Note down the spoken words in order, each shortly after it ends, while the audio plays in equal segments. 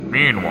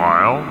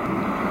Meanwhile...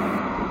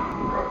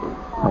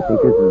 I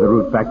think this is the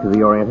route back to the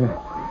Orienter.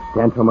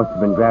 Danto must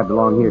have been grabbed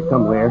along here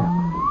somewhere.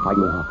 If I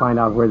can find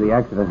out where the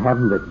accident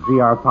happened that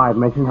ZR5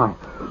 mentioned, I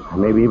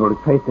may be able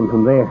to trace him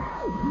from there.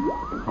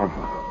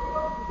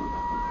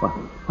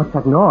 What's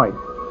that noise?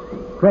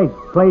 Great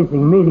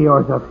blazing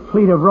meteors, a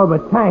fleet of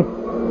robot tanks,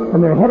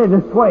 and they're headed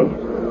this way.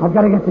 I've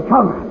got to get to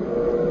cover.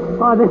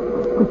 Oh, this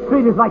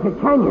street is like a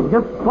canyon,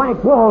 just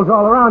blank walls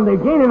all around. They're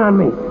gaining on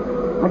me.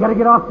 I got to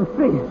get off the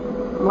street.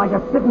 I'm like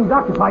a sitting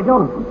duck if I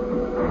don't.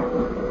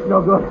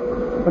 No good.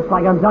 Looks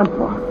like I'm done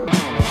for.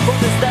 Put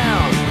this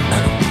down.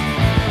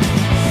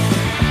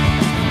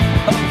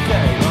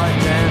 Okay, right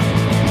then.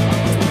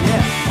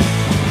 Yeah.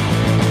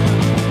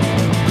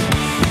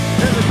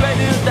 There's a great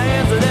new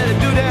dance that they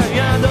do down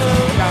yonder.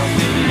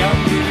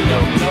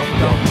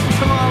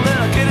 Come on,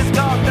 little kid, it's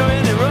called doing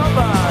the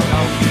robot.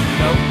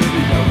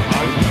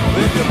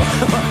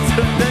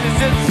 Then he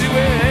sits you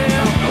in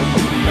hell.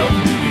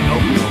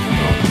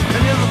 And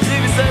the little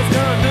TV says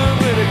gonna do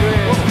it with a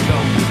grin.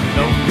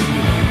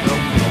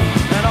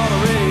 And all the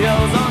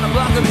radios on the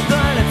block will be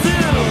done at 2.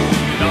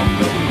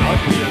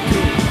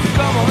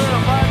 Come on, little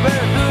Mike,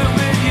 better do it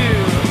with you.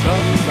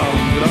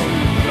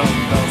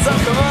 So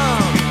come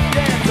on,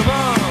 Dad, come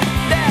on,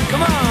 Dad,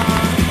 come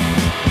on.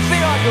 Be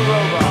like a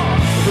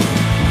robot.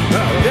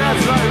 Yeah,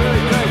 that's right,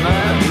 really great,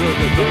 man.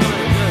 Really good.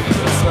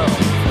 So.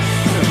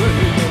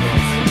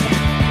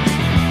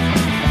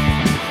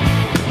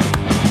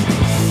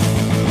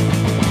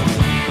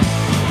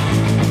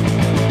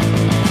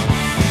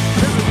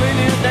 This is really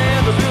new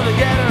dance, was really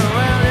getting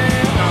around here.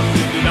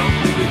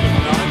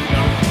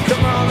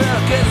 Come on,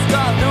 little kids,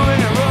 start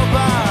doing a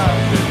robot.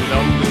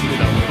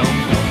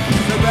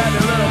 So grab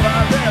your little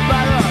vibe, there,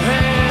 by the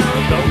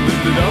hand. Oh,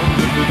 little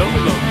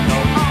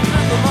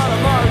mother,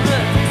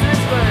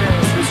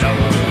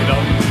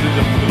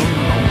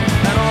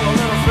 and all the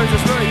little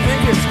fridges really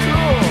think it's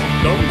cool.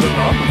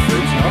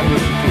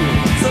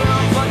 So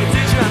I'm fucking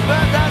teacher and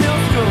burn down your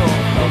school.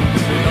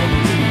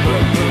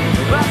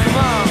 Well, come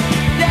on,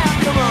 Dad,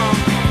 come on,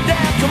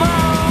 Dad, come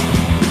on.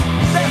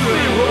 Let's be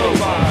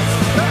robots.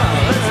 Come on,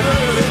 let's do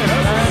it.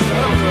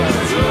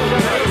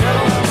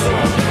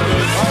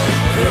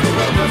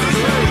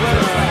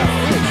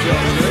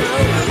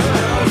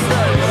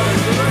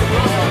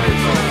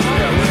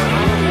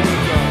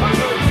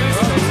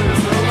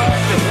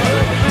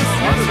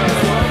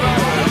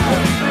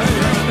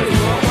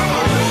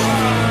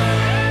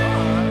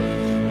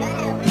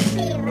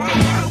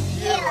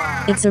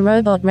 It's a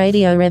robot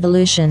radio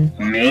revolution.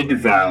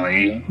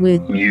 Mid-Valley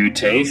with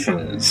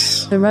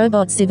mutations. The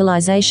robot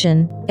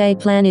civilization, a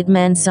Planet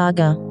Man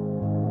saga.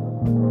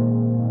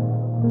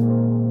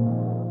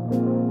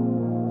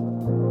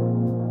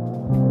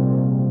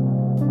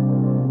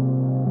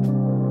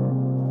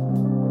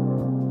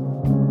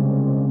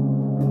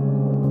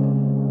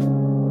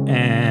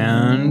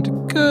 And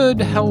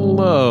good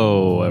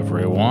hello,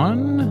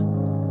 everyone.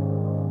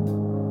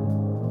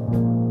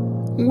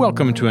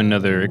 Welcome to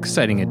another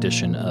exciting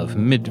edition of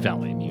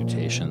Mid-Valley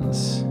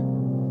Mutations.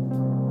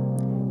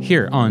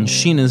 Here on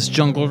Sheena's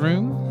Jungle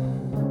Room.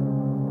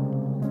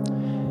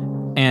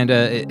 And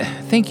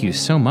thank you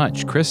so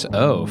much, Chris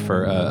O,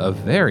 for a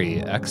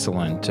very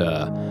excellent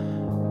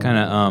kind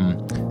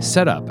of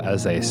setup,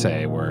 as they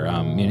say, where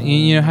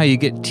you know how you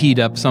get teed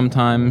up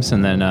sometimes,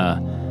 and then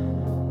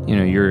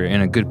you're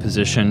in a good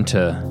position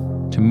to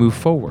move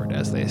forward,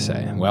 as they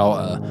say.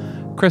 Well,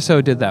 Chris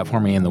O did that for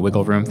me in the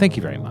Wiggle Room. Thank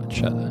you very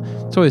much.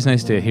 It's always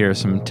nice to hear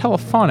some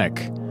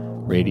telephonic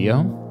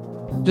radio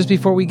just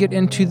before we get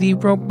into the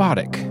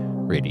robotic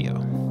radio.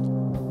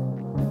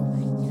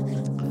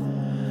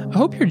 I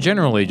hope you're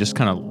generally just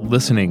kind of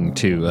listening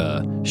to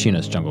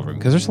Sheena's Jungle Room,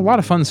 because there's a lot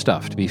of fun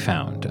stuff to be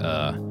found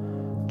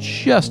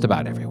just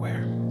about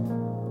everywhere.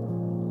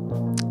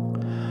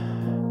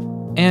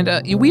 And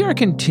we are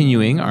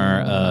continuing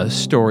our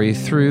story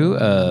through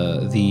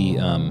a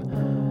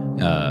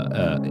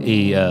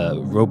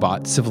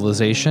robot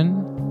civilization,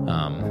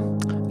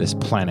 this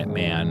Planet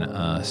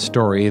Man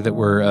story that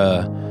we're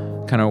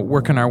kind of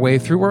working our way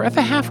through. We're at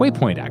the halfway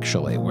point,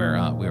 actually,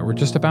 where we're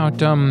just about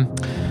to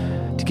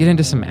get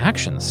into some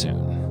action soon.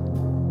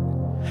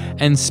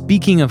 And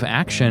speaking of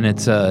action,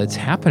 it's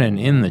happening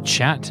in the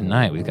chat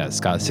tonight. We've got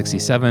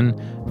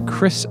Scott67,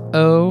 Chris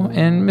O,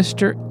 and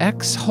Mr.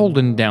 X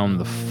holding down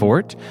the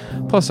fort.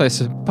 Plus, I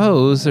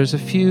suppose there's a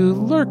few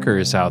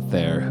lurkers out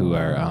there who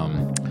are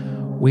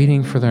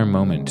waiting for their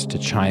moment to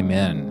chime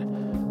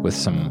in with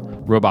some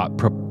robot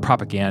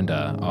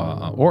propaganda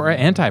or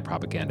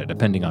anti-propaganda,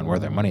 depending on where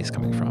their money's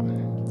coming from.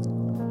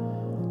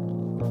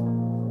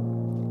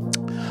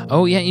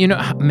 Oh, yeah,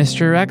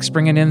 Mr. X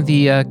bringing in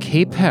the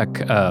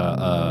Capek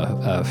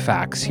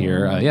facts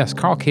here. Yes,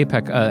 Carl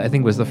Capek, I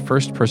think, was the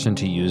first person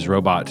to use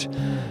robot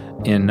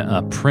in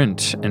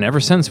print, and ever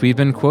since we've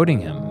been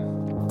quoting him.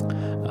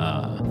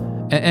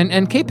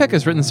 And Capek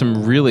has written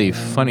some really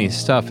funny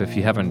stuff if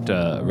you haven't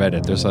read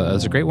it. There's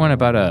a great one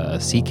about a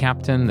sea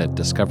captain that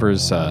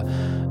discovers some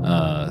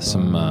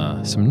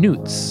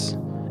newts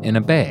in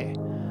a bay.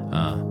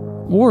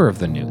 War of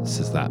the Newts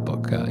is that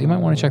book. You might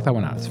want to check that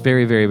one out. It's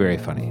very, very, very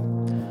funny.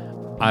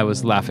 I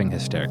was laughing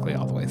hysterically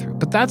all the way through.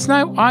 But that's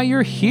not why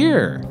you're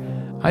here.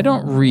 I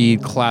don't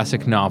read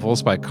classic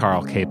novels by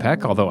Karl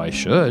Capek, although I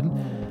should.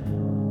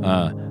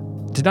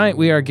 Tonight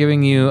we are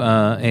giving you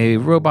a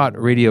robot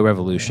radio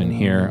revolution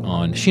here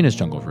on Sheena's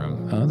Jungle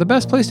Room. The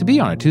best place to be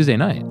on a Tuesday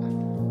night.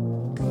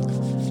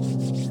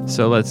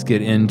 So let's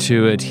get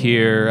into it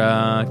here.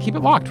 Keep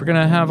it locked. We're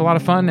gonna have a lot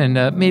of fun,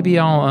 and maybe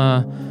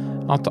I'll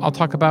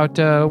talk about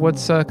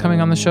what's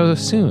coming on the show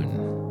soon.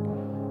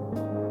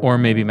 Or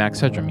maybe Max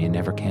Headroom. You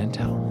never can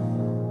tell.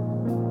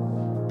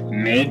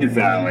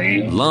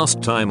 Mid-Valley.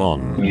 Last time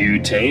on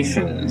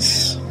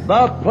Mutations.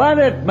 The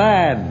Planet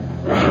Man.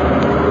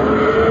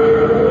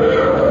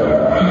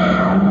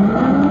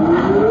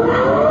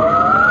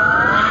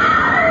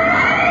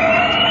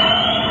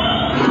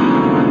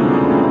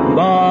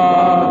 The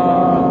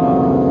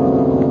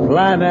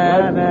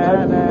Planet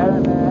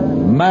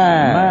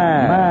Man.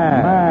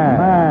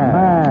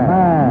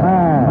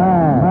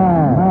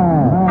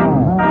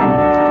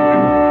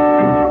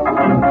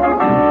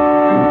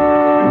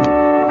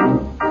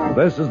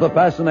 This is the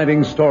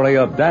fascinating story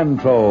of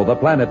Dantro, the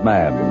Planet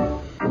Man,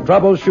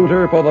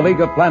 troubleshooter for the League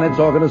of Planets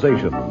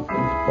organization,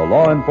 the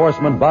law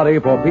enforcement body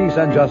for peace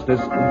and justice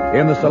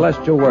in the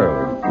celestial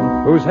world,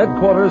 whose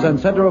headquarters and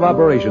center of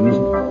operations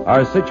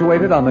are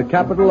situated on the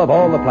capital of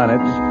all the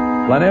planets,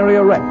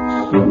 Planaria Rex.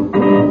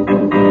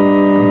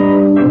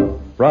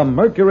 From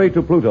Mercury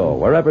to Pluto,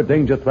 wherever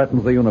danger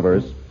threatens the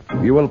universe,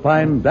 you will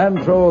find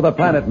Dantro, the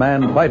Planet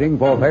Man, fighting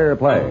for fair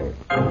play.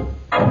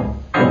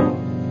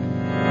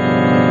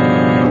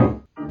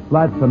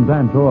 Slats and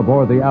Dantro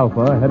aboard the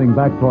Alpha, heading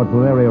back toward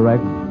Planaria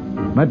Rex,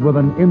 met with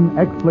an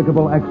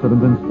inexplicable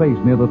accident in space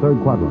near the third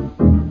quadrant.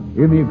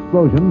 In the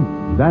explosion,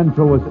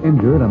 Dantro was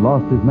injured and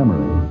lost his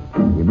memory.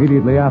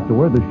 Immediately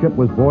afterward, the ship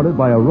was boarded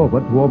by a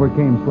robot who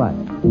overcame Slats.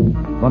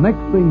 The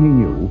next thing he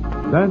knew,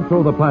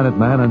 Dantro the Planet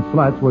Man and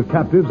Slats were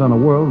captives on a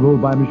world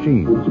ruled by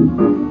machines.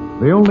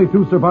 The only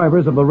two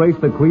survivors of the race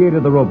that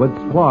created the robots,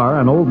 Sklar,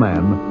 an old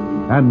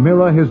man, and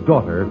Mira, his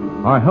daughter,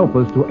 are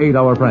helpless to aid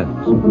our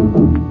friends.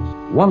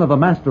 One of the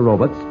master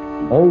robots,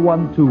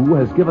 012,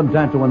 has given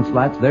Dantro and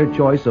Slats their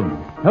choice of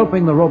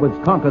helping the robots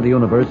conquer the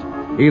universe,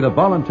 either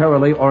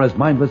voluntarily or as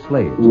mindless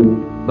slaves.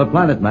 The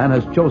Planet Man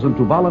has chosen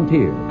to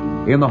volunteer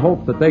in the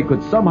hope that they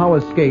could somehow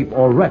escape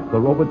or wreck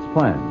the robots'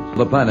 plans.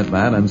 The Planet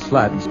Man and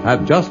Slats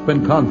have just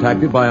been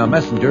contacted by a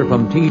messenger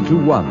from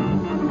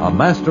T21, a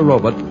master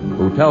robot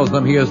who tells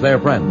them he is their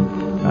friend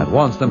and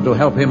wants them to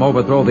help him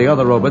overthrow the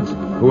other robots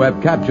who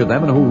have captured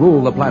them and who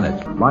rule the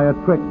planet. By a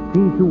trick,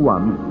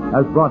 T21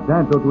 has brought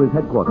Dantro to his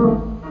headquarters.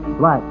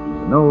 Slats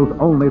knows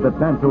only that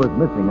Dantro is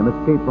missing and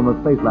escaped from a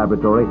space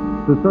laboratory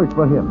to search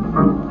for him.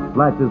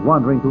 Slats is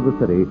wandering through the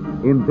city,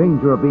 in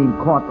danger of being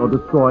caught or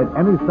destroyed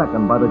any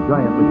second by the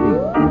giant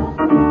machine.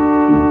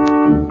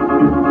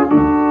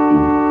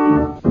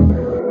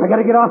 I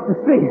gotta get off the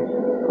street.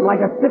 I'm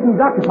like a sitting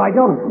duck if I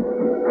don't.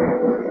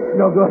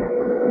 No good.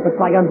 Looks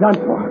like I'm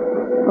done for.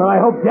 Well,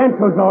 I hope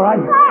Dantro's all right.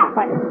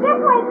 This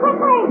way,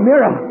 quickly!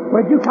 Mira,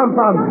 where'd you come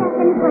from? Don't have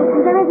to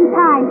wait, there isn't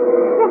time.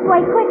 This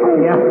way,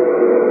 quickly! Yeah.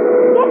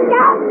 Get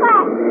down,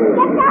 Flat!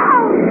 Get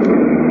down!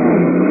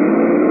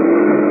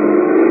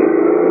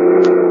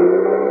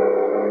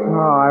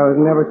 Oh, I was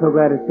never so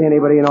glad to see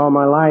anybody in all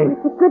my life.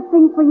 It's a good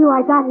thing for you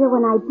I got here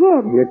when I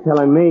did. You're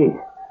telling me.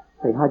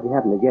 Say, how'd you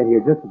happen to get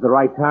here just at the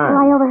right time?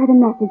 Well, I overheard a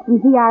message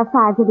from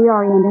ZR5 to the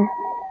Orienter.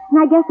 And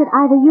I guess that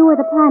either you or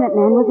the Planet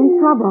Man was in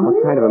trouble. What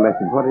kind of a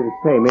message? What did it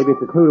say? Maybe it's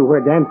a clue to where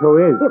Dantro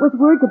is. It was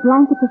word to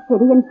blanket the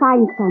city and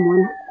find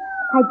someone.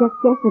 I just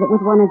guessed that it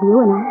was one of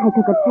you, and I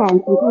took a chance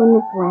and came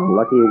this way.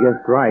 Lucky you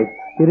guessed right.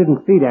 You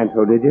didn't see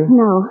Dantro, did you?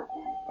 No.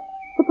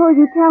 Suppose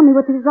you tell me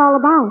what this is all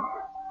about.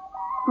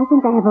 I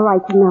think I have a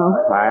right to know.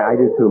 I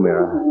do too,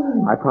 Mira.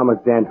 I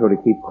promised Dantro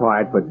to keep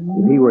quiet, but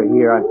if he were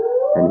here and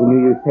he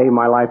knew you saved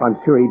my life, I'm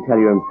sure he'd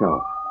tell you himself.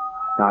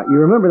 Now, you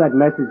remember that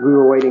message we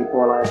were waiting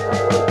for last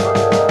night?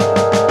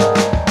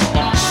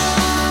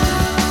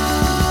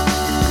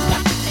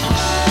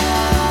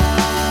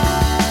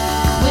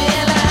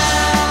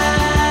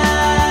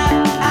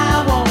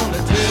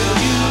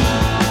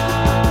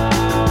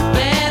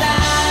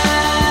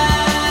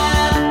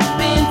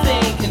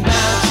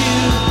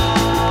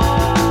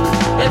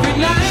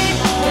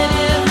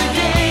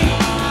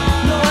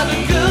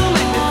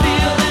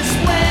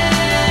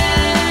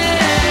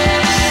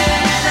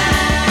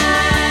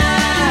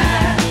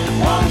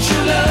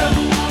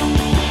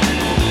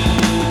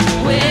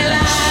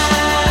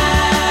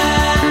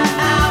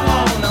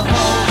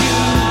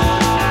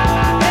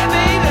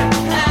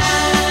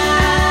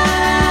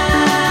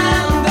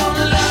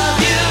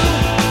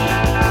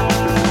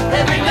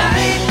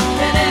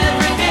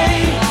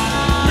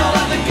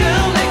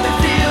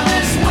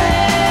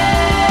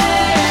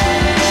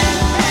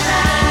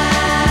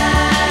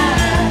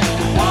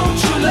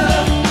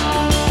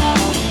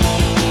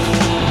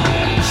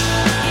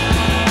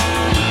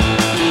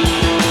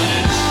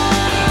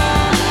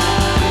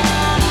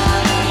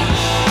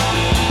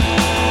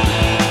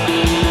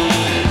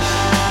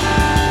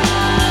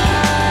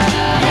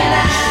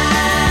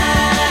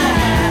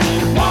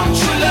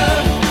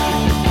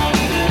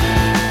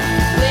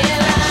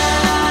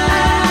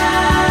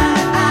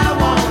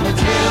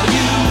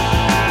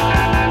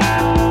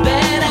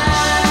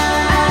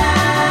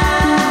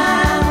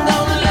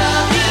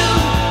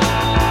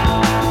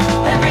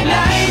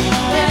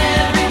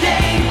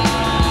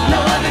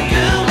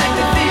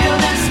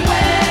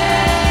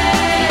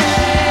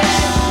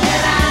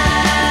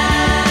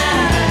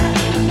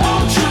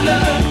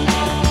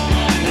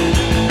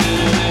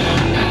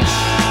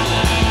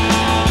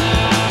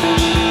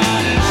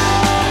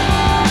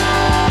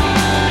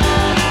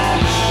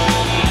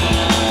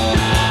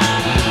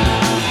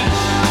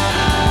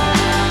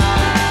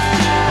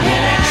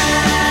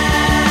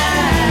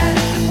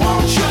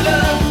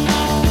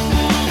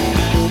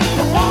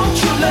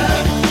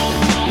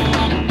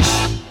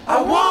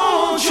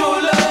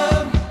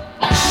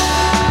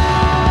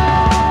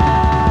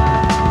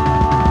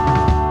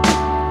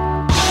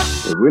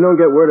 don't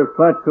get word of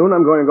Platt soon,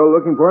 I'm going to go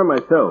looking for him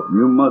myself.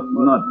 You must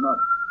not.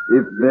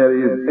 If there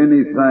is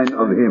any sign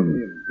of him,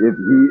 if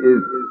he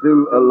is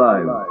still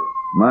alive,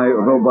 my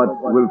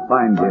robots will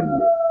find him.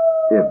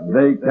 If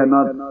they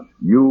cannot,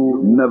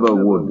 you never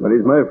would. But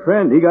he's my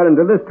friend. He got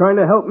into this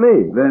trying to help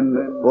me.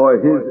 Then, for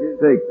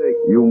his sake,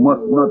 you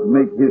must not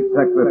make his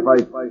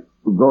sacrifice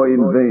to go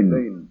in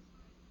vain.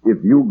 If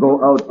you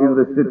go out in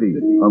the city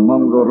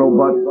among the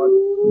robots,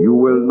 you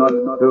will not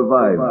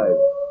survive.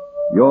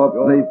 Your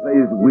place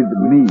is with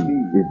me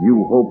if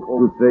you hope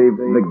to save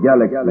the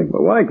galaxy.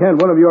 But why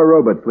can't one of your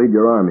robots lead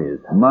your armies?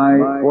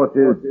 My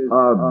forces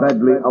are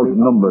badly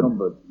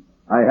outnumbered.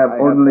 I have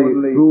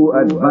only two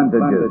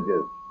advantages: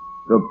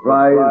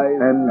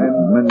 surprise and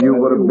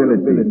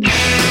maneuverability.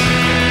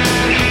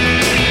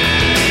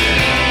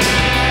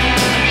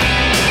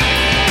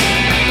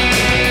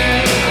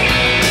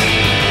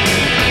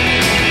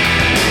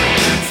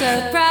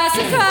 Surprise,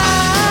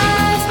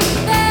 surprise,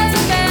 there's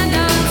a band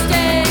on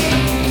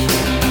stage.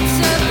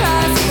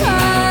 Surprise,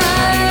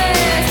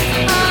 surprise,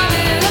 I'm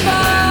in a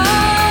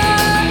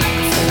bar.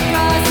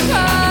 Surprise,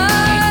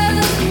 surprise,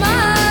 it's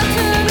my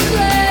turn to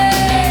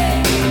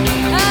play.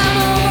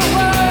 I'm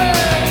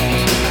overworked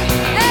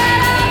and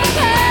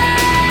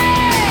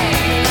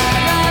underpaid. I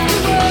got to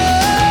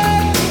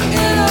work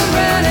in a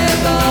rented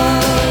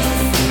bus.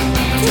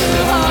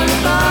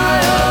 200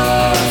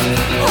 miles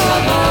or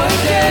more a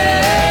day.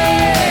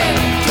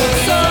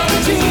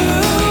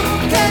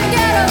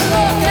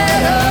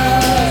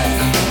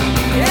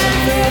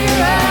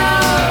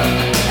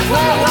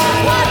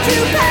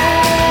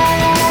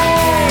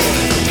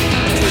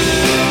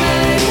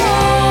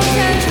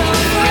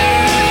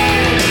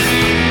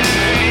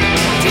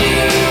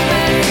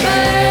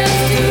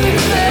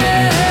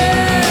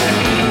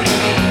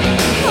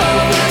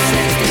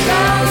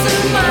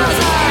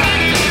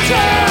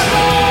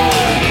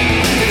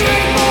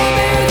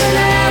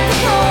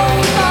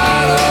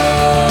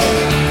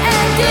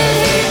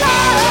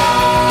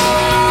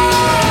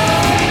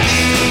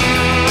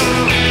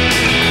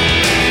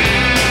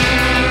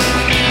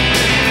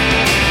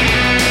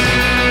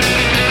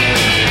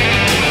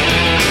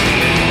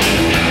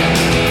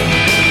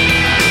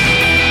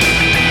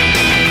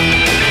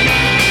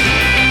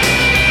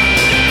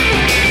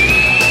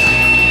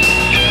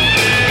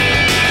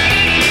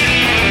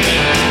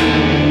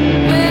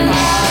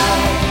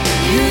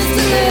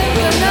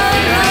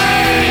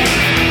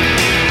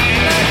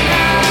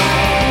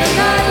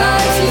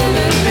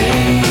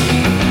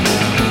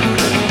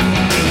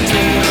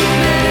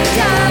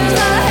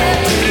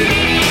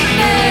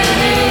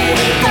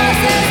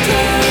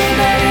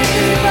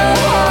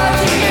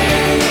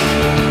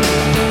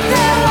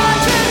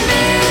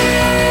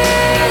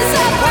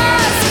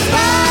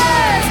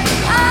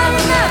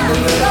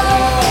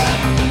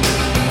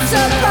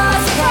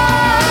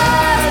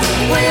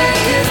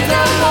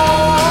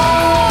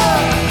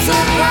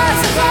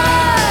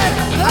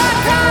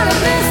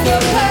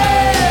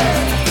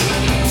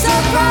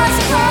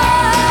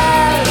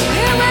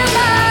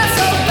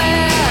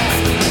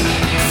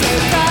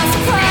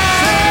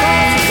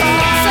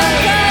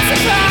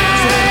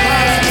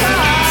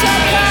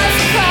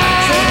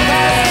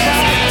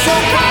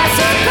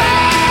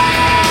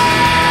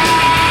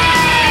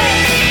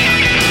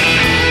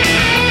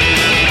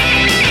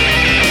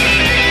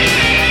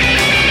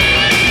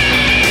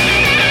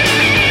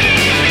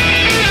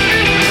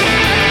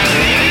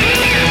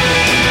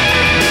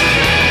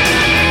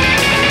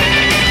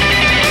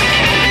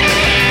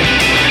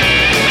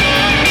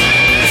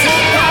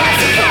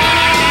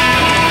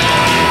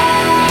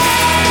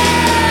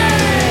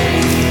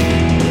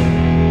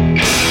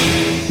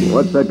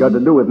 What's that got to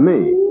do with me?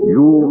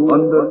 You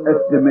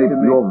underestimate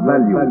your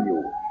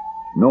value.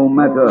 No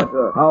matter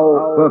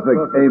how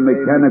perfect a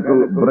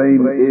mechanical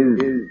brain is,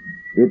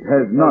 it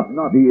has not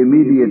the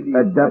immediate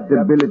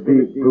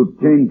adaptability to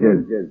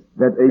changes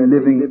that a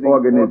living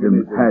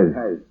organism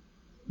has.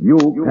 You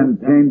can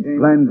change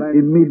plans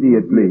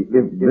immediately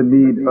if the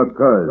need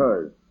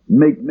occurs.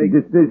 Make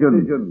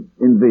decisions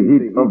in the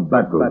heat of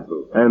battle.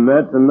 And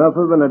that's enough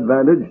of an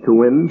advantage to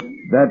win?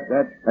 That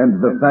and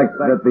the fact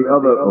that the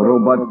other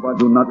robots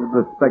do not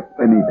suspect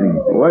anything.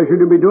 Why should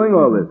you be doing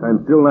all this?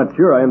 I'm still not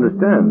sure I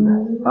understand.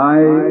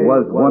 I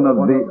was one of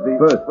the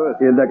first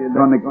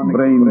electronic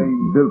brains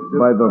built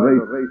by the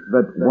race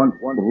that once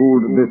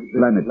ruled this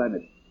planet.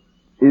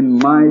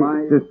 In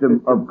my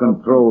system of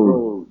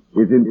control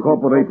is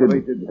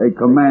incorporated a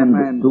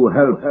command to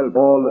help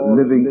all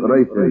living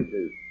races.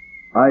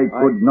 I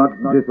could not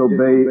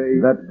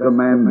disobey that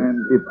command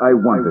if I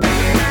wanted.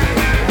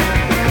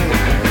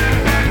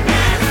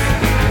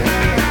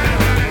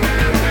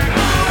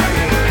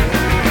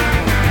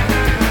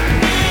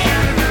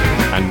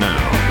 And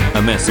now,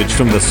 a message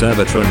from the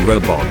Servatron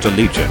Robot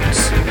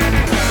Allegiance.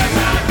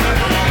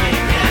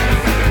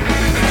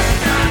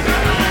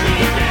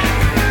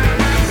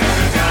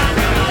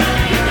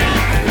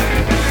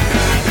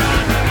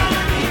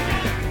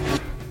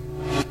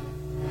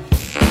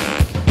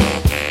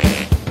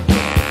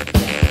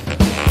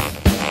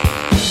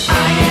 I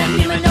am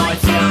humanoid,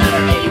 serial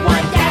number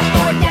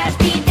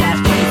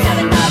 81-4-B-27.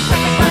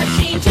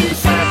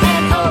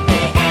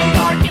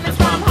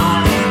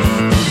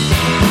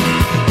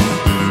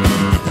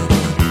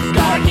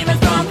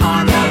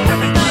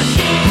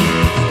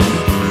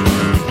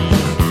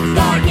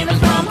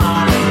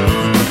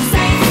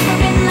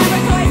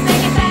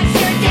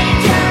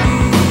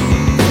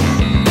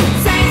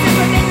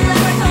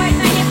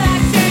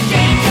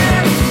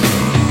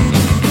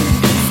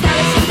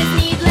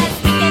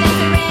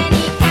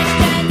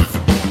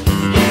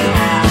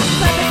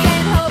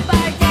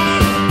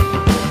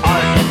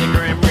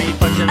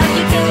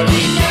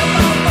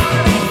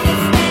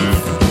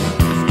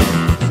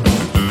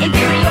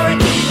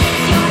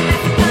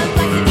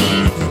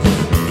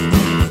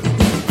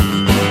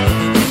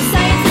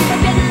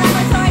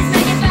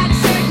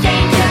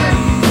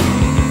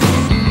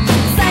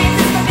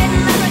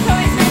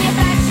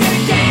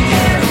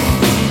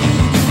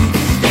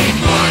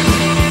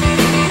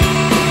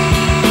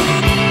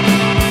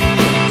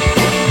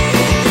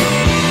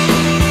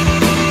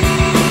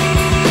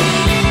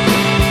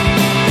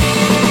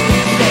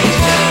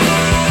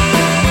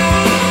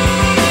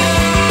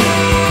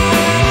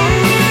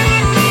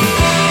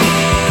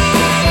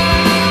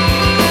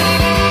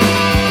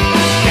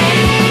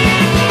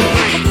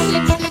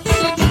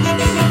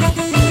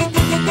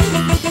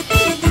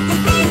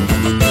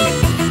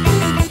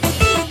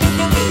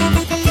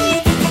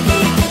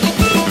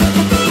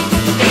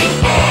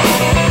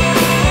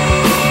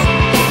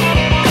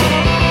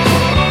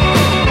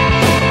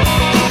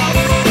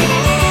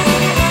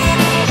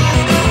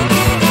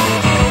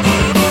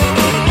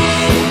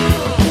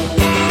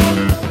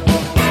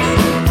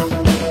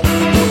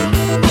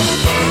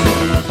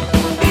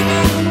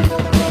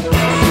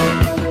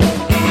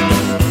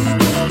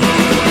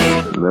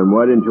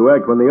 why didn't you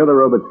act when the other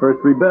robots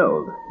first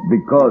rebelled?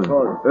 Because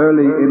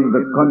early in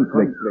the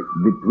conflict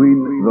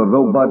between the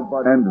robots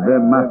and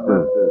their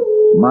masters,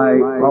 my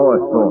power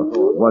source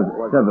was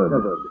severed.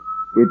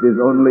 It is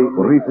only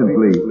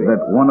recently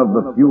that one of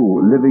the few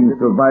living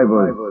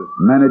survivors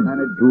managed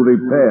to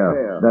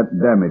repair that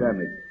damage.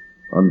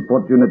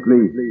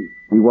 Unfortunately,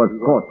 he was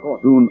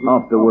caught soon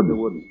afterwards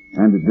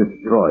and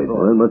destroyed.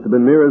 Well, it must have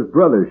been Mira's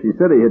brother. She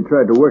said he had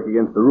tried to work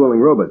against the ruling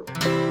robots.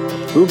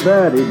 Too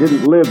bad he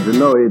didn't live to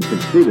know he had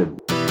succeeded.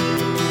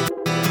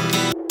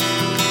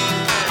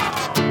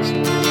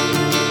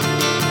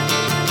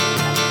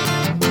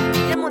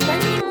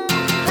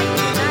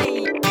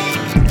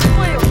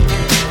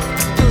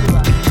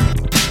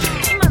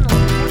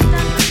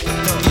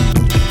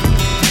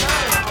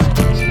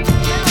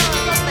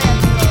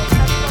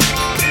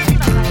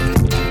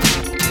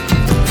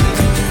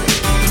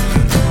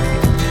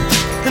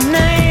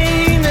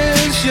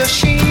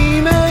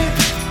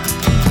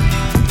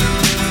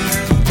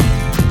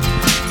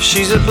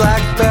 She's a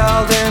black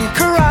belt in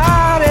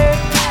karate,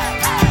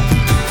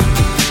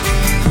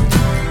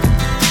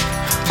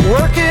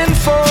 working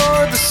for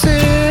the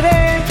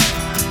city.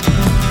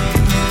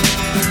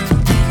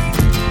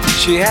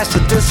 She has to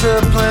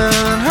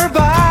discipline her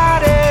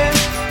body,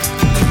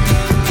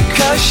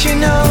 'cause she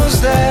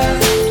knows that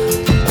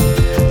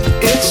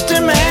it's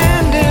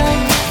demanding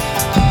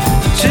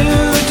to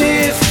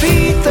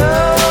defeat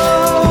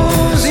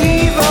those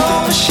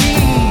evil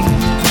machines.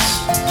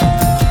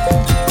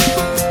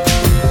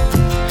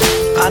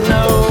 I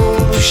know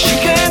she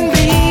can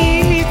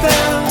beat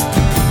them.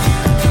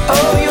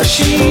 Oh,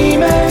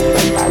 Yoshime,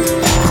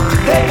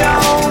 they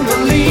don't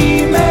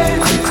believe me.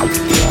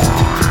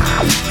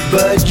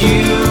 But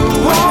you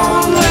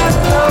won't let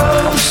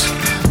those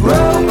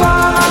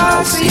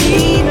robots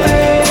eat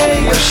me.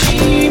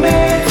 Yoshime,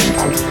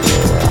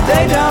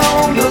 they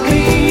don't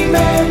believe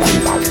me.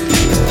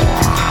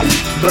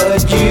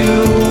 But you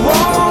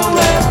won't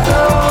let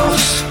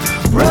those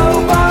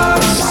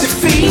robots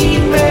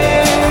defeat me.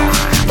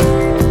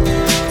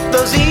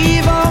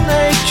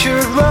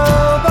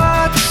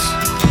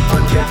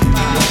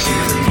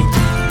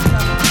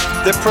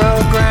 They're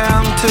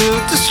programmed to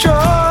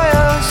destroy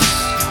us.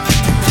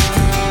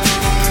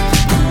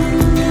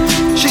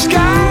 She's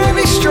gotta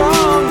be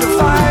strong to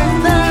fight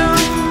them.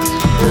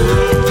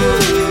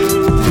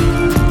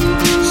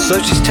 So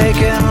she's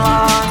taking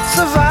lots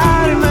of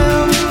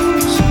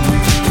vitamins,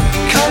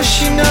 'cause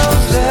she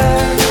knows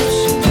that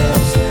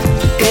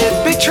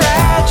it'd be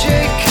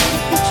tragic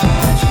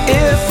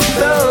if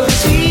those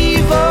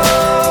evil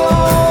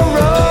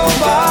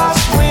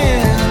robots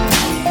win.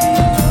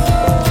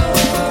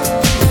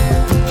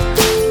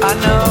 I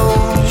know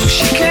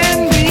she can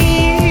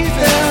beat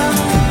them.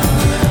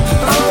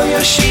 Oh,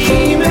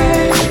 Yoshime,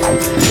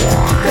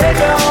 they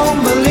don't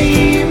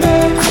believe me.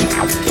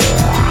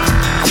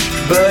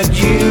 But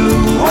you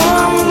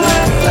won't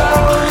let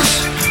those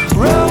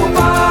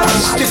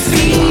robots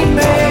defeat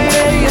me.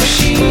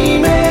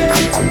 Yoshime,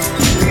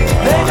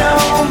 they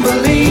don't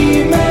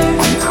believe me.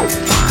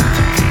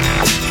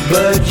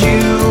 But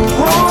you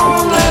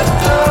won't let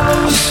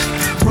those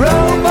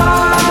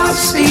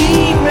robots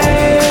eat me.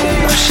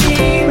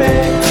 Yoshime.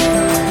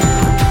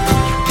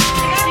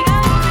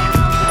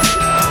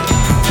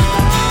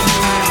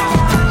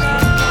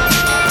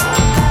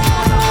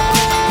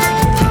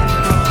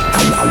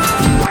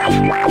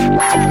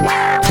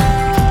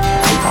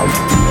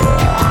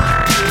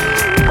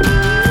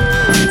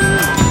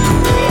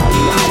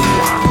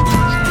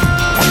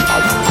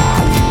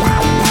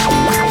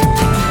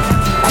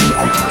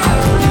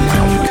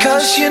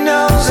 Cause you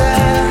know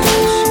that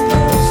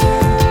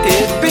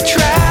it'd be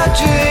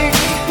tragic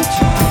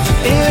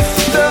if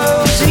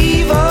those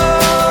evil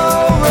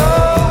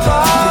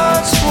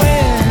robots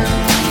win.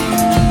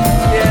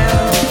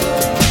 Yeah,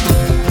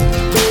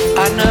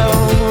 I know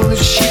that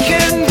she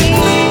can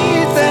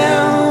beat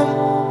them.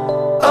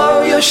 Oh,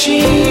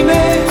 Yoshime,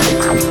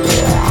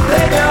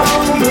 they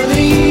don't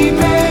believe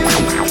me.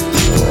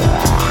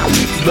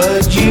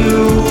 But you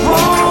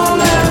won't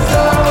let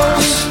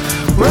those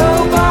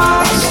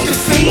robots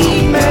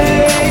defeat me.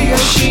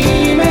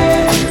 Yoshime,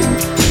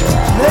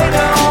 they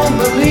don't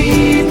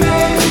believe me.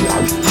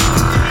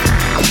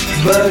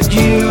 But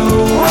you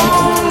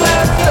won't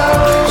let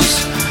those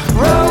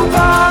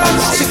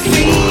robots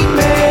defeat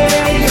me.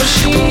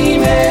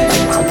 Yoshime,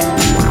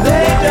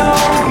 they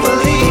don't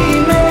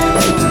believe me.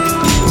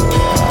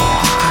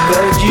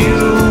 But you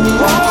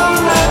won't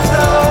let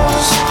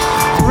those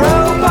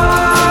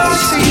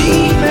robots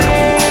eat me.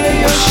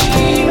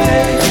 Yoshime,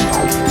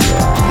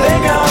 they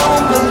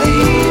don't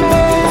believe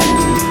me.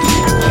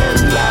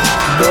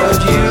 But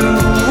you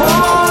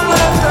won't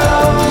let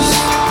those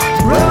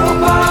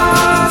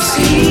robots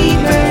eat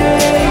me.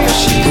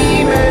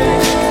 Yoshime.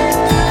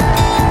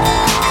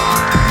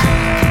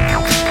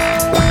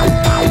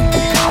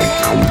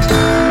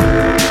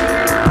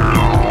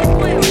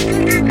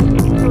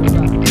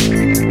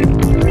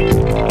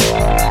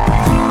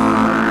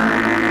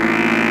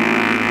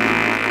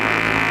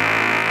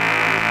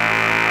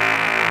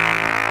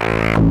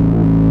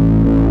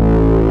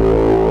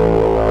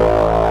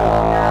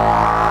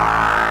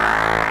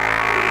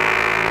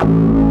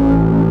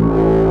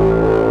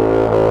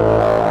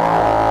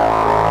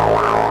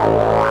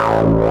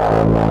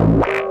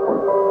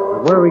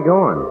 are we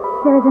going?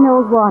 There is an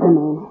old water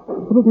main.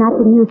 It has not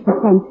been used for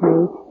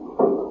centuries.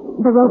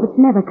 The robots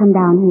never come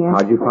down here.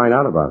 How'd you find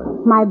out about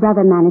it? My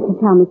brother managed to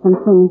tell me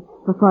some things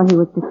before he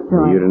was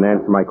destroyed. You didn't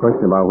answer my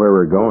question about where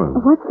we're going.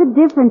 What's the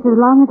difference as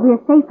long as we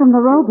are safe from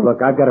the robots?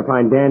 Look, I've got to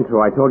find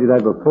Dantro. I told you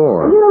that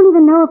before. You don't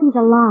even know if he's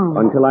alive.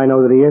 Until I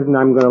know that he isn't,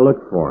 I'm going to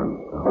look for him.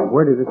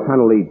 Where does this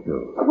tunnel lead to?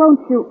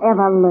 Won't you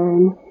ever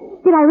learn?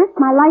 Did I risk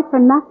my life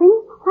for nothing?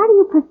 Why do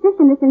you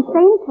persist in this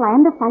insane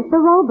plan to fight the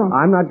robots?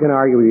 I'm not going to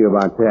argue with you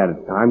about that.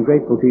 I'm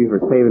grateful to you for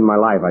saving my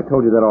life. I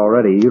told you that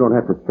already. You don't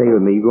have to stay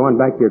with me. You go on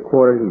back to your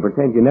quarters and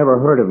pretend you never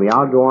heard of me.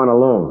 I'll go on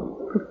alone.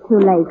 It's too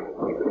late.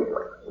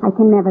 I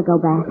can never go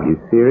back. Are you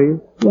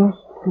serious? Yes,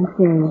 I'm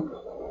serious.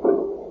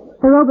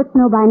 The robots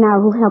know by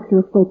now who helped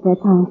you escape their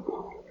tanks.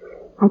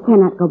 I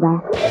cannot go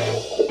back.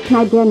 And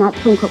I dare not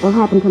think what will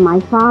happen to my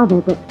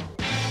father, but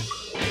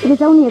it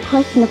is only a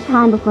question of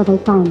time before they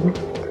find us.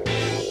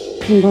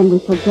 And then we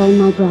shall join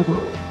my brother.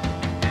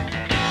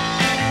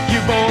 You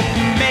both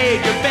made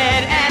your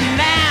bed and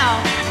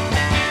now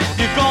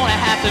you're gonna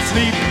have to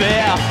sleep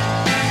there.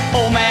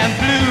 Old man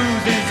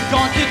Blues is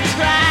going to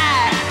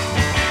try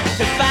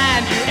to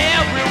find you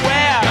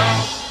everywhere.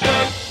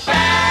 Look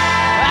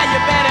back. Well, you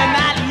better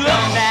not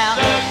look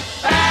now,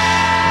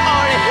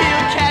 or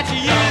he'll catch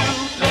you.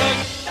 Look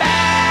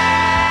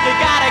back. You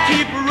gotta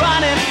keep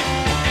running,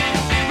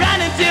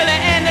 running till the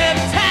end of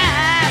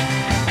time.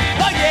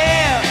 Oh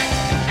yeah.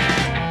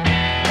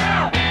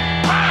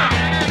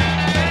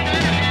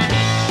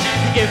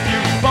 If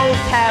you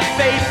both have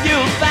faith,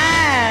 you'll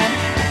find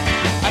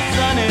a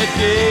sunny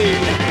day.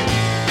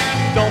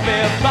 Don't be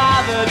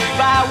bothered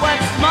by what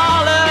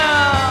smaller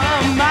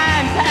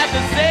minds have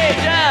to say.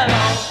 Just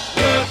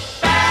look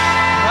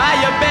back. Well,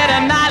 you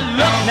better not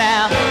look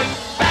now,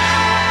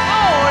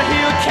 or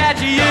he'll catch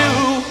you.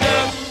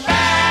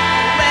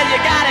 Well, you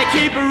gotta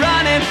keep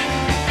running,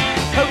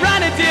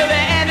 running till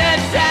the end of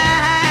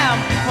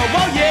time.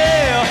 Oh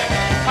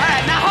yeah. All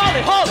right, now hold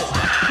it.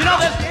 You know,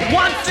 there's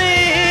one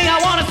thing I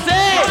want to say.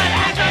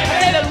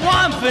 There's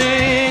one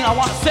thing I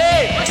want to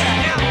say.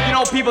 You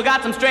know, people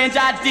got some strange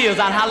ideas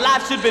on how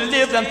life should be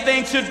lived and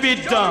things should be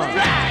done.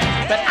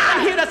 But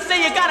I'm here to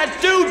say you gotta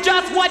do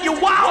just what you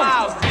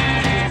want.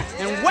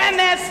 And when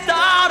they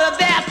start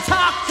their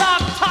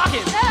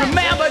talking,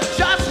 remember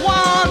just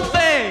one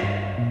thing.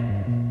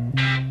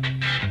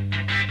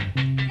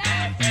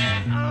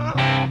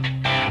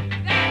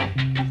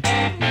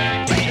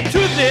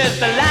 Truth is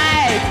the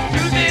light.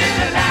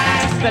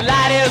 The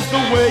light is the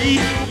way.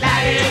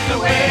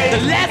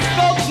 The less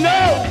folks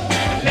know,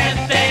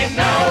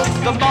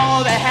 the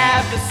more they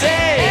have to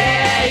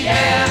say.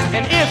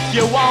 And if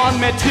you want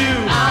me to,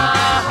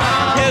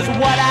 here's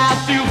what I'll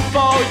do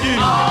for you.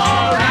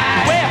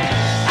 Well,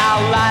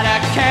 I'll light a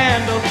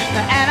candle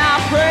and I'll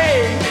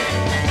pray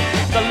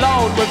the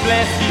Lord will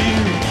bless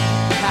you.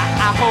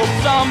 I hope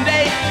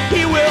someday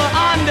he will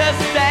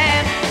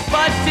understand,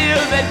 but till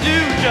they do,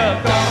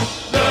 just don't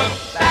look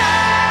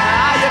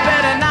back. You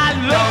better not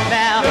look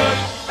now.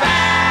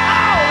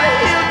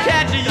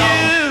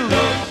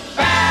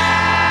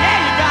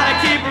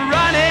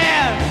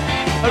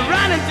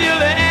 Running till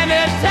the end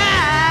of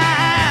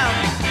time.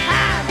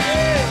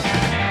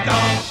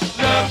 Don't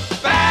look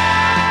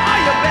back. Oh,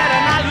 you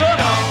better not look.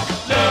 Don't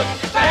look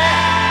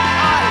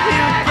back. Oh,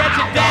 he'll get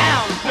you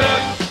down.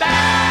 Look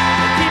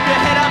back. Keep your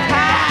head up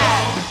high.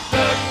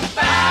 Look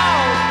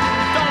back.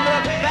 Don't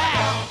look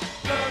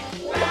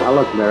back. Now,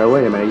 look, Mary,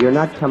 wait a minute. You're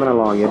not coming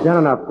along. You've done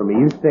enough for me.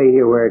 You stay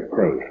here where it's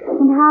safe.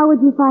 And how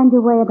would you find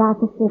your way about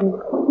the city?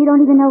 You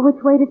don't even know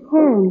which way to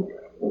turn.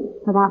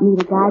 Without me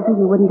to guide you,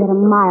 you wouldn't get a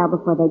mile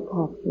before they'd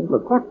catch you.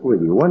 Look, what's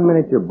with you? 1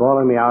 minute you're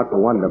bawling me out for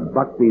wanting to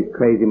buck these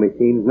crazy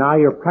machines. Now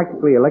you're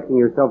practically electing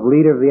yourself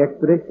leader of the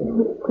expedition.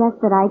 It's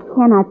just that I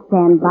cannot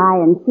stand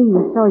by and see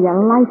you throw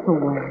your life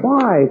away.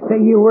 Why?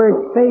 Stay here where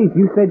it's safe.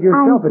 You said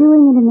yourself... I'm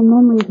doing it in the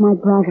memory of my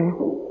brother.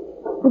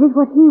 It is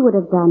what he would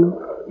have done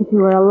if he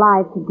were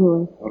alive to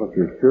do it. Well, if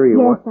you're sure you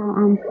want... Yes,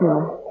 I'm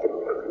sure.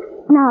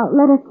 Now,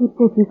 let us keep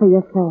fishing for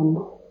your friend.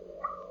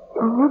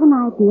 I have an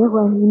idea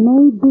where he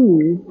may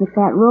be if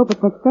that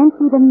robot that sent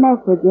you the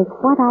message is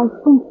what I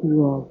think he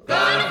is.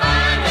 Gonna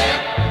find him.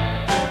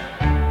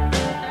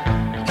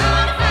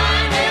 Gonna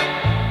find him.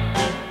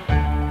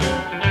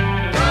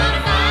 Gonna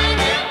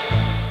find him.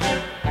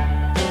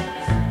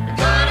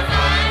 Gonna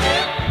find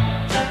him.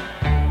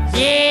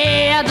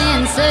 Yeah, I've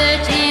been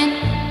searching.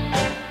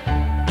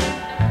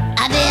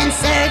 I've been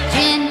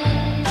searching.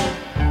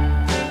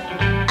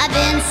 I've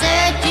been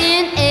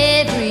searching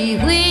every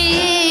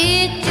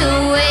which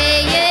way.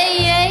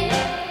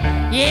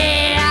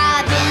 Yeah,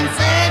 I've been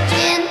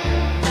searching.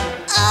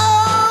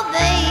 Oh,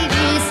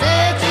 baby,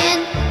 searching.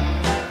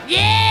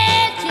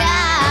 Yeah,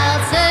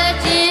 child,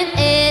 searching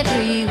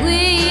every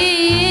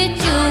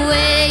which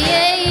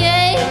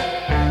way.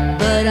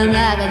 But I'm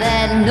like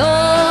that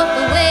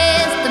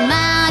northwest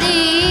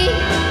mountie.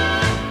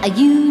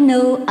 You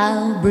know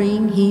I'll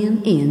bring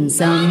him in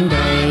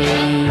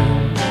someday.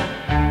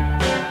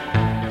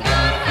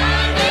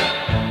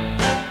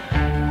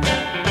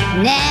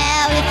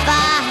 Now if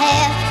I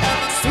have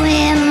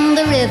swim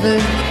the river,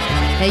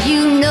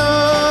 you know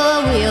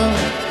I will.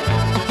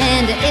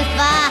 And if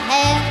I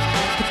have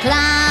to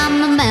climb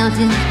a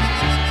mountain,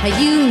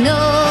 you know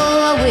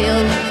I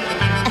will.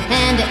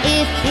 And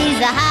if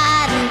he's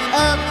hiding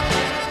up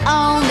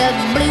on the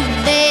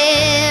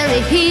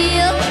blueberry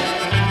hill,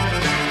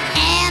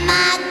 am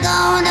I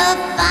gonna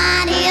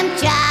find him,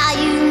 child?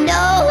 You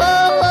know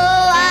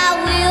I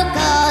will,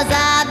 'cause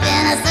I've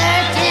been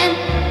searching.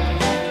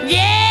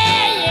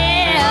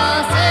 Yeah,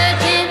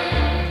 searching.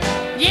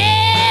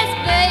 Yes,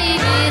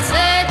 baby,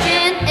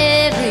 searching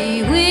every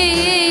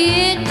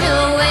which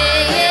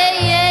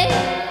way.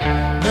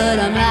 But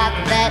I'm like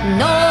that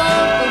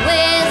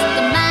northwest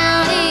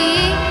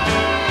mountie.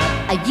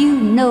 You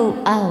know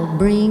I'll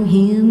bring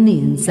him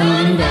in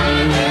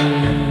someday.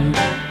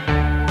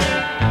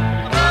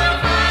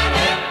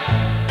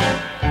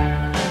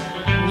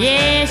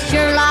 Yeah,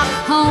 Sherlock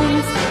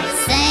Holmes,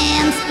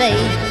 Sam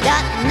Spade,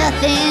 got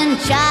nothing,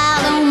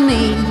 child, on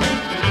me.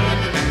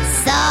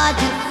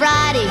 Sergeant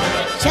Friday,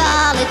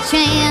 Charlie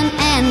Chan,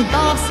 and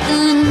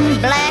Boston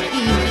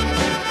Blackie.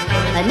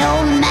 No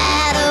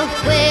matter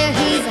where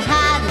he's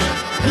hiding,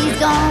 he's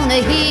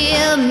gonna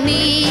hear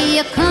me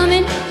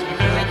a-coming.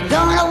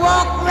 Gonna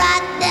walk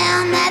right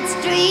down that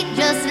street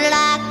just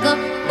like a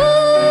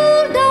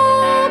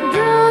bulldog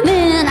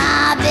drumming.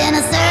 I've been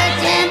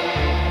searching.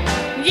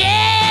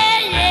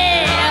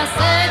 Yeah,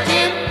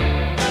 searching.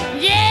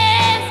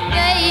 Yes,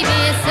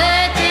 baby,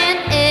 searching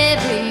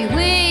every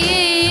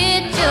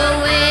which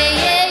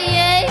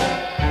way.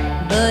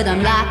 But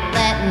I'm like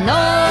that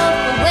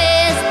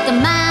northwest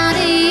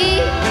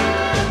mountie.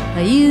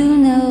 You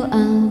know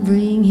I'll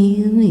bring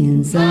him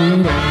in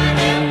someday.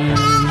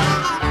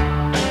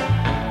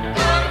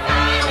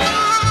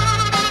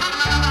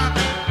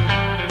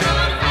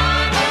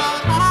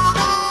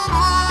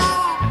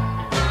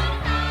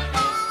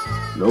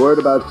 No word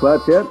about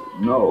Slats yet?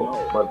 No,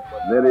 but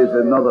there is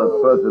another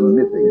person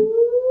missing.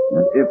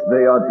 And if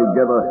they are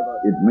together,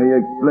 it may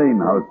explain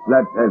how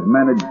Slats has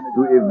managed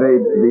to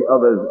evade the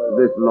others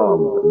this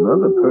long.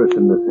 Another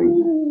person missing.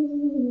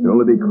 It'd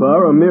only be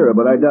Clara or Mira,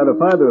 but I doubt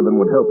if either of them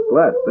would help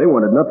Slats. They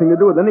wanted nothing to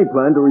do with any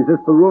plan to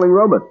resist the ruling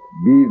robot.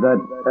 Be that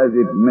as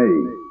it may,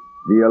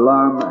 the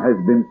alarm has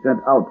been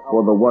sent out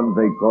for the one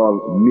they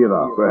call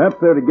Mira. Perhaps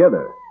they're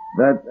together.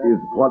 That is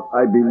what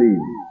I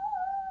believe.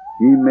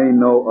 He may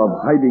know of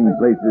hiding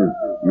places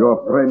your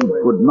friend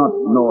could not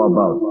know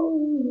about,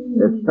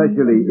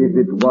 especially if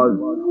it was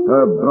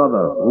her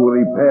brother who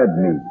repaired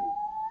me.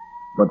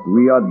 But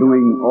we are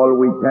doing all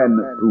we can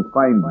to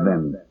find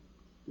them.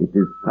 It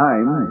is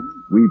time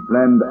we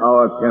planned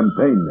our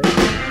campaign.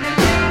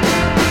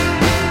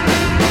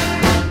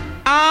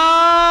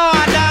 Oh,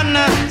 I done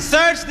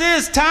searched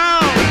this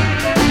town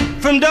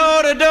from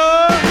door to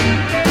door.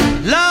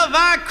 Love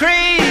I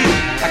crave,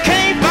 I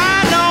can't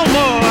find no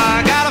more.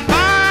 I gotta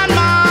find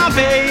my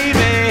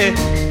baby.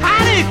 I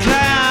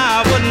declare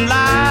I wouldn't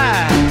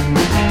lie.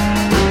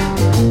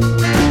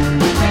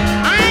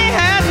 I ain't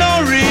had no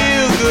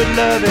real good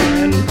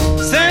loving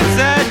since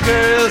that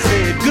girl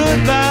said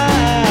goodbye.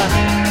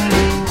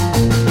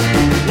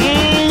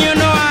 You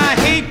know I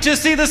hate to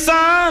see the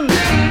sun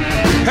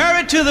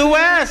hurry to the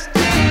west,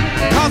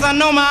 'cause I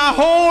know my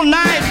whole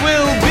night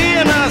will be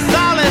in a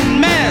solid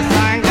mess.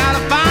 I ain't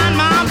gotta find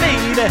my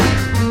baby.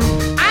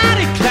 I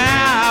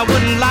declare I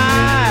wouldn't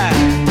lie.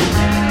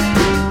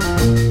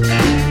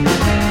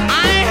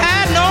 I ain't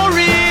had no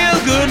real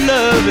good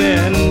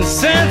loving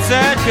since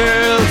that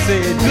girl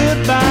said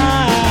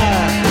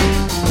goodbye.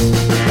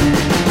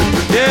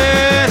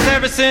 Yes,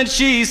 ever since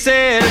she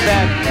said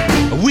that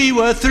we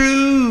were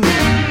through,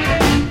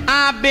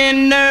 I've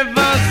been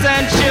nervous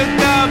and shook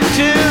up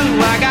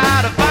too. I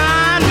gotta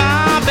find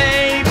my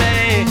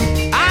baby.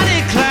 I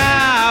declare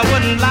I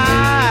wouldn't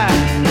lie.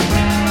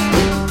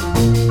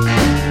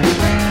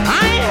 I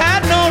ain't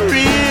had no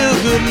real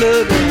good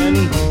loving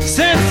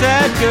since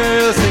that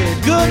girl said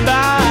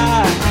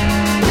goodbye.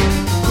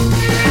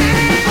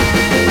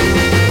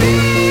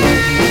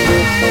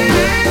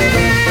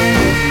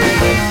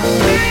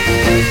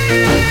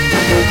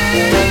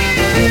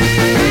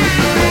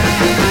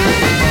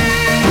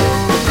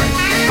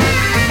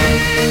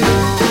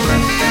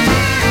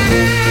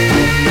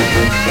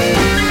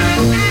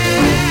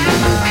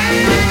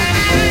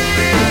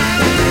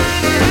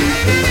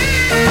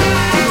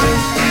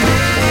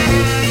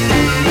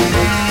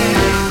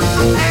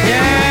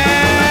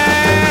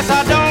 Yes,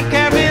 I don't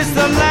care if it's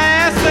the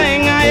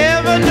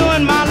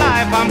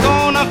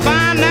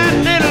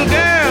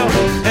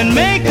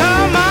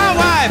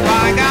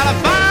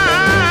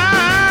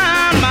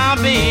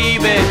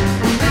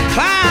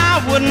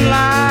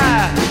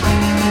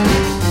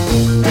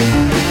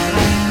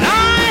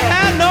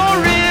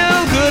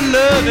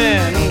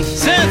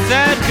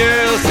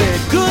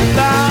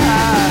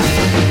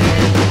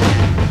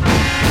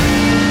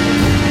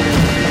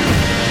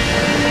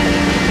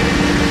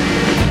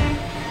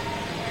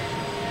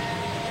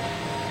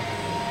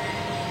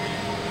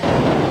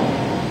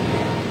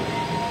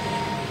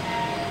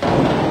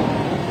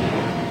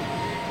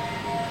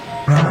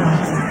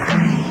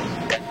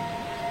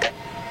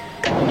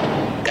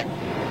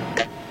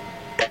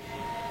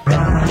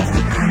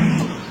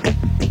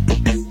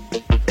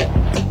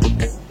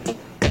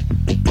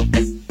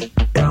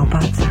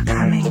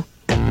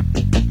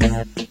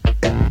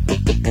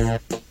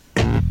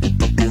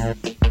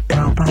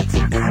Robots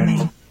are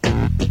coming.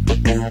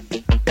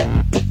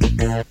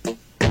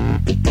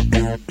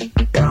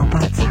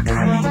 Robots are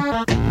coming. Robots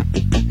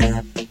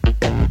are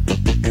coming.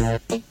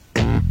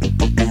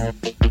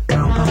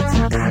 Robots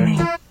are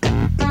coming.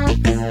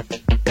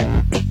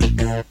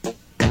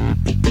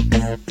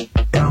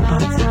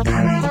 Robots are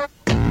coming.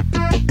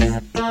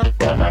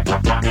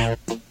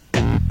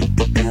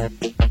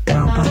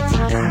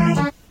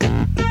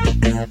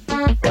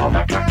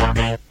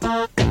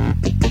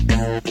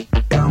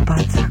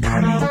 Robots are coming. Robots are coming. Robots are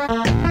coming.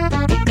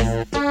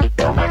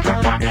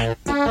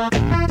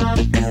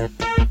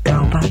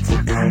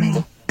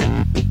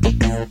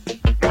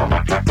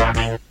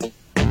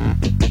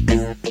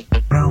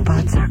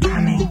 Robots are coming. Robots are coming. Robots are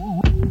coming.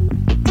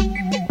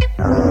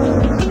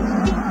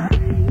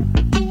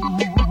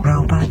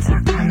 Robots are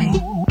coming.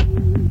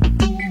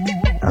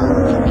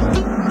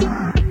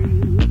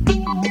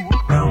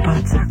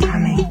 Robots are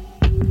coming.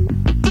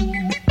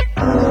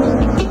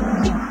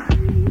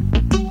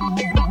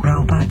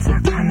 Robots are coming. Robots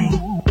are coming.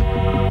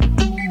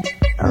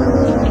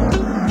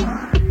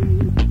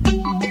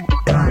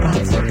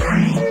 Robots are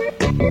coming.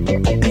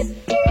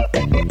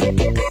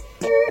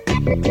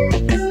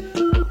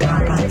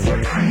 Robots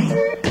are coming.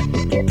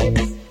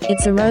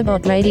 It's a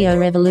robot radio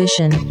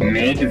revolution.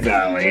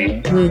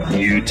 Mid-Valley With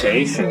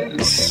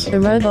Mutations. the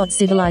robot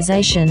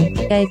civilization,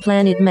 a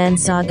planet man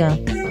saga.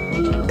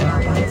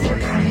 Robots are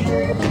coming.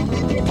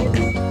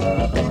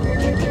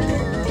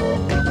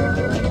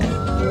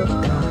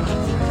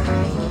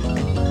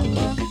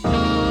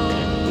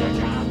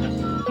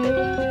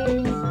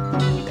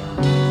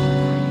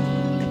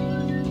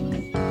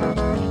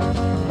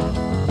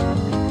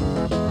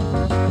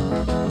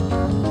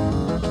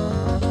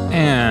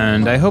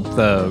 And I hope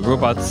the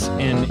robots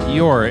in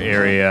your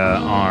area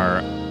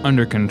are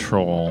under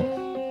control.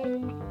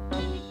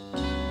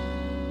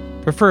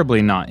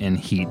 Preferably not in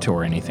heat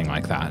or anything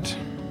like that.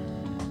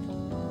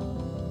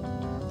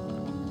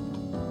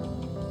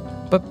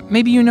 But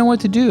maybe you know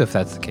what to do if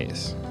that's the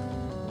case.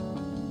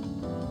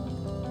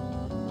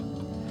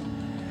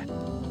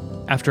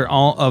 After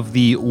all of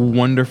the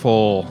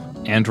wonderful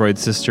Android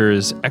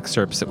Sisters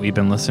excerpts that we've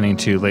been listening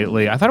to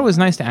lately, I thought it was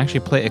nice to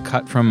actually play a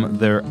cut from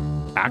their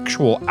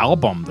actual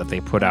album that they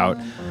put out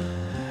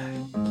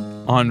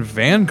on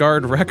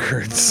Vanguard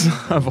Records,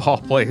 of all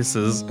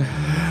places.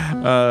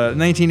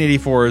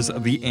 1984's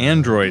The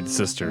Android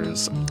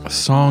Sisters,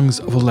 Songs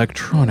of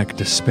Electronic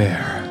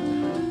Despair.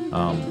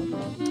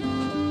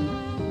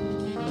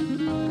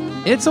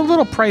 It's a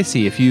little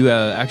pricey if you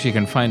actually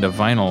can find a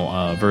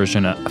vinyl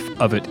version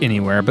of it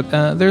anywhere, but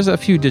there's a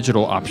few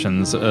digital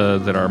options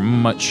that are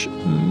much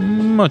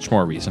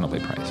more reasonably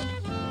priced.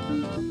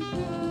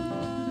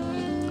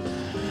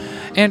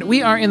 And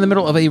we are in the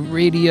middle of a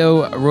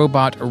radio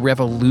robot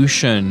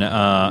revolution.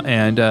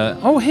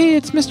 Oh, hey,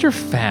 it's Mr.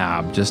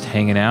 Fab just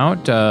hanging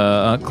out,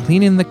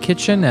 cleaning the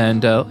kitchen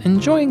and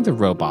enjoying the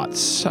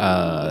robots,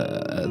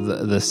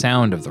 the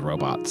sound of the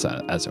robots,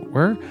 as it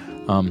were.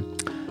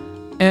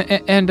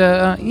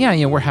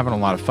 Yeah, we're having a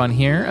lot of fun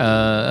here.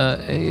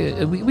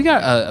 We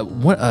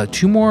got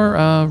two more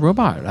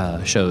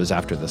robot shows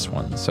after this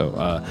one. So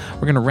we're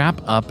going to wrap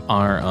up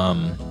our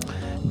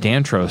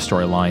Dantro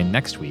storyline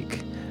next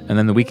week. And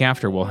then the week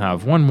after, we'll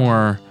have one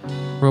more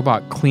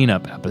robot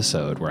cleanup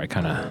episode where I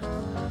kind of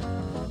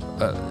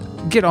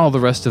get all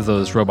the rest of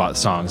those robot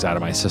songs out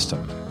of my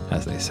system,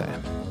 as they say.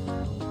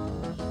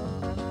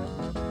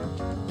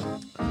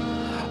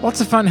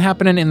 Lots of fun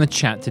happening in the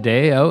chat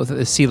today. Oh,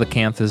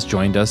 Coelacanth has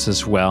joined us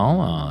as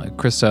well.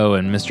 Chris O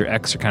and Mr.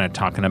 X are kind of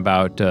talking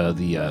about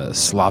the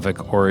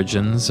Slavic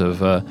origins of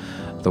the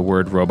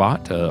word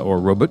robot, or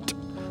robot,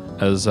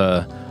 as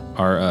our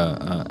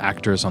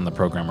actors on the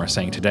program are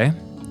saying today.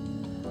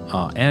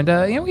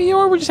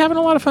 We're just having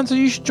a lot of fun, so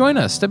you should join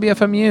us.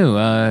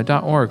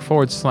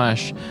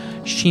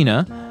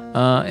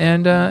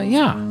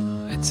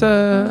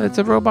 WFMU.org/Sheena. It's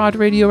a robot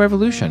radio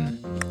revolution.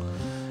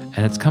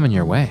 And it's coming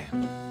your way.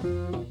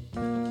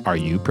 Are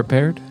you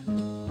prepared?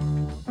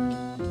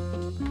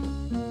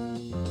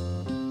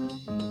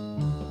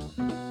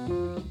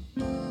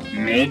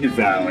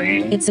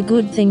 Mid-Valley It's a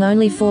good thing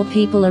only 4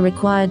 people are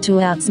required to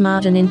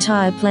outsmart an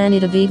entire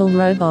planet of evil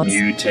robots.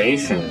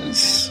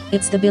 Mutations.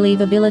 It's the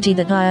believability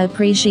that I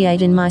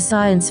appreciate in my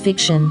science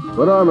fiction.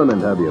 What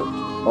armament have you?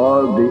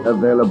 All the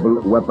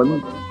available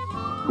weapons?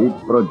 Heat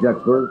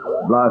projectors,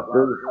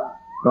 blasters,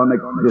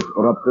 sonic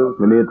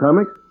disruptors. Any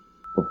atomics?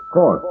 Of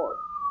course.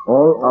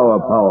 All our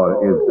power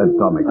is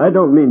atomic. I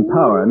don't mean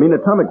power. I mean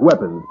atomic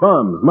weapons,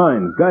 bombs,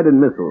 mines, guided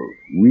missiles.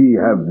 We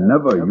have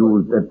never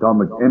used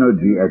atomic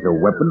energy as a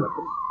weapon.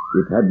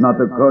 It had not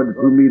occurred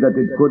to me that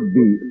it could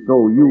be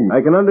so used.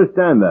 I can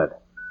understand that.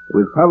 It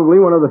was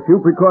probably one of the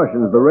few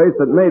precautions the race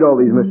that made all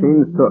these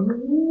machines took.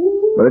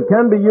 But it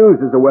can be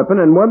used as a weapon,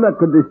 and one that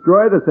could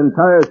destroy this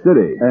entire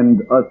city.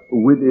 And us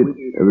with it.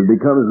 If it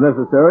becomes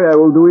necessary, I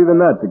will do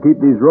even that to keep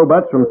these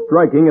robots from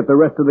striking at the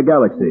rest of the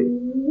galaxy.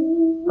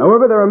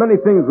 However, there are many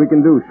things we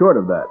can do short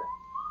of that.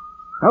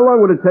 How long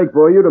would it take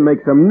for you to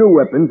make some new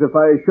weapons if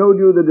I showed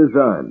you the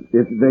design?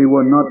 If they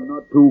were not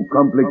too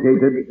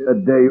complicated, a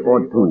day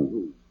or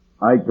two.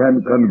 I can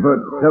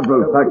convert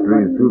several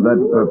factories to that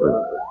purpose.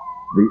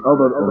 The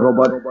other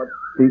robots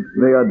think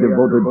they are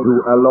devoted to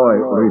alloy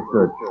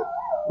research.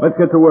 Let's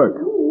get to work.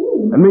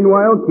 And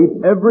meanwhile, keep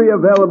every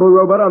available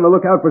robot on the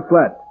lookout for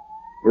Slat.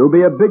 He'll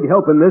be a big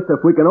help in this if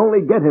we can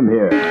only get him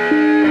here.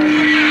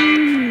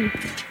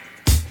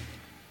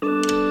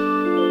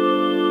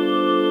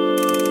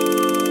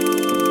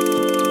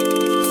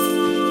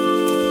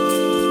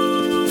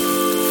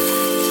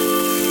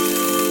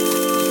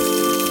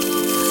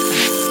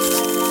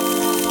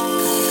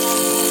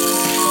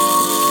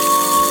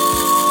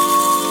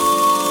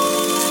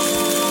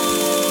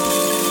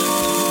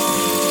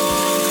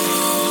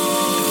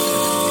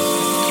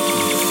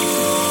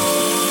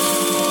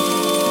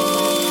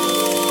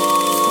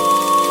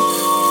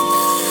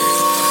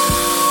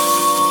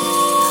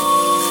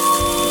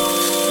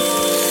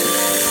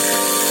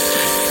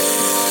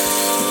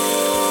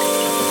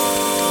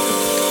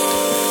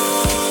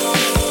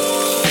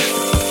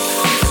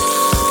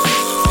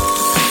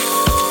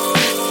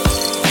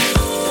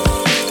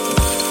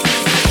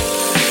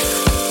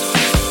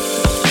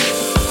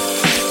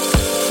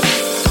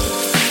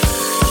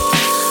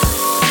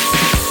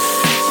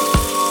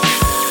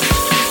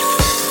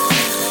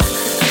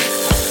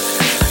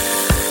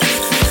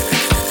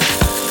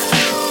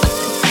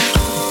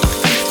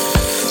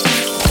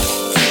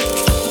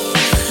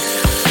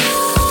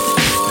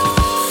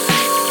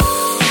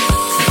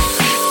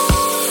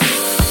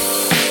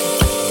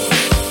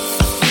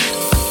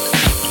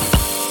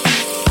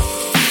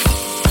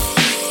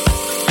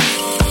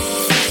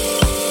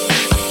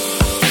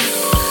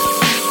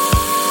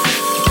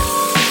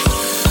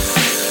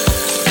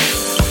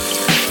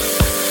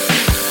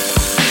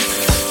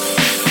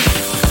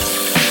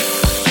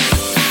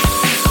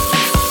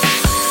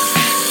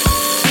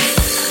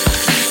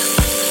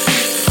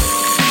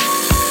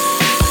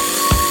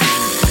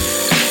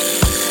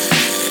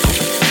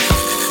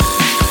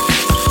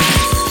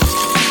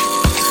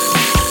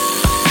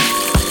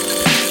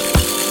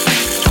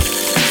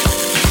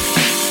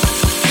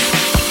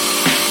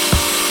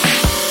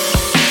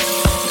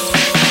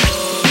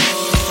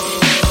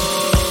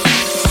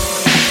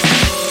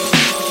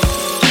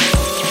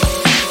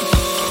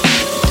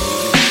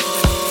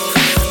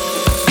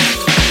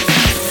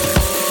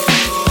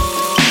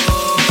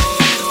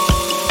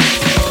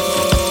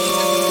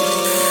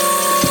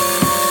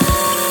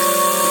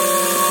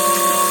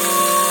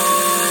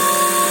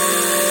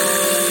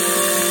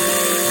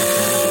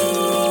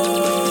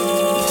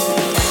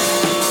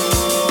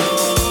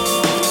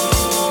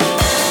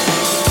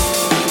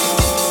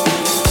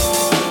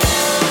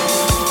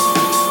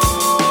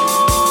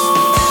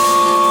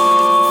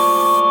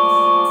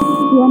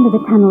 The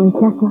tunnel is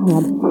just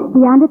ahead.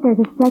 Beyond it, there's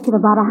a stretch of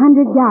about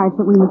 100 yards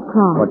that we must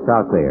cross. What's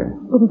out there?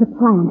 It is a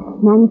plant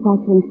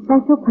manufacturing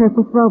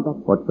special-purpose robots.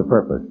 What's the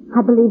purpose?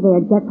 I believe they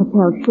are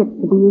jet-propelled ships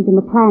to be used in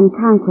the planned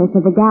conquest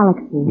of the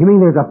galaxy. You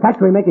mean there's a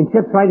factory making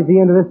ships right at the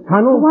end of this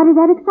tunnel? Why does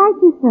that excite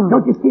you so?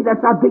 Don't you see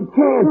that's our big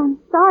chance? I'm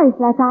sorry,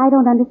 Fletcher, I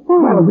don't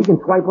understand. Well, if we can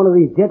swipe one of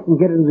these jets and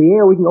get into the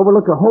air, we can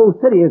overlook the whole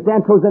city. If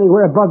Dan throws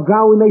anywhere above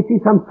ground, we may see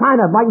some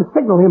sign of it. I can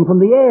signal him from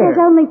the air.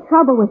 There's only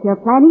trouble with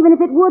your plan, even if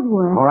it would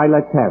work. All right,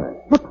 let's have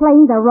it. The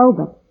planes are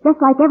robots, just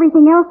like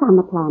everything else on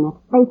the planet.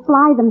 They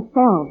fly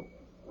themselves.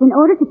 In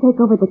order to take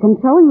over the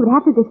control, you would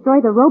have to destroy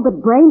the robot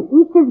brain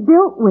each is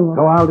built with.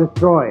 So I'll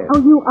destroy it.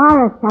 Oh, you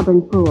are a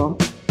stubborn fool.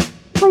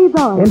 Where are you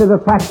going? Into the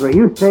factory.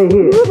 You stay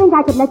here. Do you think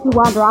I could let you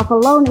wander off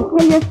alone and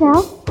kill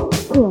yourself?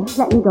 Here,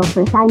 let me go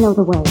first. I know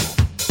the way.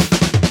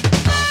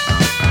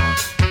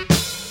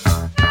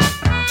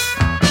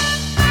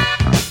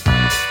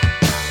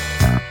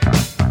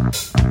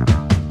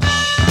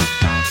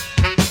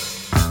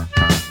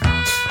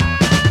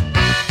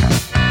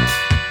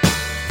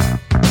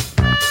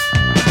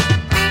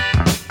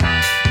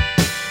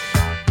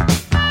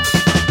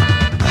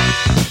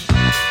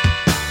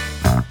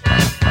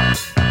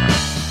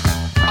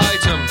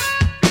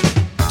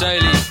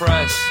 Daily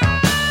press.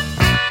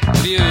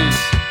 Views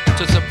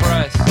to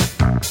suppress.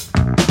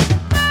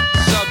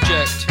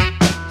 Subject.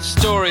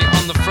 Story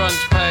on the front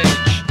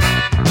page.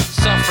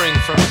 Suffering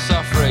from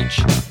suffrage.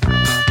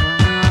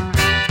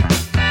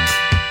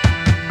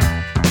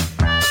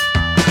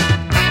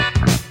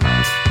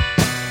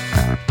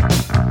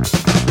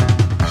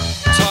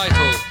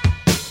 Title.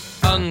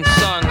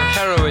 Unsung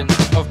heroines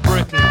of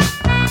Britain.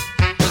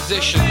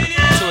 Position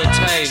to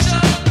attain.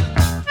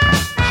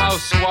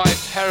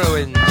 Housewife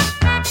heroines.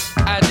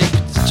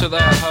 Addicts to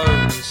their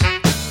homes.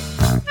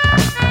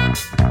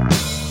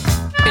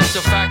 It's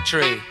a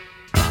factory.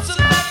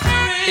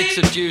 It's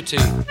a duty.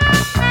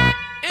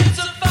 It's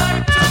a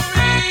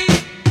factory.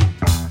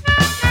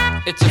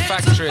 It's a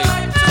factory.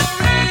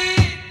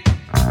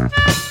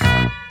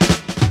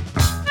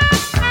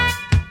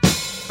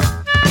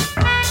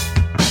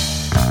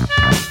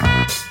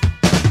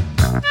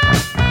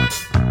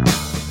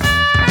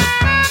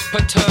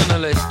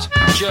 Paternalist,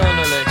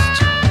 journalist.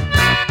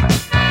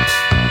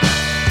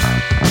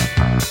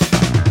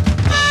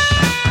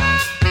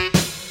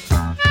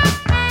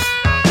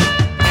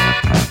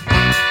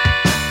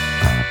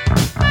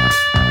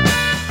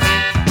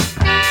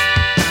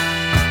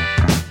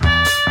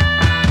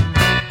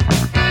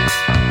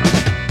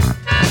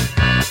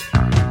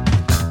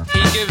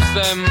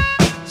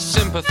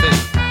 everything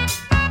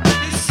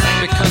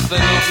because they're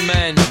not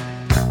men.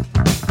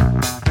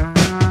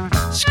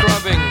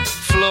 Scrubbing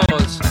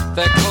floors,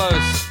 they're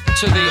close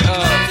to the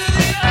earth.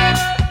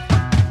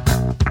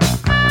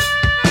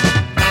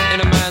 In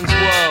a man's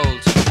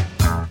world,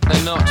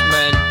 they're not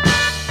men.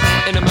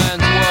 In a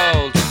man's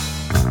world,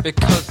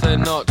 because they're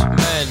not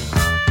men.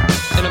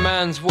 In a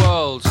man's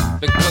world,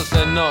 because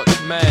they're not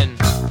men.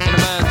 In a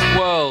man's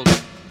world,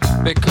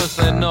 because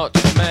they're not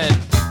men.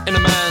 In a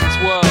man's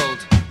world,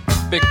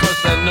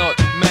 because they're not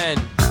men.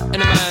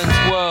 In a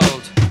man's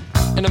world,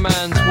 in a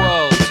man's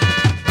world.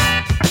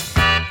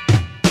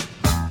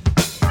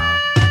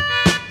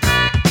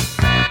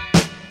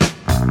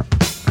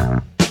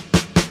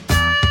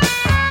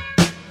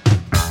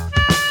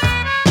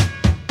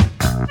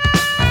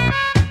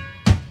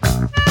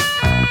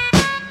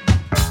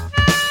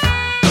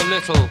 A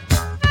little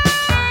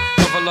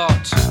of a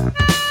lot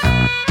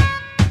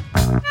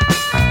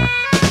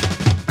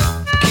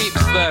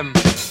keeps them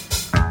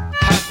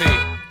happy.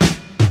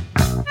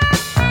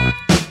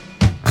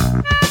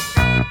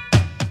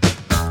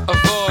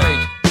 Avoid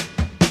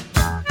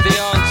the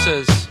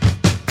answers,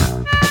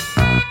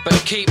 but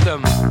keep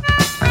them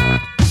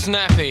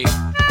snappy.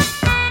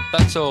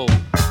 That's all.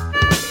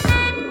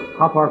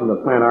 How far from the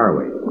plant are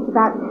we? It's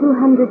about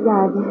 200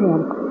 yards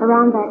ahead,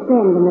 around that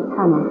bend in the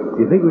tunnel.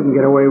 Do you think we can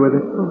get away with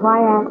it? Well, why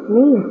ask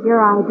me? It's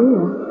your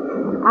idea.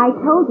 I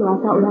told you I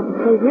thought we'd have to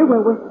stay here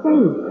where we're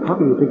safe. How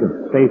can you think of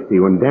safety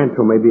when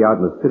Dancho may be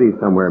out in the city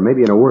somewhere,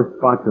 maybe in a worse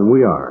spot than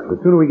we are? The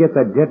sooner we get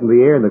that jet in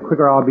the air, the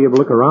quicker I'll be able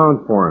to look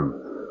around for him.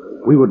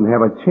 We wouldn't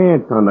have a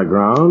chance on the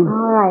ground.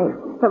 All right,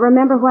 but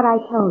remember what I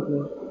told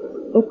you.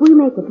 If we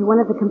make it to one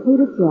of the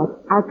completed jets,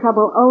 our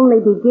trouble only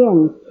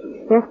begins.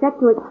 They're set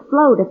to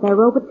explode if their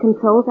robot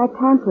controls are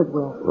tampered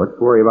with. Let's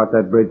worry about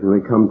that bridge when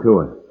we come to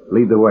it.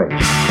 Lead the way.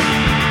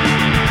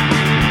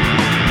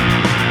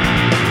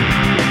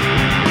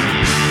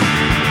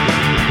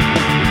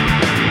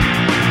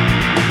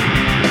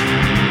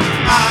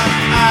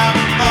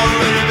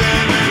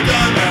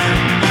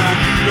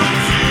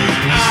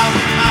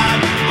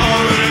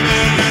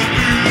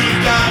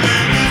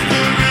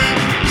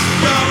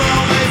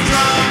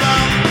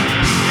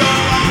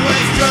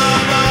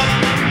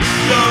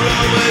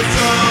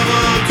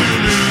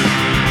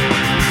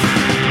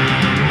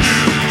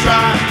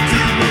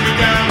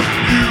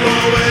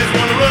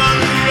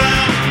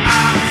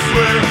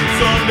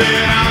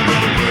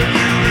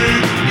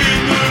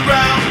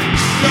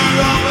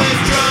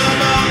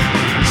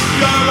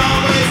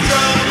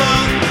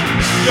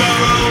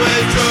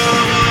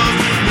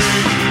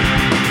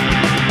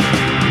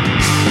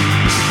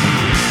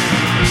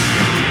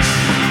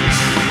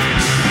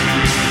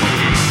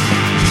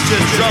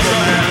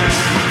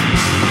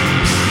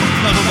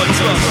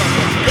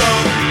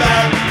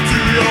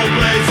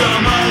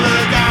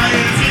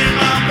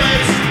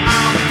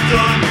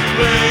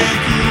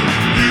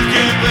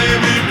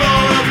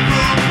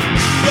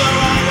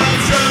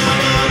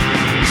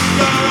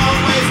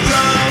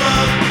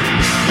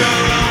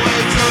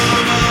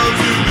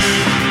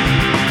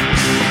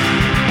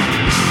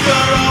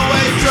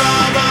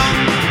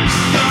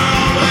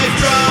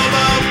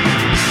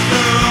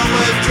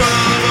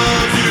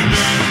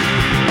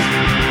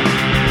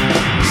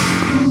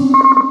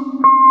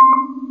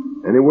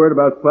 Any word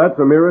about Flats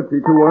or Mira,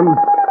 T21?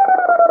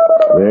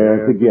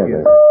 They're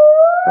together.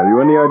 Have you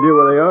any idea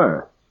where they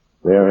are?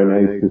 They're in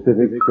a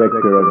specific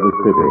sector of the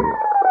city.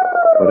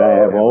 But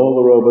I have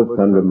all the robots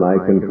under my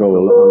control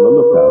on the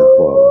lookout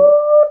for them.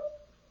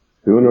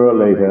 Sooner or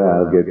later,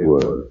 I'll get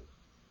word.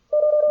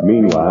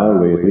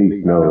 Meanwhile, we at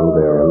least know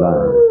they're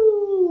alive.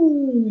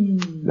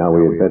 Now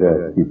we had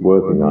better keep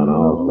working on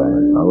our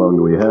plan. How long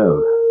do we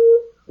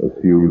have?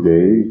 A few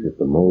days at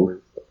the most.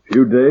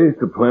 Few days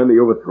to plan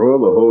the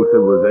overthrow of the whole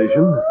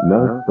civilization?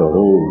 Not the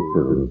whole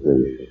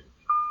civilization.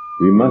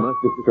 We must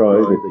destroy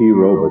the key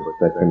robots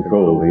that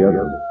control the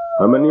others.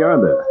 How many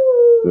are there?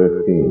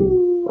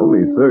 13.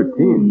 Only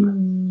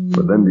 13?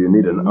 But then do you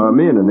need an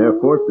army and an air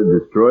force to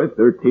destroy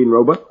 13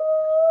 robots?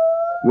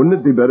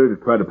 Wouldn't it be better to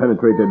try to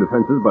penetrate their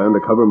defenses by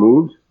undercover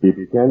moves? It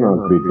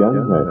cannot be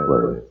done that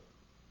way.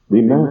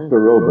 The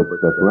master robots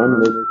that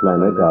run this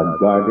planet are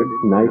guarded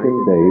night and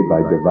day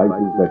by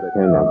devices that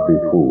cannot be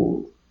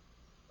fooled.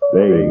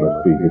 They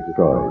must be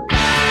destroyed.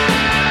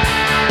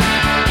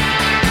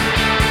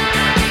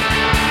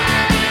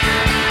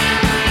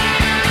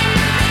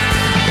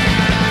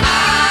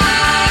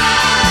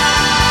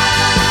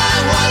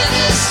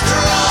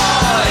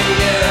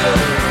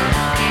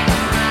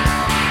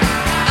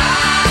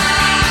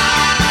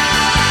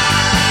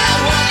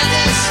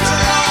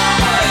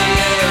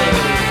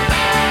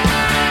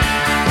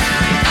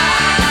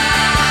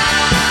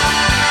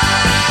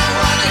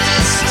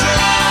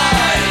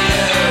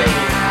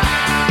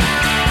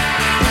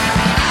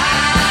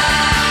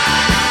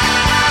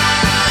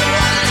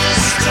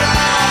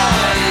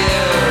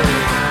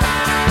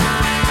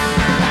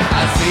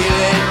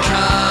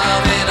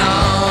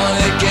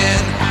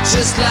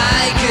 Just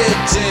like it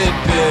did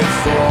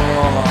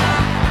before.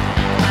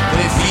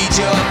 They feed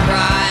your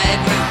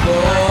pride with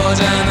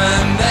boredom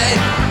and they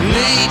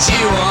lead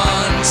you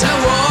on to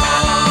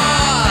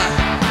war.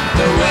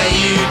 The way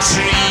you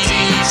treat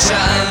each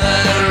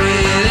other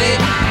really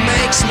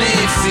makes me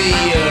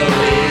feel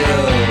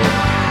ill.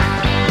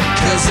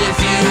 'Cause if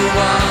you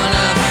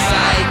wanna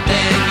fight,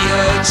 then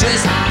you're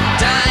just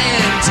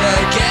dying to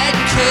get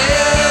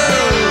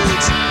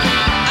killed.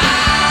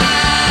 I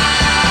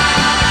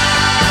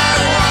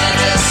wanna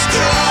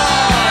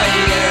destroy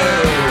you.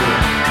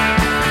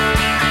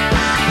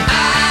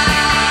 I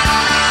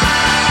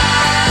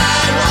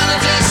wanna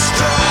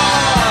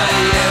destroy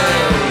you.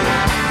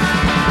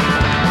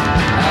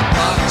 A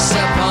pox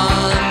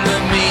upon the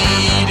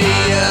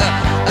media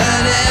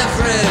and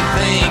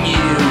everything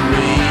you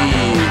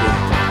read.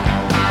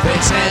 They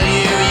tell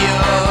you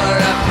your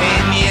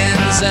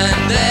opinions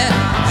and they're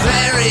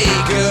very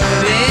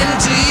good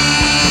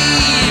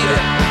indeed.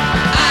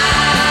 I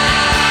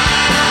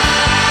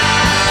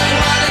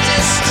wanna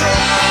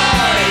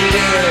destroy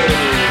you.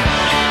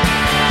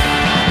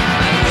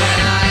 And when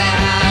I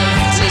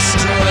have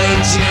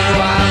destroyed you,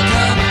 I'll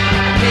come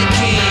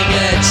picking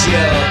at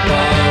your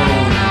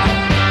bone.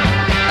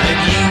 And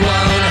you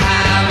won't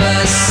have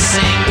a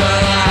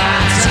single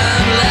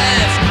atom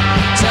left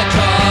to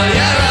call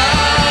your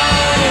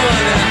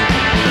own.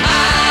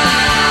 I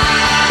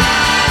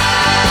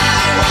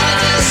wanna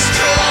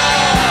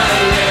destroy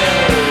you.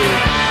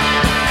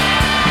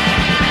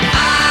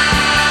 I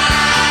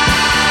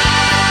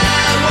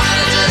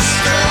wanna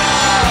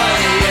destroy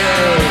you.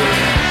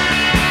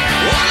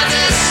 Wanna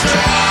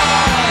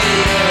destroy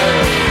you.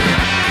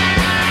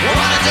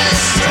 Wanna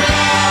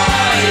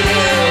destroy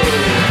you.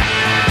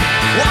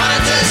 Wanna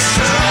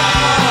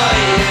destroy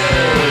you.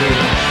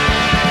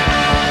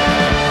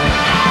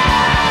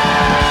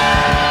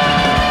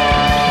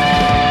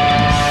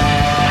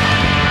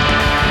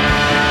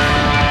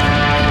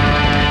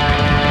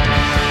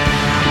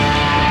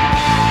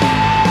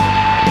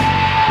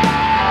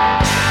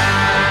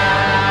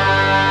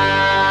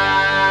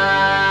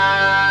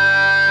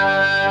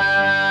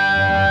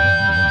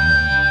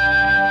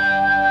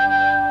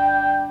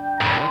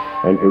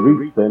 And to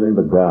reach them,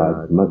 the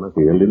guards must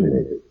be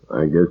eliminated.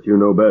 I guess you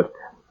know best.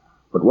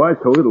 But why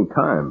so little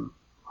time?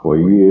 For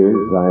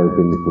years I have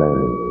been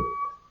planning this.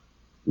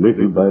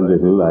 Little by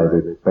little I've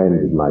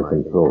expanded my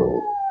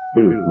control,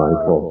 built my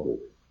forces.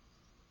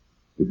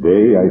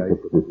 Today I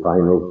took the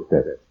final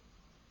step.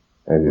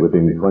 And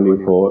within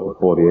 24 to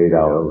 48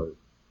 hours,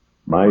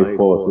 my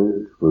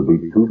forces will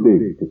be too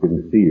big to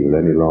conceal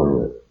any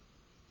longer.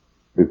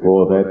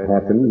 Before that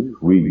happens,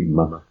 we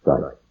must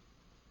strike.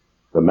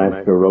 The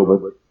master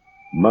robot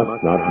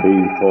must not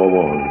be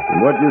forewarned.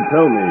 And what you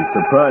tell me,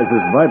 surprise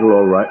is vital,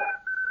 all right.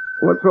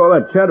 What's all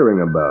that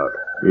chattering about?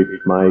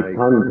 It's my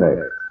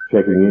contact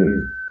checking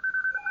in.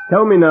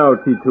 Tell me now,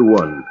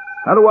 T21,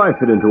 how do I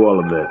fit into all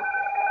of this?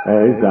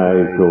 As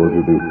I told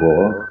you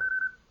before,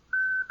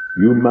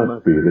 you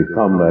must be the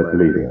combat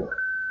leader.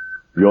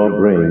 Your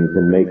brain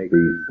can make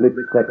the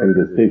split-second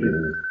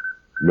decisions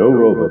no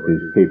robot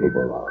is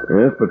capable of.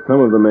 Yes, but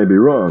some of them may be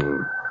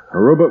wrong. A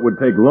robot would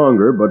take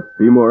longer, but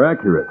be more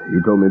accurate.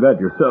 You told me that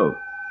yourself.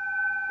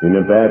 In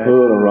a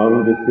battle, a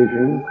wrong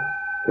decision,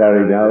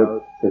 carried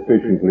out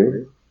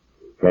efficiently,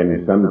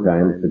 can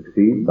sometimes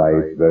succeed by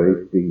its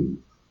very speed.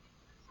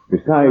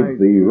 Besides,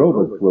 the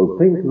robots will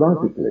think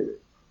logically.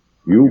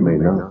 You may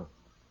not.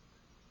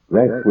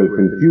 That will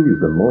confuse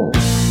them more.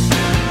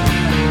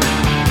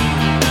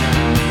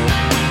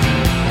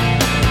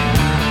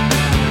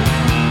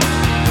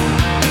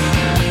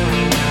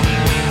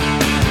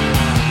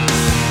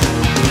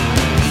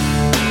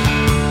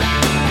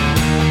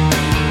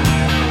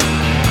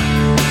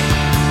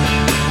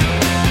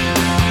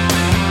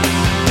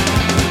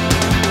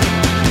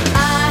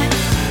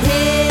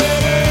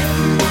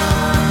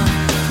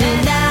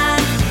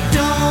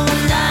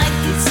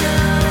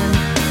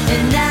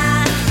 And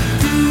I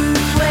do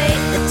wait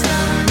the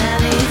turn,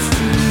 and it's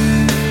true.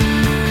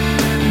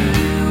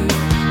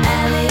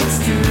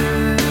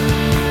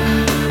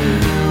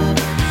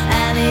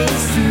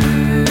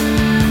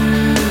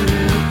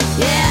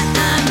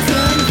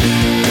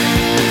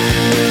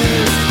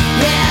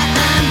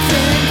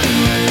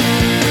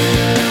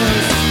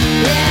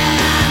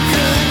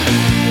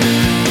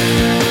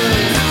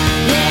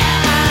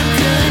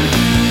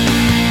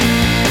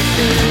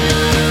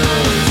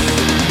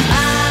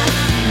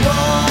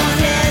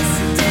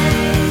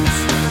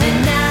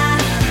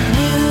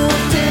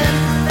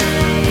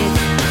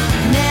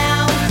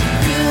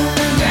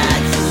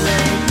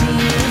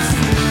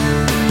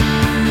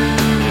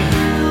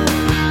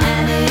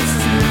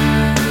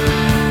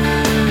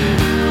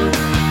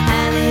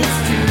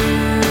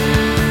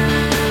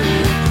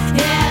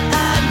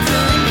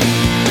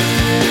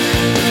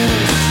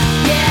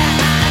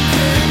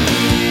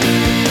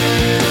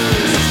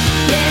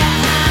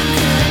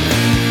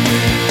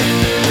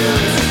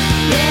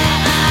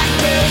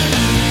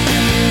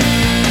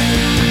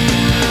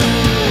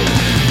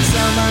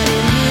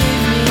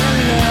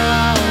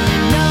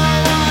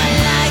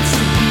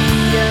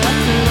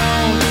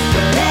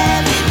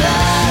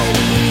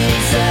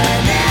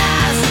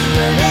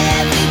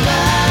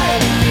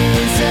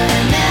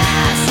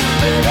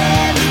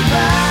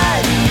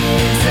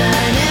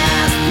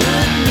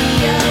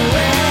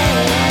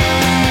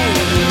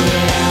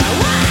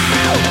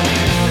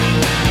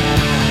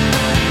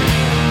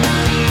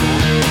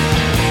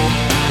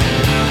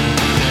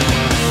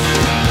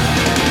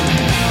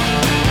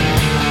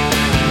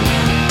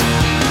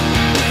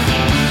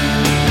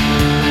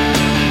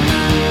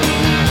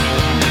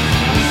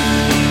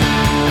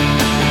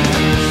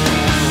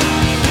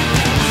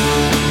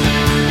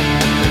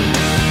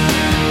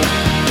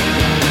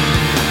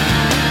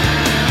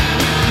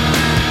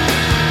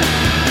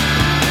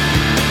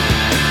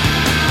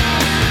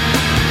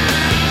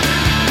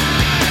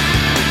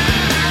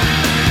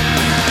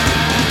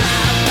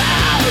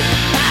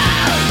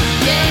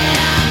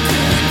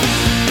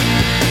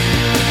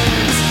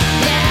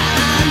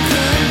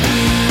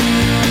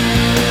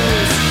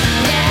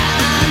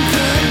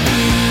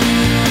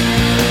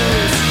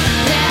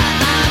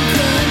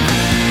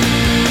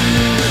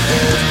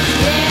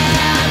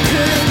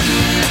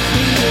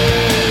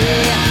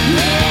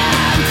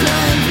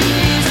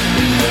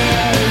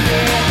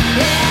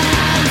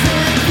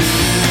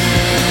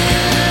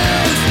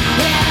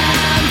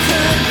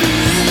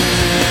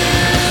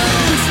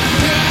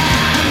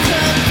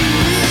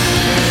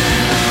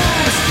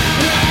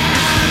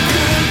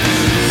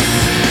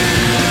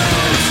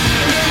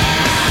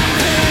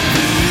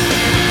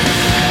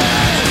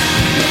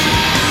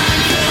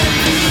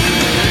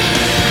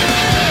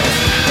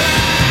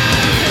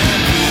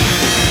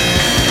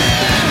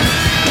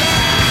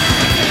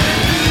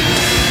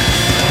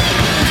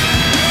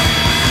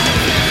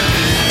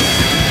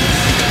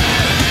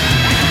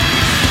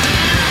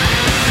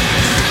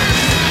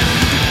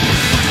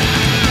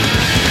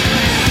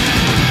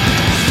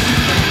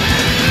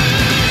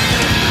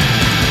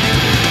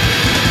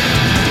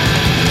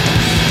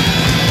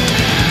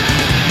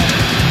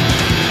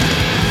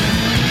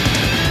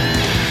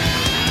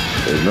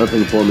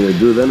 Nothing for me to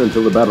do then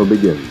until the battle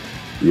begins.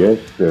 Yes,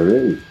 there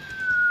is.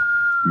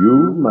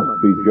 You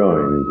must be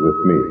joined with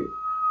me.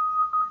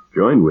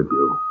 Joined with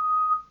you?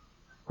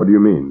 What do you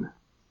mean?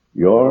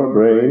 Your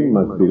brain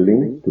must be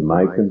linked to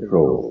my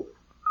control,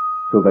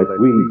 so that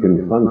we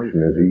can function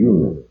as a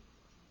unit.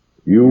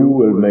 You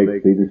will make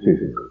the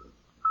decisions.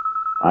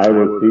 I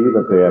will see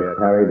that they are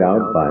carried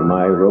out by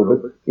my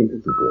robots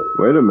instantly.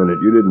 Wait a minute,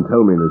 you didn't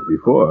tell me this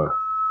before.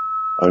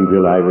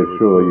 Until I was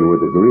sure you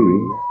would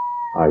agree,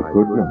 I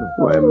could not.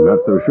 Well, I'm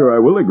not so sure I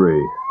will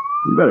agree.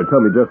 You better tell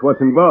me just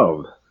what's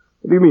involved.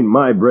 What do you mean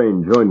my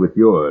brain joined with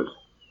yours?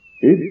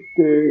 It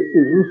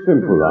is a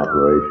simple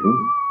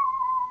operation.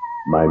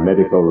 My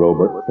medical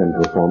robots can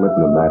perform it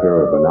in a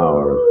matter of an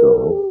hour or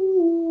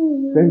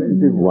so.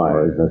 Sensitive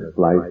wires are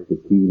spliced to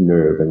key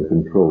nerve and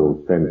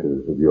control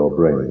centers of your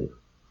brain.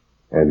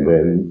 And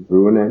then,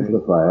 through an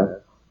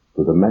amplifier,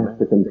 to the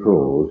master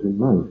controls in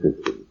my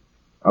system.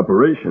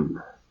 Operation?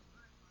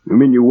 You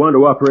mean you want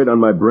to operate on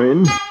my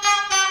brain?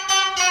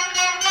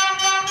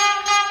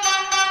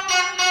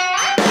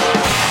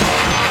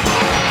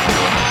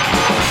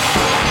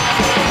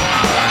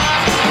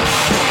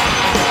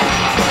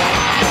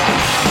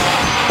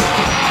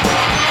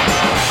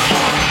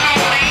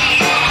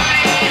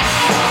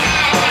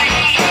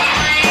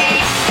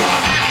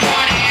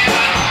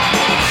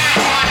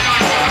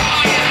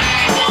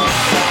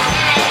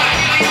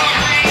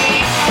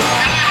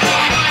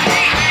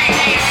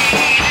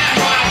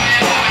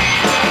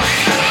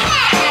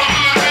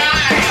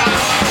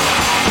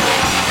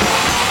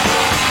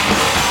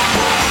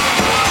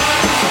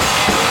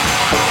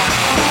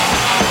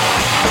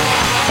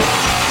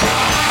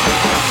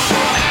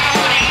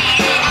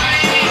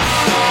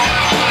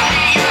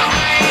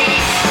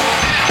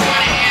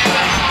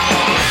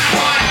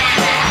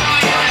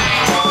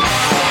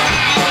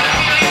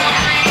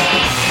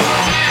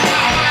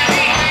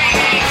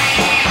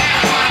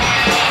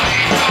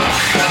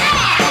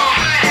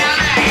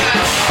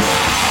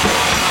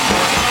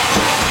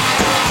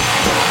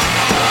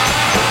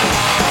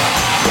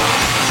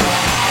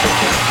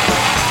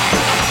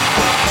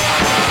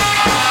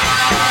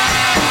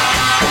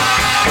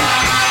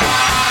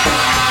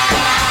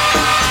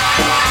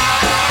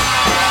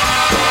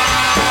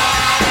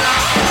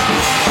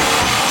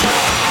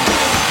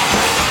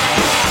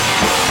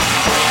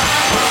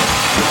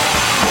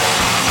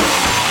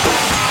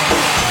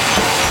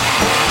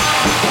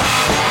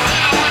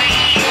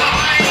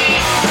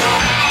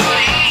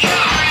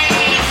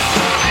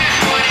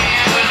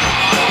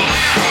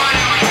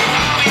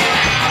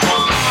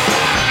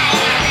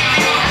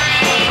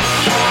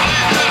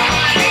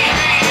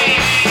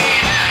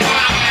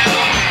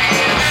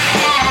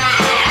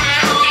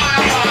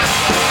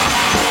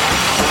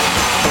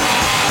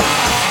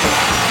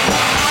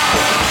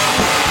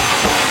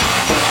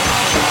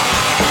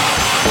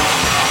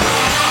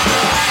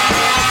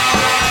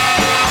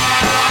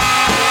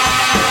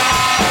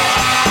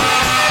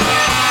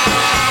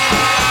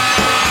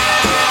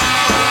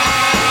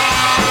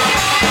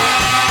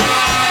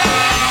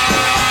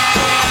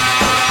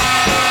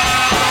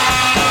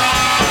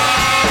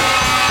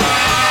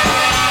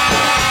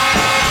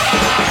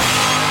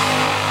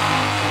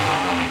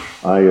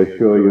 I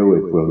assure you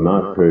it will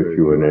not hurt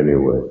you in any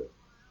way.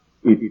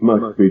 It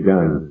must be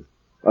done.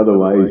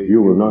 Otherwise,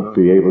 you will not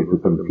be able to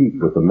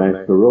compete with the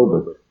master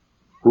robots,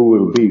 who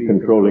will be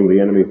controlling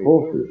the enemy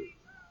forces.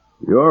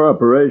 Your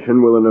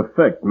operation will in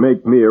effect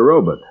make me a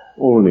robot.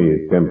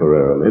 Only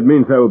temporarily. It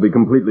means I will be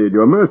completely at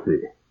your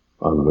mercy.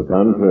 On the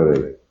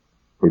contrary,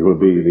 it will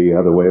be the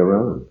other way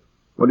around.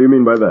 What do you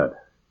mean by that?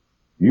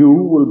 You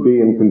will be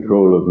in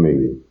control of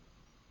me.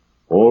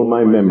 All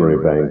my memory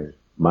banks,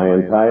 my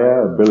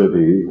entire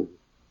abilities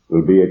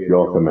will be at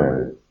your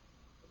command.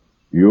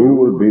 You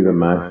will be the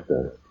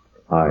master,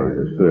 I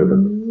the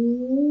servant.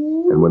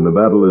 And when the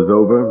battle is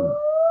over,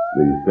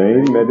 the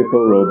same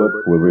medical robot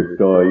will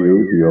restore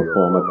you to your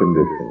former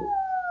condition.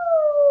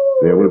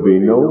 There will be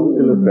no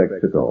ill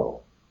effects at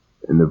all.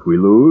 And if we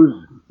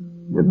lose,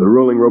 if the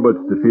ruling robots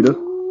defeat us,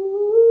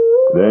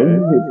 then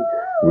it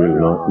will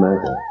not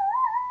matter.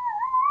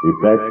 If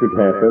that should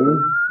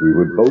happen, we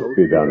would both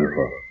be done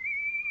for.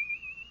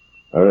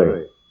 All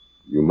right,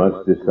 you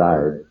must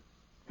decide.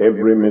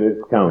 Every minute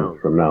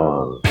counts from now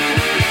on.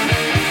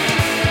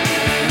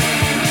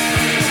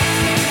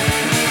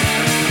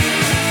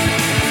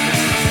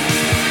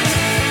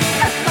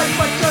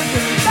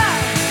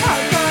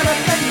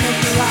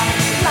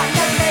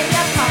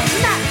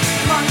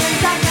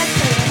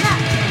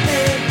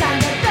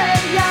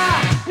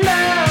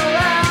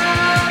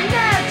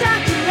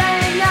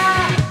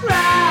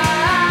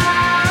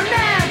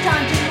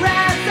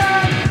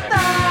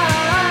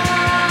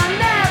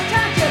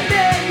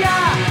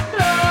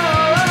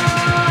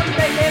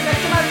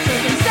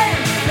 Baby,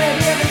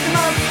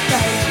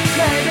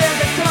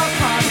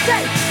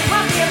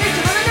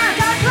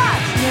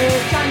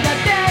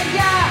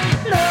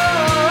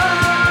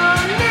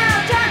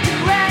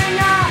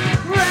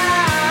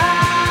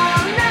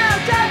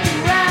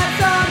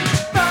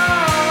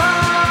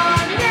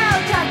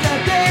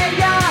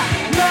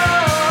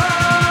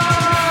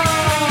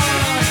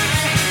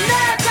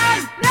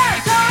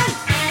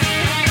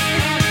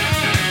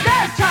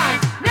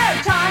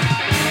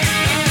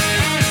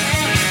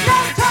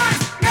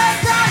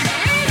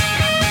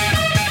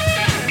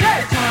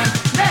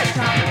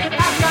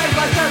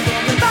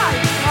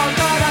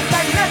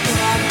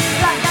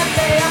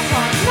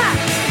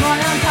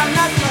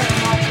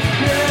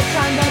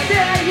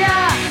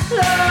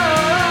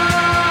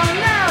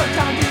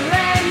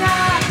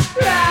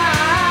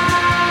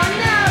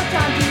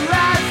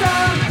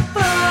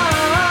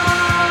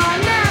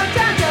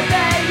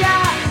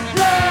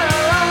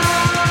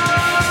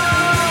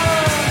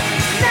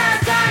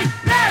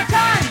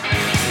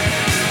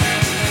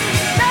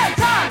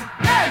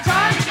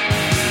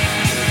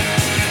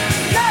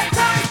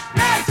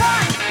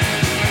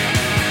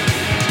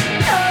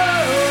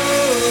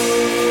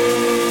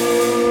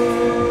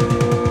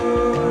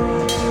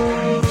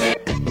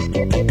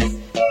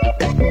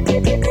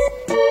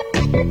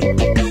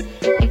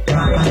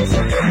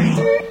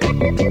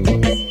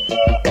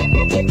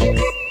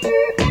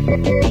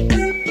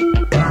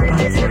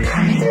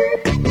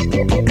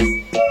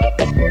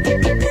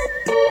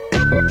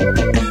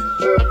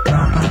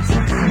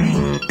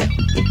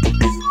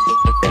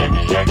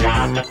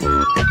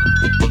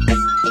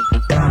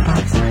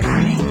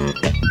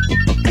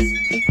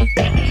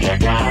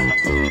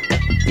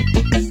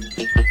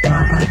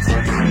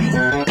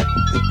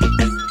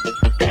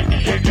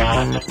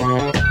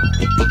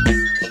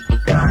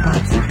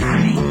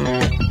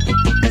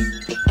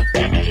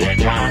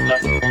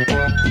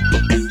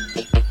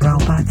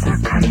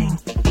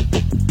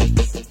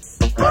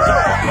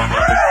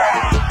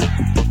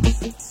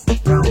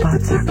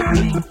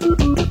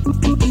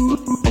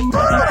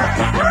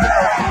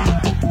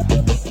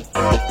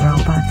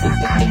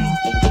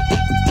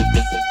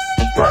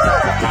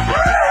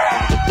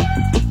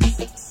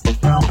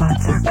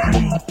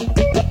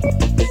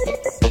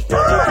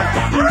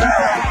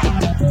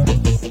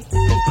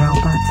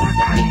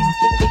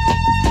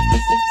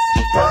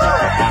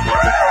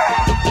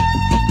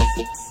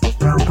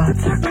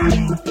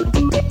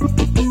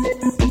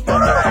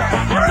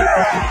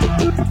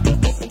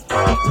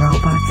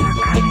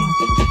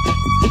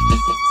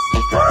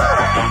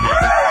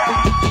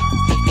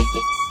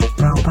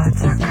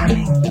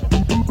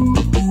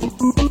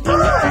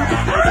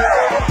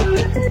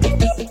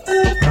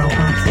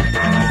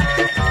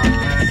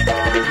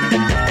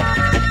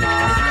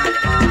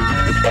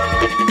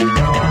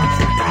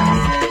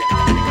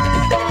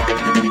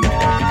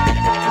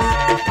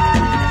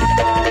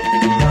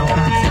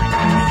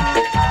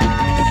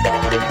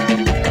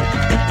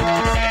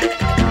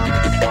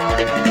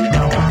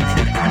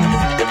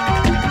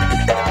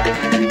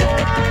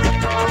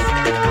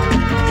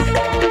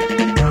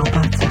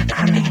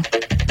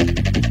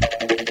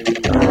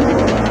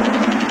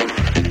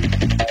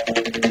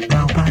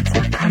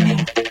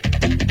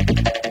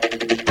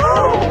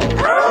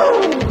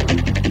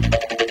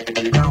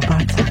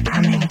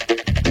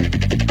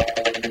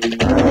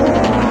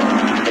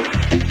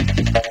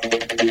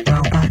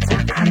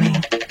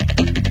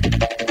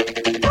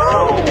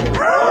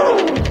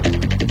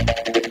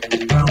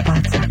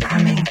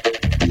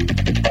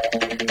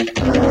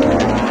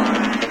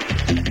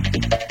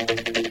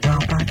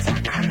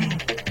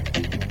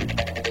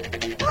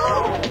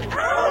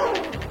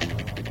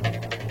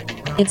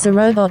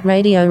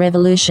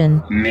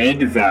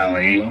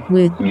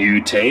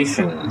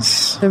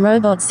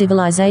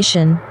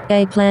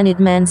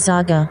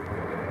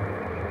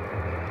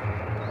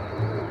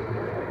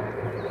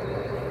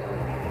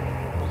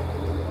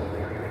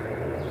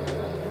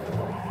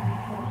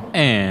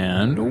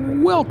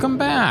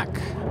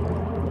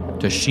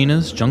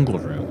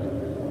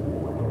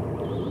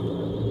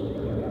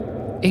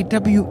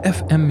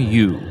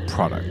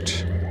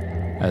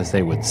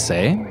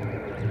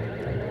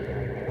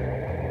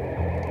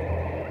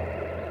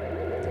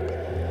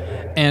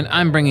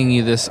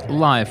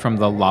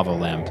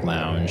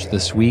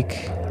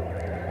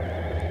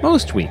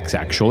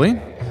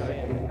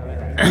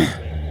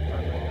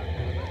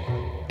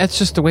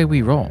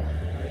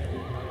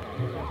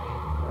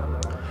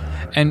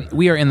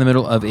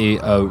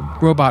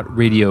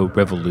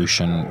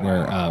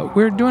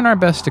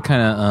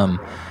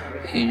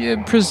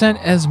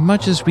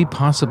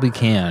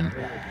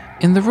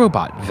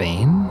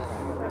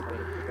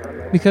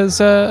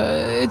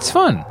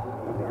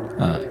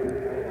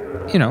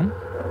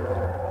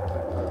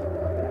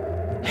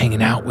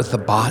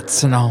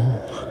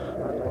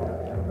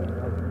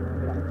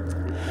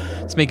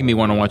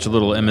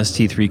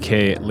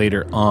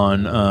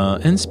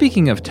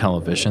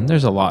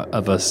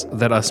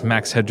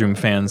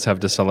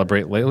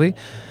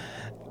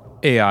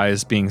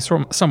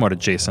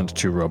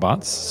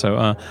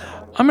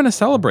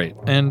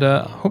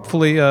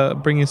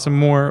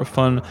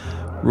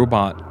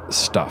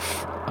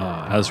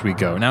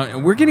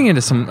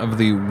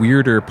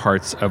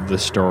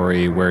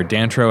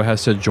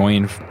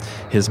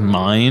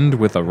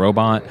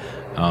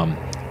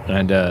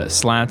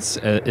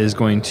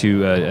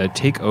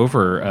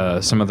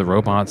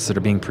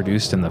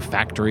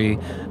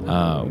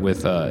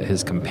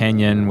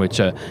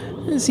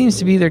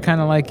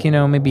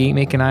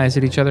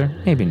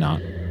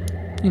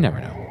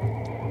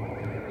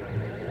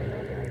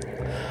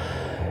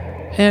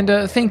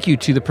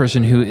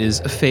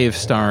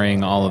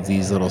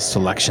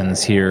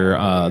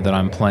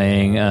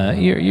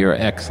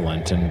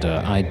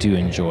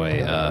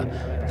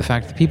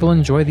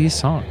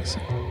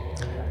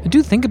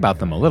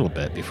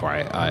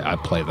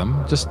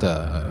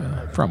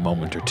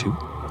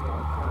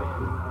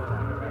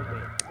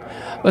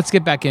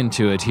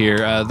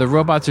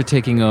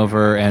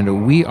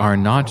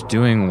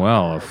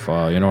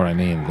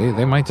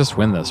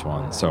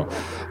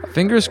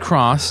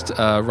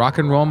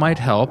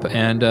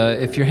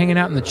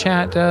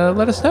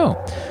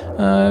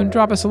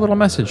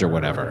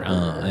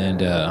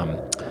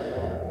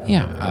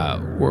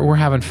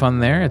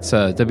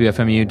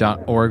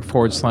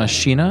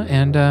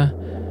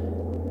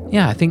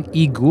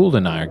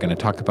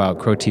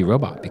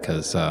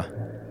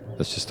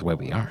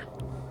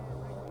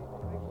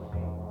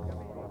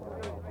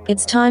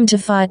 It's time to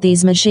fight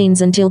these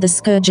machines until the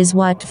scourge is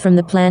wiped from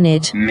the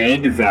planet.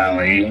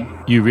 Mid-Valley.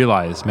 You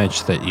realize,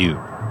 Mitch, that you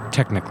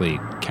technically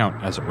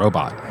count as a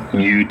robot.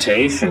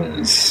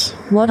 Mutations.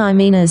 What I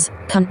mean is,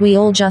 can't we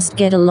all just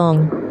get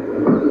along?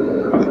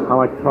 How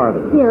much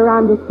farther? Here,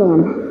 around this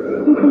bend.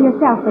 See for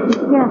yourself, but be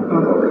careful.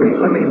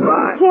 Let me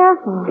by.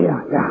 Careful.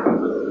 Yeah.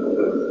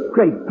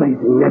 Great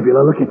blazing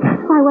nebula, look at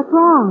that. Why, what's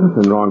wrong?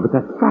 Nothing wrong, but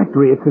that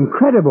factory, it's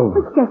incredible.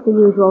 It's just the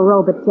usual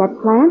robot jet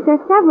plant. There's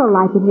several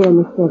like it here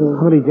in the city.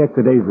 How many jets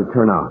a day does it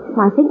turn out?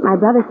 Well, I think my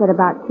brother said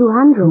about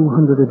 200.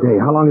 200 a day.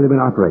 How long have they been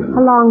operating?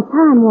 A long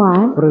time,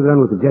 why? What have they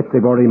done with the jets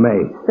they've already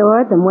made?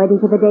 Stored them, waiting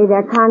for the day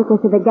their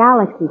conquest of the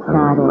galaxy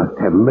started. Must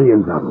have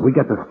millions of them. We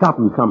got to stop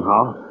them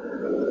somehow.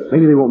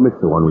 Maybe they won't miss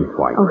the one we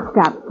swipe. Oh,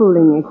 stop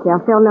fooling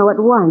yourself. They'll know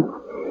at once.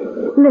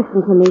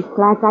 Listen to me,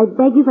 Slats. I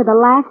beg you for the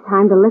last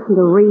time to listen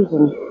to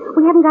reason.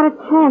 We haven't got a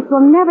chance.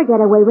 We'll never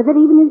get away with it,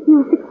 even if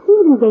you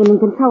succeed in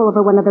gaining control over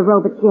one of the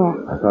robot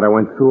jets. I thought I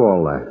went through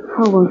all that.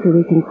 Oh, won't you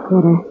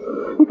reconsider?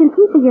 You can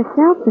see for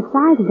yourself the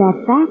size of that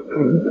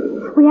factory.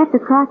 We have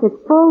to cross its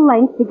full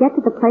length to get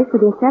to the place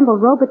where the assembled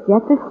robot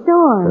jets are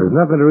stored. There's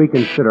nothing to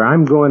reconsider.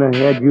 I'm going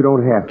ahead. You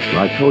don't have to.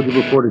 I told you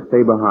before to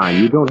stay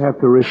behind. You don't have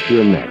to risk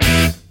your neck.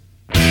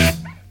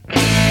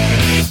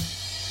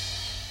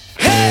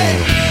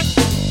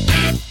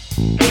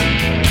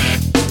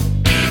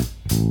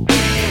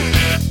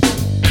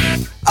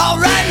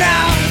 Alright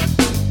now,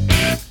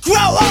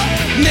 grow up,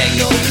 make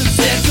no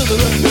sense of the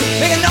road,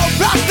 making no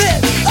profit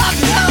of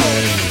your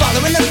own,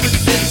 following the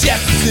footsteps,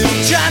 just to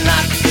try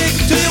not to think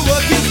till your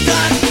work is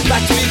done.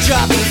 Like to be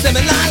dropped in the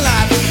semi-line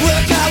line,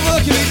 work out,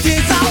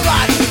 everything's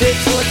alright.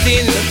 It's 14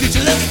 and the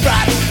future looks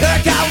bright.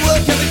 Work out,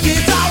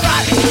 everything's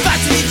alright.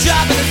 Like to be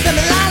dropped in the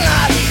semi-line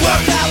line,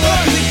 work out,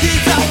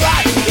 everything's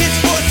alright. It's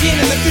 14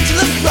 and the future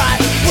looks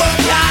bright.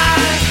 Work out,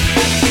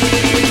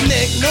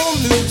 make no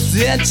moves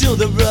until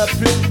the rough.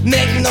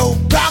 Make no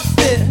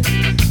profit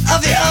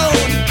of your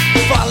own.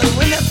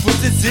 Following the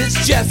footsteps, it's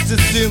just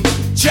assume.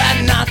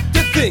 Try not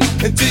to think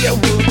until your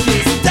work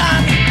is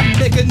done.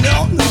 Make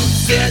no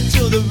moves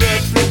until the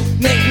rough.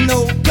 Make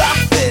no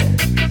profit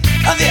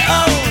of your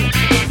own.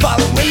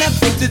 Following the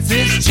footsteps,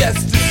 it's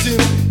just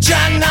assume.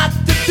 Try not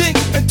to think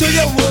until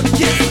your work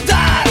is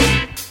done.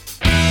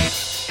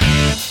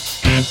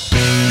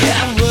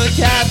 Yeah, work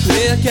hard,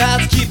 play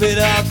cards, keep it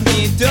all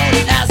clean.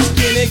 Don't ask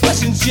any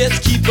questions,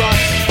 just keep on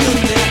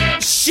doing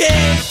that shit.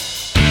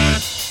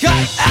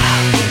 Cut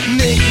out,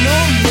 make no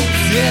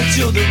moves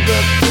until the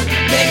rough.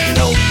 Make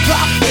no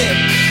profit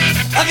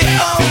of your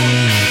own.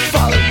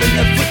 Following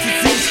the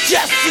footsteps, it's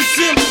just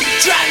assume.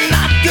 Try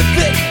not to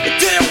think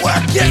until your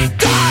work is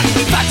done.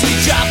 Factory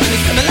job in the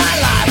semi-line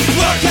line.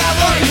 Work out,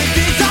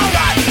 everything's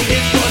alright.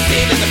 It's going to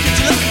and the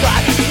future looks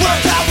bright.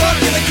 Work out,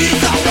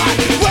 everything's alright.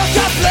 Work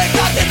out, play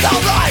cards, it's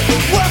alright.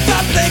 Work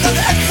out, play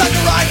cards, exercise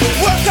the right.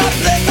 Work out,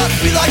 play cards,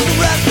 be like the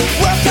rest.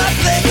 Work out,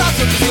 play cards,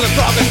 so this is a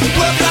problem.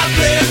 Work out,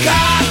 play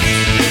cards.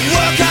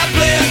 Work out,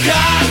 play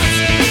cards.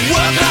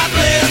 Work out,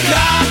 play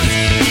cards.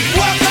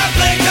 Work out,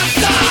 play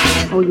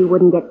cards. Oh, you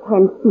wouldn't get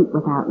 10 feet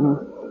without me.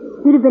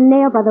 You'd have been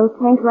nailed by those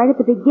tanks right at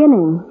the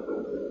beginning.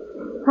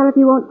 Well, if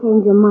you won't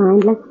change your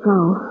mind, let's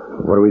go.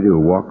 What do?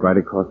 Walk right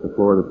across the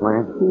floor of the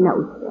plant?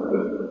 No,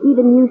 silly.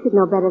 Even you should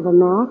know better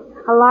than that.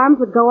 Alarms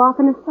would go off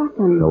in a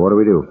second. So what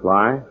do?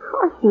 Fly? Of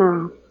course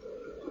not.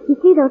 You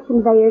see those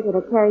conveyors that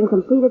are carrying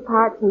completed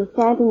parts from the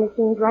stamping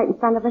machines right in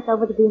front of us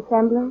over to the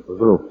assembler?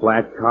 Those little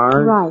flat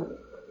cars? Right.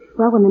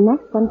 Well, when the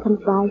next one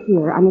comes by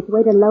here on its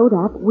way to load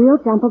up, we'll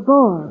jump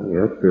aboard.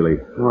 Yeah, that's really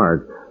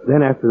smart.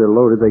 Then after they're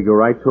loaded, they go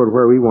right toward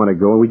where we want to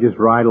go, and we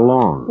just ride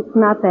along. It's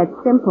not that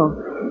simple.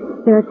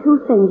 There are two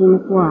things you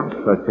must watch.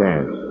 Such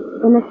as?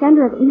 In the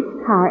center of each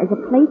car is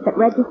a plate that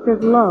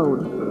registers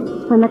load.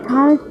 When the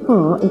car is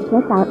full, it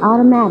sets out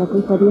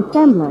automatically for the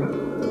assembler.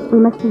 We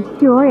must be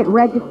sure it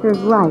registers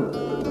right.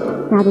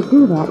 Now, to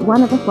do that,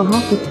 one of us will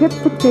have to trip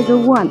the trigger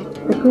once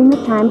between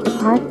the times the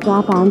parts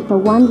drop on so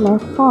one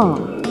less falls.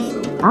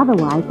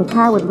 Otherwise, the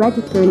car would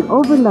register an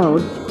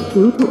overload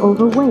due to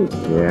overweight.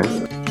 Yeah?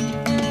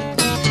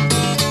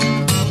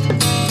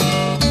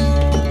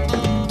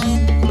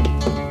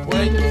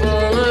 Waiting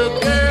for a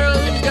girl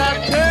who's got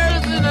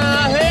curls in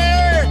her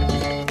hair.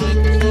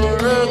 Waiting for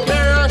a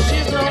girl,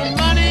 she's no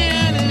money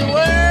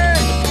anywhere.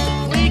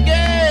 We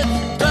get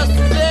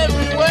buses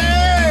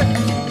everywhere.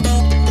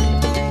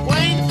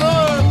 Waiting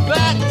for a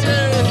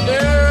factory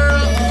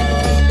girl.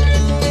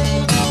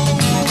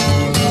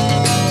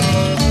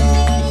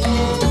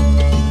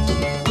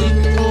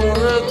 Waiting for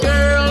a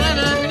girl and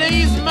her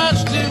knees much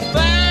too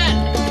fat.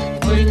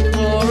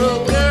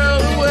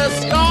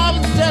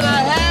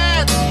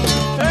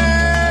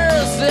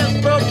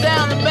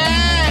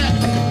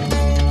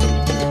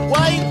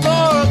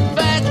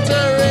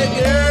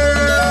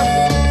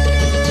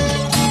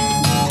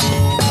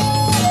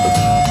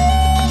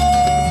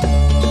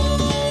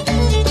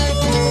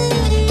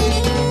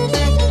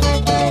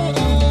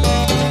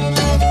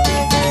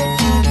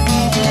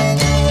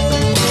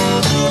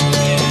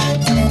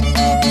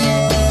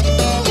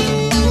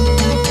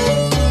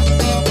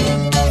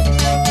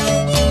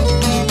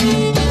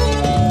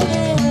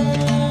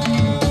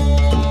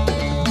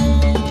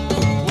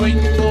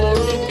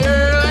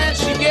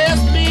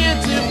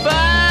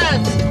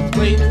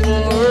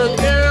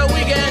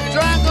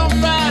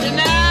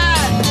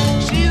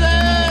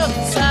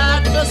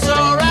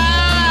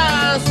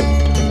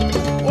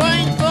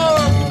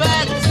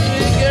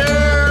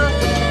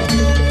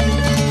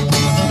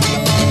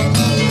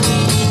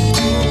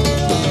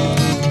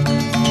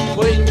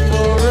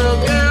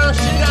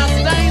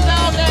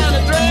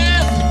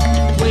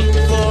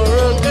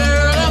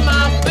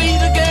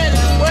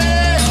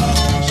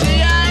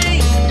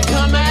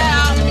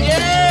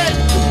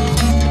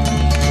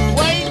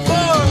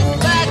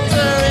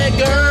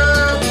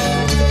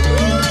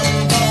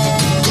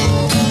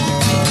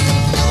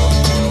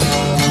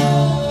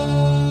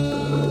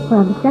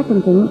 Well, the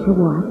second thing to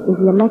watch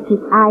is the electric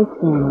eye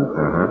scanners.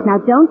 Uh-huh.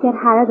 Now, don't get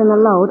higher than the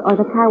load, or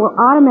the car will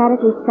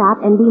automatically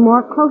stop and be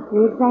more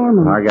closely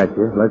examined. I got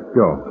you. Let's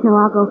go. No,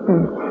 I'll go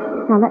first.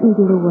 Now, let me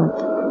do the work.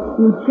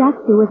 You just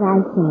do as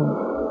I say.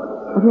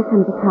 Well, here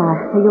comes the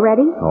car. Are you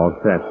ready? All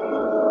set.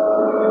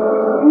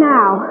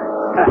 Now.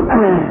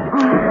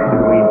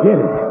 We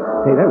did it.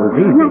 Hey, that was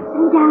easy. Now,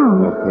 sit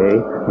down. Okay.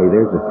 Hey,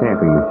 there's the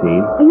stamping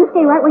machine. You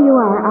stay right where you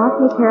are. I'll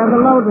take care of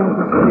the load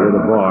register. You're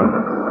the boss.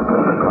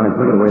 Boy,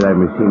 look at the way that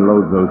machine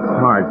loads those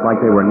parts.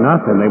 Like they were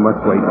nothing. They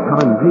must weigh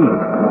tons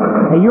each.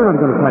 Hey, you're not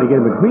going to try to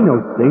get in between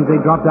those things. They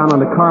drop down on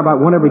the car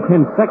about one every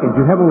 10 seconds.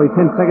 You have only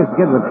 10 seconds to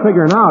get to the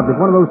trigger and out. If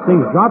one of those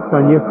things drops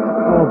on you,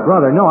 oh,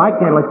 brother, no, I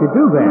can't let you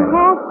do that. You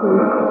have to.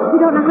 You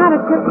don't know how to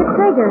trip the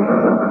trigger.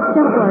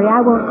 Don't worry, I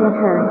won't get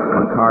hurt.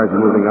 The car's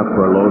moving up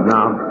for a load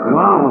now.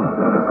 Wow.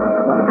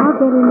 I'll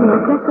get in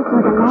there just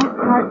before the last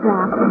part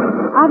drops.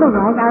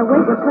 Otherwise, our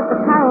weight would put the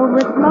car over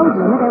its load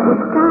limit and would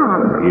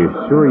stop. Are you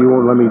sure you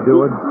won't let me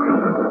do it?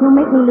 You'll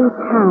make me lose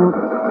count.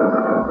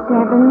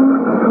 7, 8,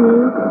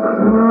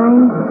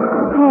 9,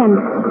 10.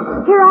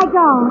 Here I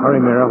go. Hurry,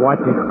 Mira.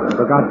 Watch it.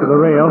 Look out for the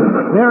rail.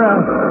 Mira,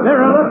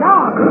 look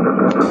out!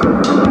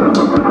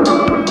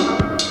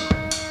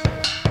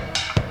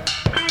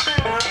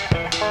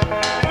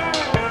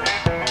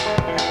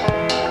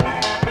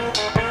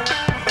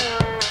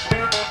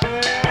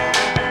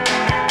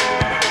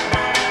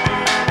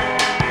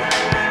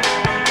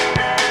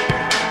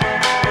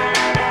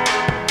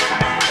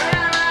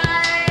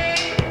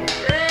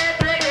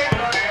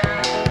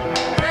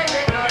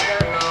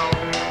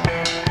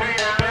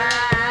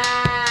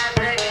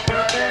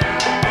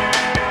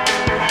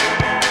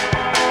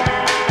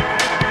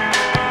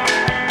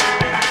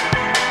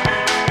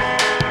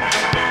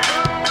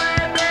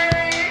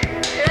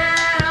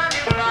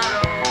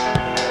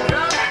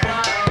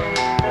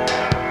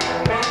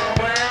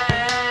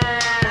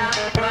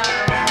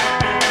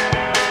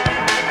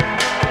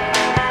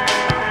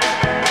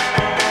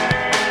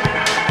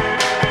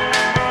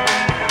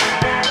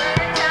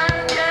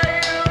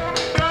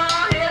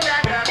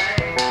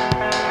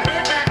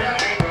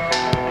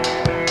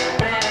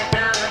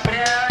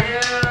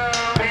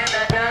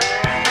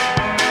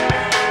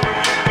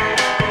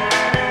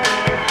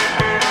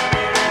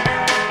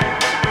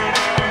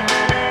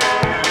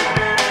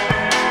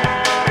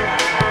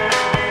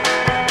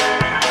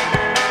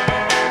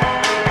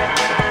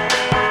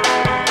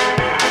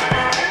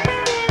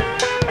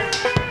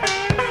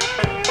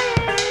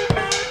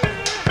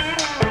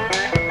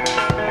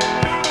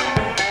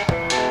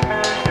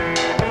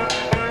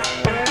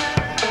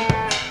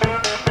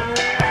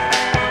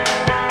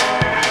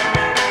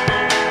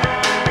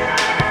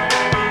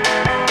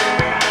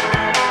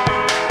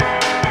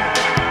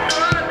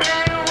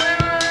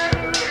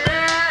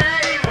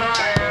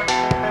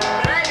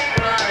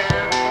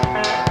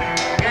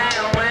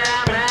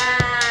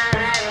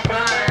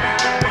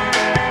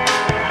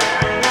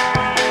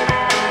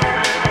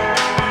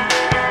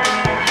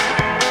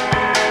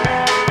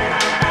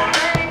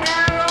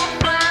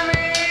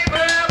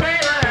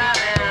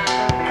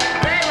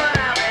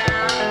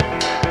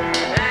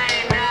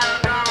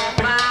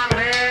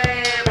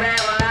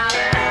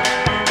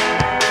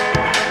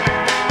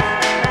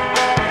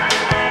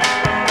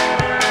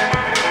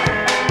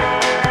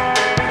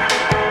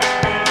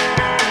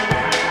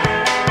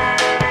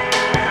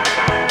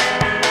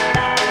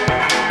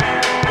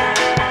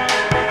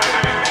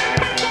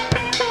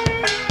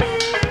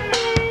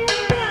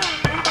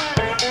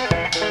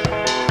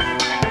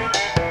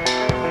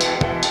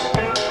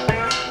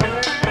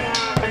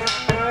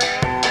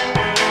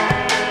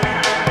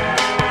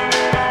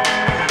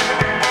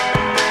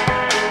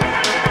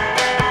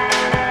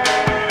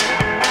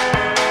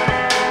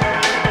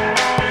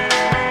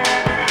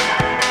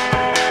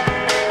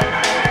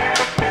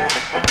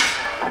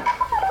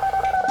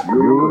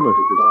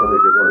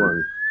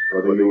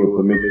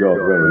 your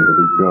friend to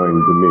be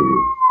joined to me.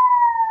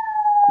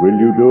 Will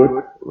you do it?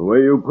 The way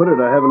you put it,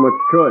 I haven't much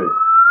choice.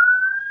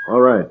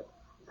 All right.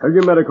 Tell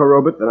your medical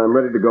robot that I'm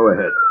ready to go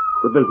ahead.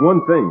 But there's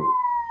one thing.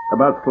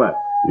 About Slap.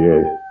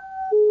 Yes.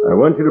 I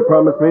want you to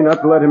promise me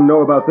not to let him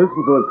know about this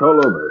until it's all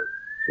over.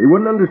 He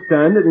wouldn't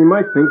understand it, and he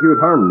might think you'd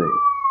harm me.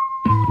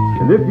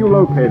 And if you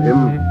locate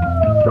him,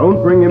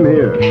 don't bring him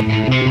here.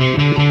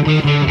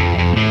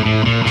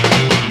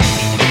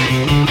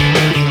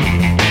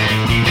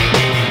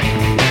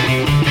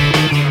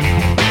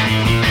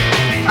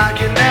 I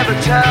can never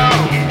tell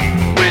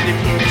when you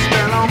put a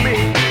spell on me.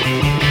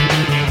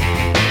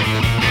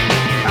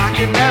 I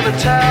can never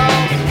tell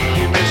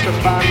you missed a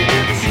body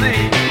in the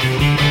sleep.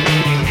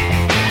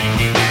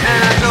 And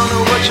I don't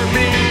know what you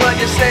mean when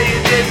you say you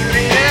didn't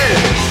mean it.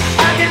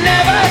 I can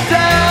never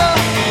tell.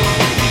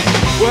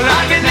 Well,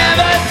 I can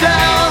never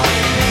tell.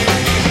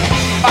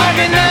 I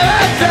can never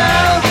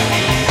tell.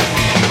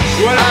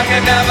 Well, I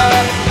can never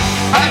tell.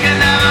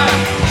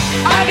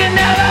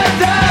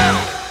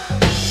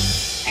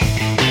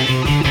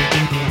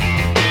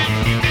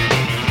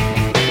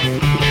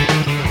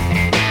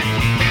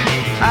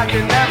 I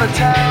can never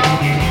tell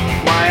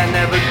why I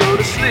never go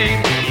to sleep.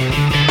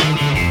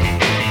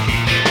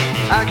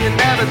 can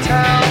never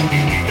tell.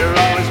 You're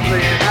always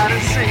playing hide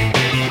and seek.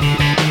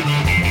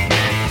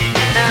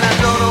 And I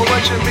don't know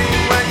what you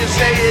mean when you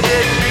say you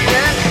didn't mean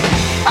it.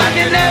 I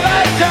can never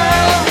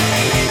tell.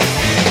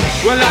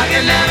 Well, I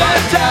can never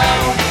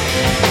tell.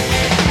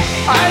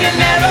 I can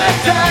never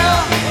tell.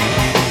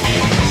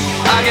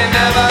 I can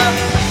never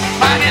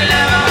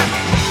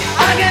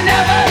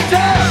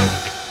tell.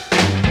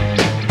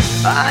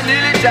 I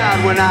nearly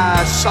died when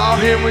I saw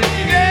him with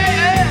you.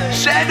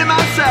 Said to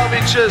myself,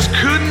 it just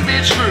couldn't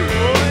be true.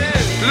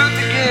 Looked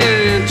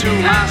again into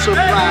my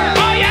surprise.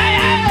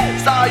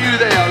 Saw you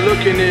there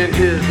looking in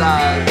his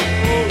eyes.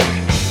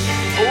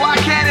 Why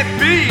can't it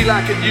be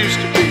like it used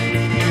to be?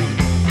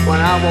 When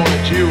I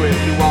wanted you and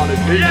you wanted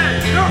me.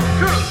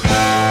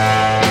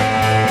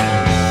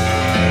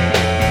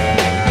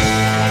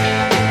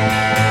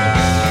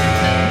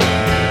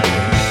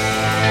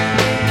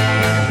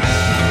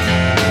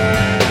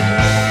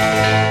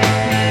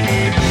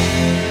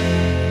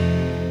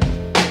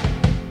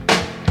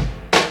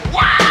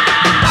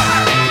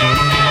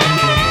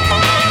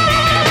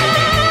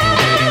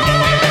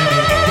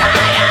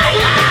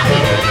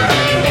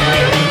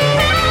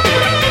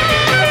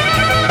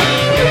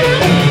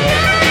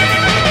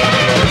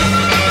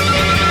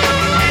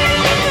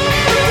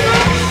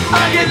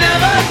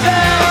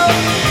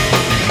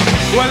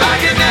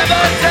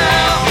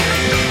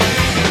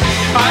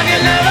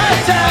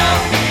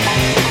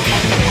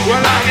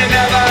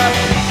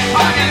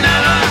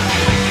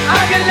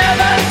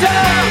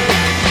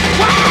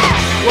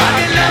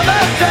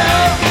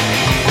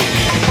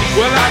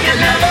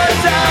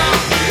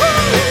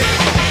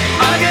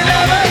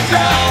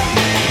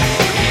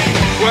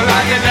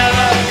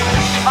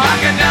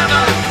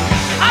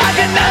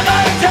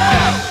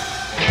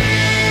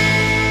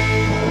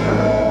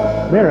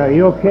 Mira, are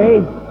you okay?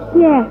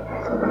 Yes.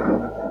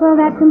 Well,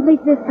 that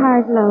completes this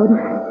car's load.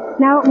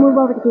 Now move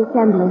over to the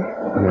assembly.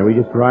 Yeah, we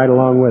just ride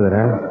along with it,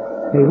 huh?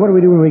 Hey, what do we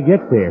do when we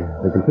get there?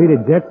 The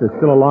completed jets are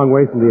still a long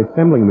way from the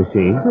assembling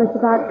machine. Well, it's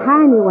about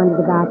time you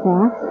wondered about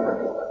that.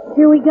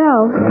 Here we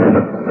go.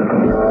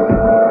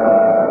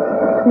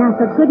 Now,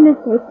 for goodness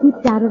sake, keep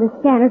out of the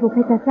scanners will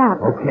pick us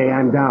up. Okay,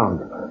 I'm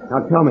down. Now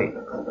tell me,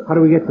 how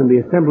do we get from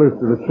the assemblers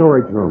to the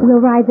storage room?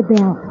 We'll ride the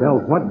belt.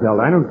 Belt? What belt?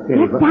 I don't see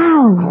any. Get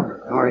down! Oh,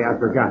 sorry, I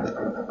forgot.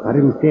 I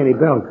didn't see any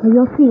belts. Well,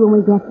 you'll see when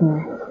we get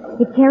there.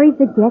 It carries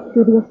the jets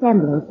through the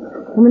assemblers,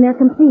 and when they're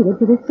completed,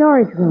 to the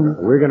storage room.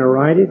 We're going to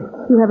ride it?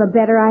 You have a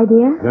better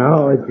idea?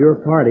 No, it's your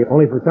party.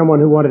 Only for someone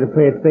who wanted to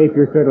play it safe,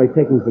 you're certainly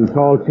taking some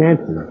tall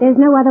chances. There's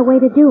no other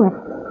way to do it.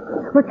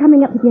 We're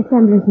coming up to the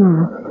assemblers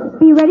now.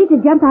 Be ready to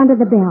jump onto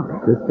the belt.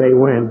 Just say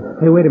when.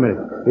 Hey, wait a minute.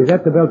 Is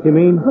that the belt you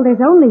mean? Well, there's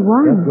only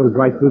one. That goes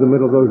right through the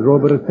middle of those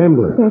robot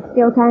assemblers. There's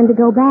still time to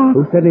go back.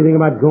 Who said anything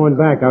about going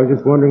back? I was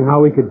just wondering how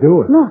we could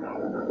do it. Look,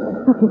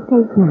 it's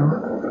safe now.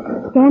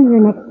 Stand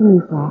here next to me,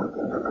 Flash.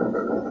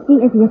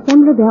 See, as the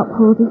assembler belt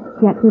pulls its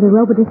jet through the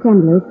robot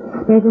assemblers,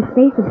 there's a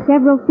space of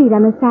several feet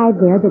on the side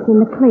there that's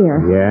in the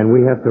clear. Yeah, and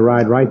we have to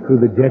ride right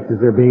through the jets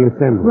as they're being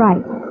assembled.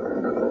 Right.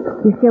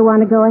 You still want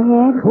to go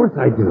ahead? Of course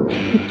I do.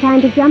 It's time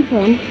to jump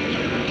in.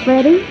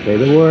 Ready? Say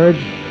the word.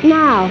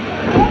 Now.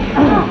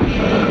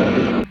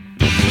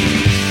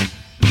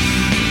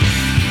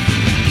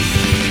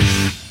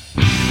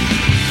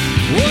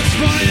 What's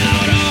funny how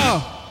it all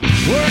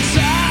works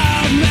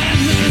out?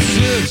 Madness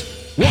is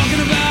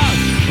walking about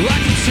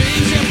like to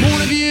change your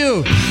point of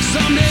view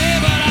someday,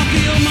 but I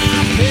feel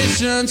my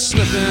patience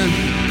slipping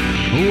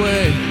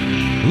away.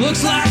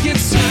 Looks like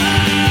it's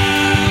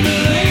time to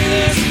lay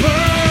this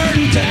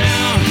burden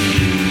down.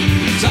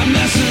 Stop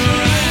messing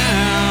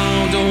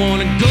around. Don't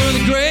want to go to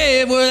the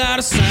grave without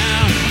a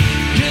sound.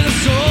 Get a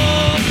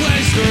soul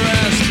place to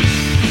rest,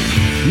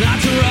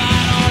 not to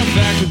ride on a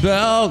factory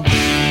belt.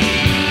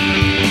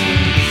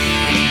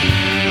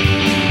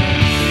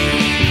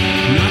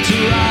 Not to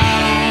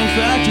ride on a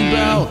factory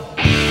belt.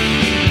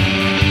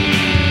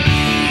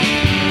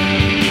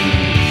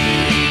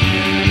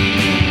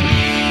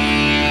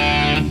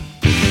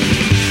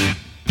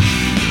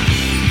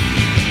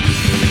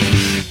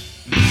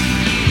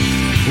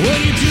 Well,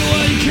 you do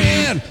what you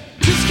can,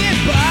 just get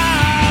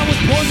by with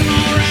poison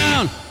all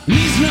around.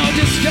 Needs no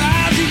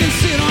disguise, you can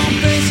sit on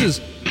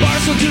faces.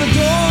 Parcel to the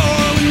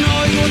door, we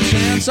know your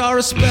chance. Our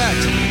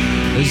respect,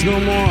 there's no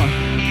more.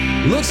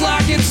 Looks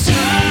like it's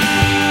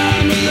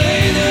time to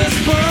lay this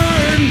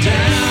burden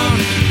down.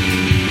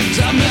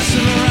 Stop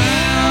messing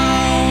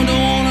around, don't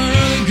want an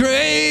early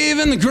grave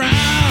in the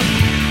ground.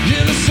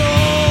 Give the soul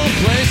a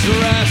place to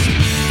rest,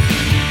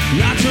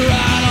 not to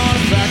ride on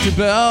a factory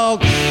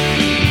belt.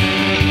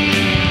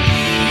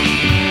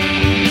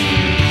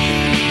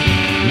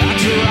 Not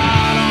to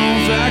ride on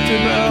a factory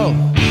belt.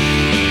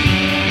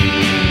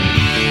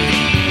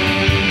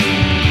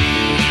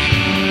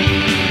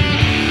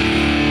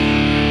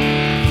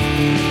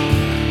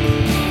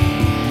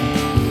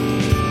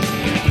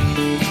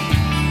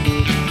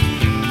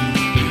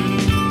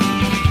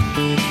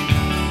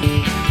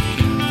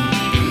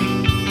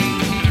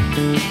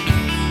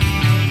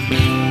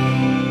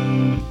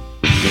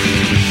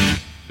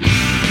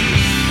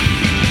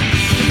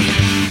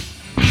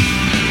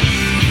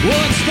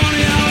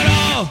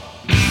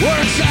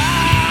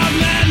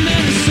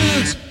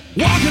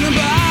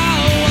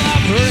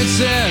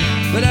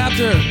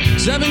 after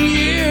 7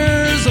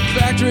 years of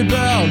factory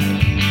belt,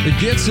 it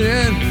gets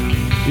in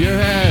your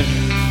head.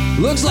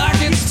 Looks like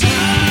it's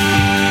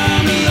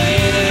time to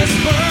lay this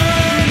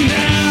burden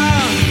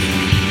down.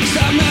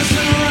 Stop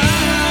messing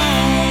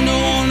around.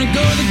 Don't wanna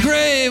go to the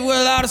grave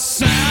without a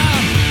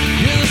sound.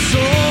 You're the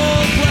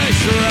sole place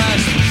to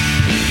rest,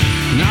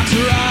 not to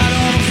ride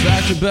on a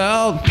factory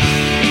belt.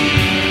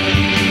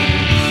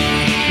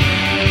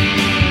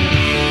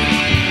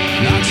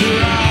 Not to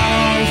ride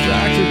on a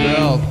factory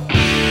belt.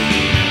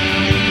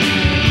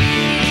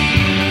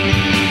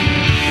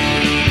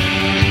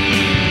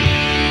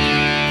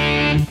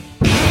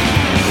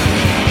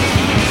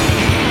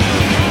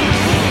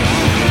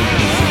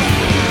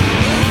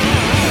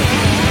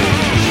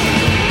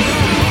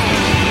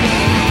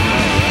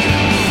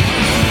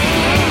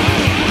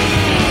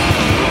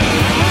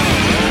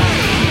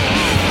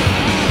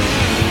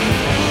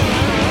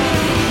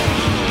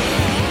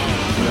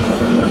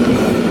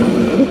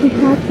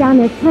 Down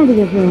there's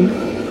plenty of room.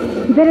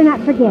 You better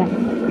not forget.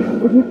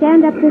 If you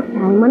stand up this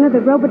time, one of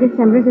the robot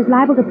assemblers is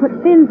liable to put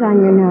fins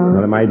on your nose.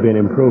 Well, it might be an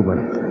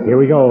improvement. Here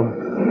we go.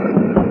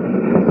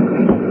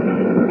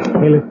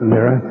 Hey, listen,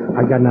 Mira.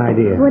 I've got an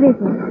idea. What is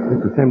it?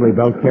 This assembly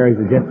belt carries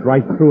the jets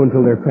right through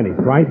until they're finished,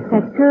 right?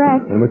 That's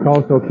correct. And we can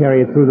also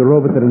carry it through the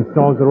robot that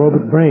installs the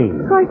robot brain.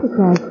 Of course it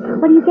does.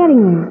 What are you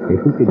getting at?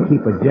 If we could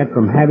keep a jet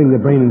from having the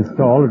brain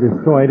installed or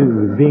destroyed as it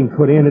was being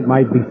put in, it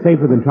might be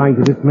safer than trying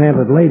to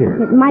dismantle it later.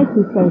 It might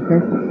be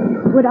safer.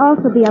 It would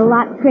also be a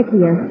lot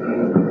trickier.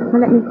 Now,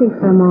 let me think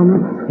for a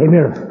moment. Hey,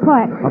 Mira.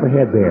 What? Up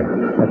ahead there.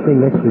 That thing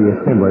next to the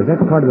assembler. Is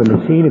that part of the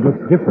machine? It looks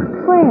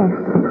different. Where?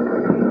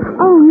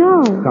 Oh,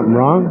 no. Something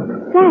wrong?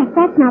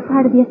 That's not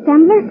part of the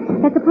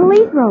assembler. That's a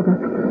police robot.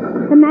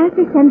 The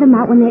masters send them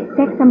out when they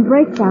expect some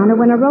breakdown or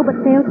when a robot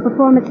fails to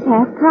perform its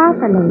task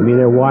properly. You mean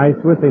they're wise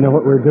to it? They know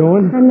what we're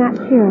doing? I'm not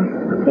sure.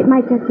 It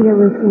might just be a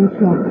routine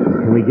check.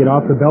 Can we get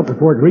off the belt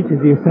before it reaches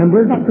the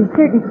assembler? That'd be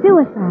certain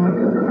suicide.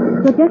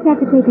 You'll just have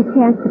to take a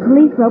chance. The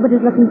police robot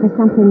is looking for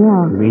something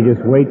else. You mean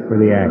just wait for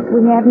the act?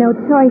 We have no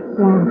choice,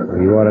 Jack.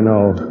 Well, you ought to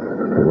know.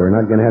 But we're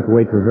not going to have to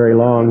wait for very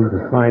long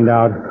to find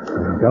out.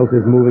 The belt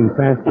is moving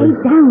faster. Stay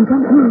down.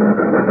 Don't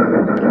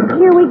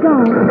move. Here we go.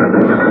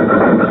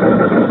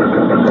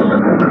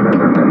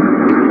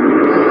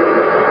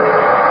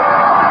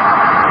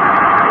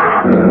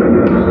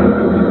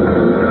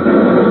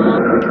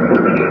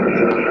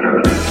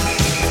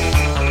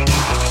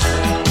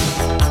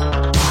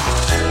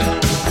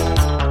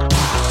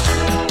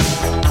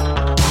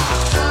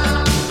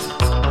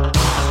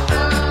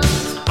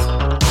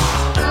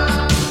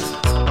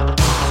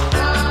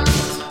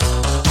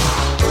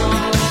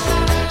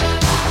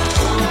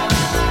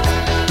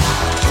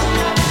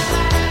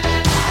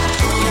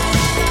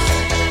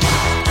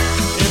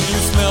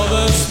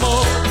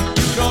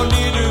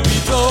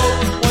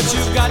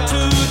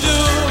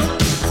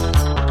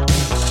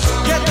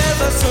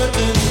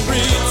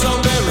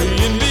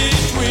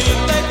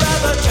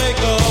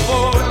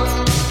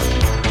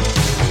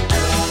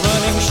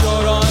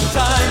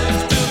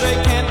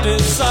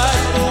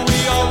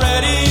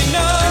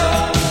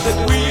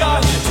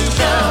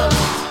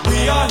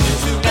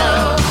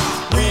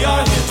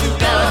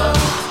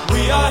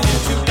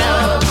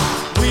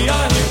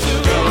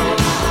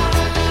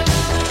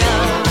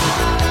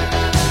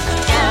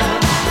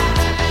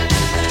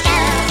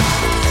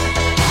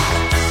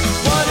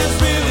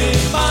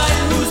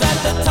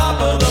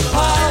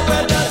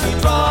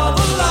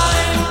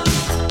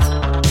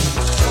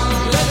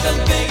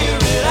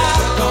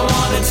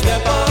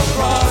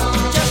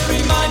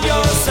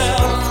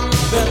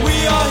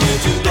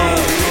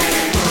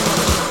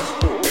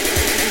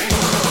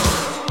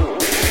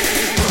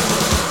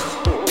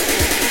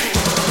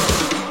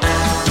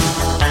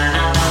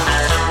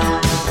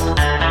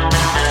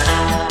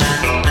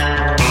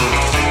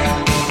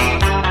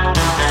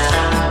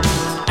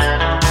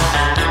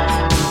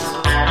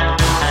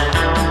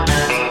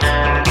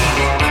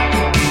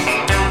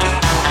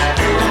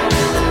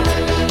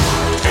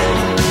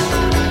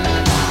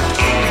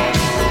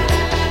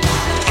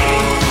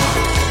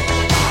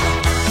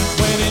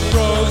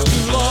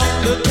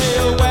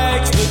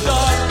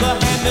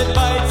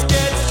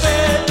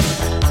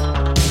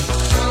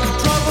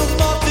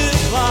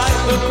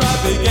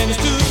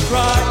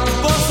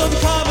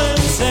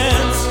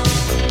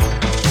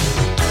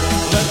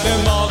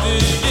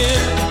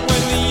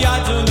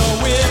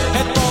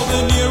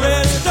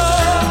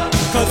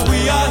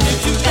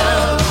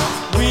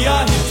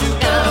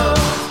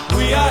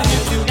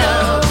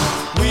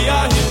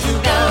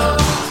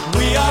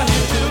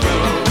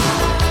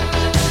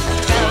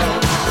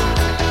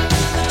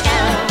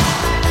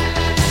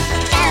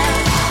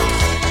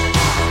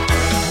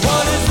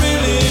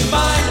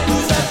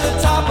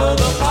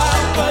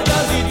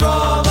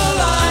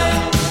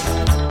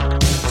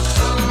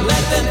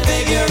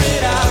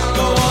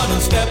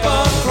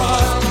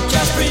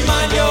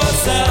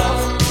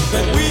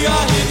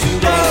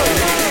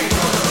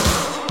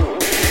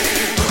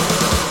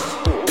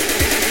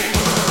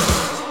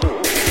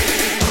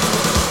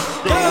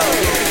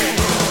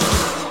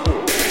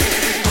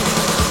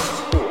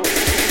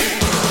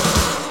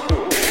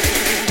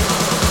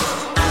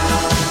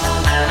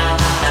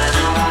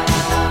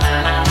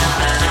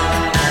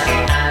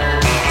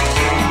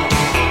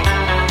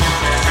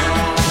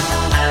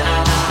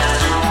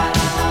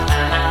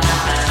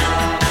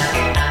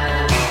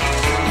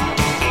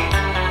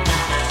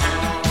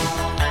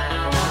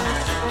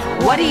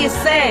 What do you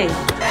say?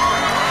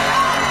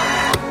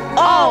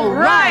 All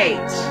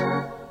right.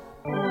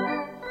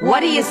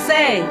 What do you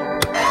say?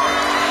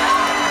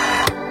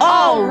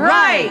 All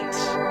right.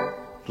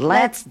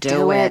 Let's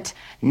do it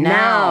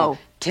now,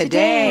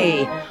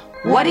 today.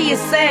 What do you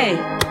say?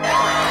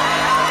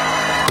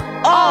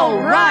 All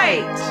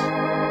right.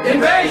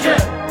 Invasion!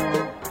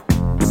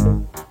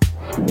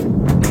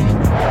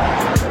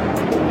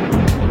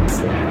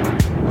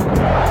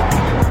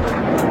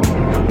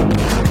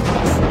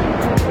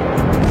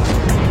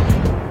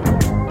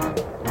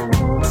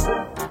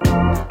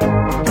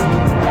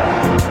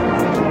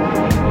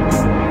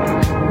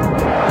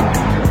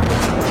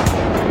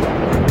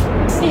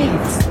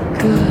 It's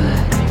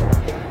good.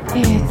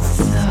 It's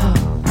so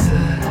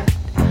good.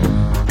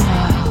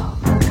 Oh,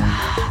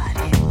 God,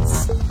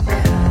 it's good.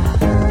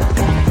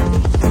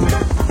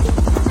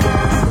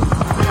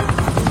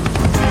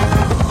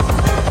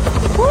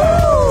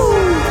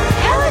 Woo!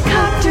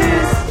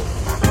 Helicopters!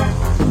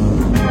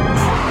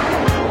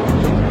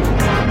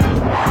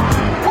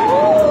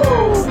 Ooh!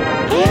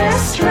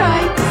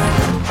 Airstrikes!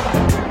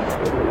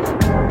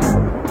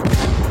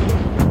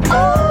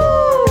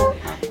 Oh!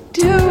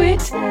 Do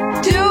it!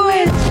 Do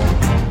it!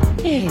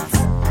 It's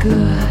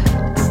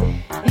good.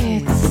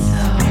 It's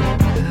so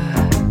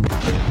good.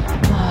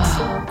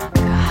 Oh,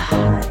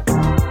 God.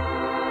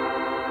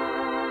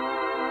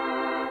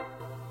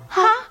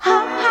 Ha, ha,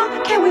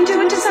 ha. Can we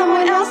do it to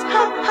someone else? Ha,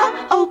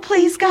 ha. Oh,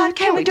 please, God,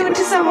 can we do it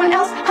to someone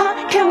else?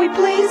 Ha, can we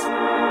please?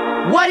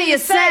 What do you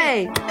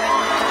say?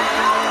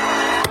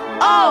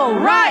 All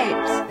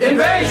right.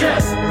 Invasion!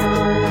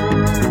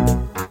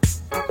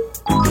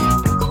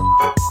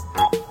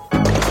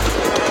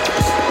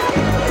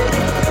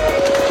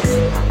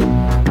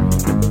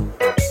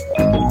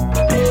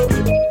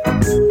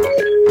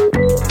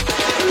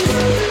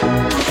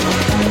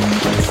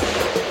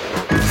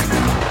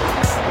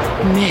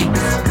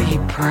 Makes me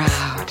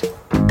proud.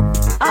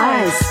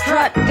 I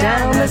strut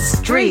down the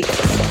street.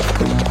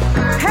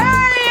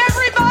 Hey,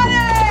 everybody!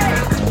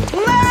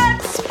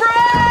 Let's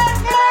spread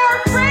more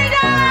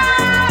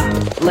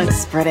freedom! Let's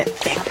spread it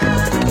thick.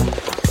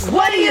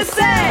 What do you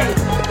say?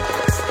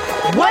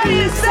 What do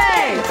you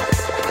say?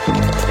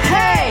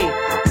 Hey,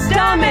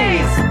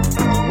 dummies!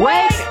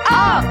 Wake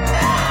up!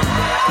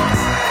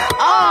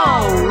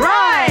 All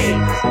right!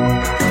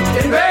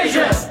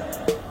 Invasion!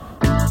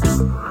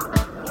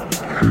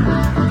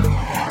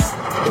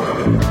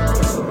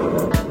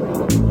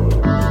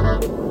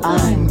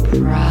 I'm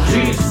proud.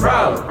 She's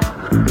proud.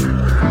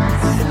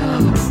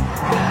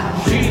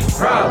 She's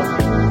proud.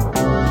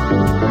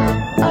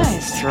 I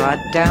strut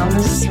down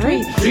the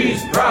street.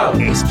 She's proud.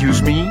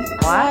 Excuse me?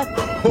 What?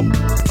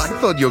 I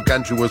thought your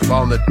country was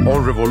founded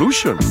on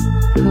revolution.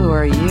 Who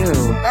are you?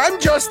 I'm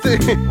just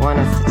Want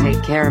us to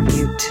take care of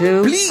you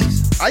too?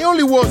 Please, I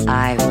only was...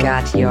 I've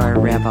got your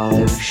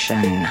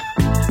revolution.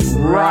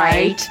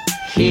 Right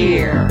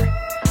here.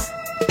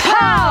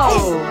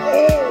 Pow!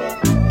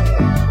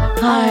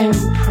 I'm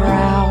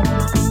proud.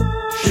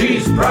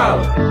 She's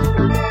proud.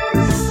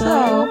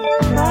 So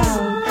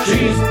proud.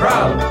 She's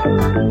proud.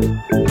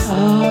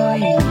 Oh,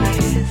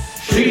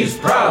 yes. She's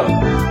proud.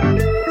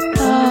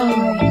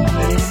 Oh,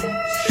 yes.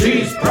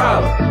 She's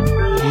proud.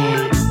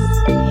 Yes,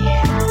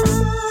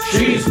 yes.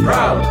 She's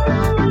proud.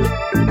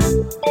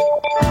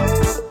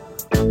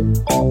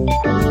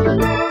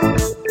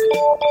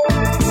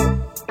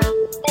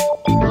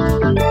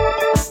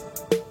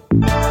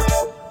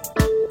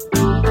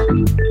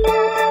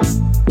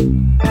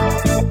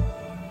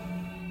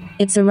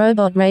 It's a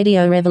robot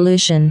radio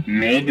revolution.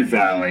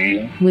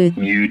 Mid-Valley With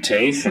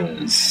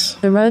mutations.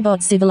 the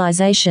robot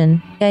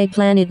civilization, a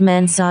Planet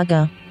Man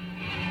saga.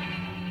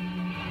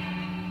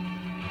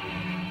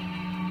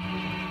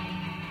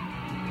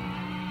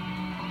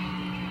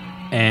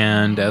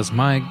 And as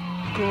my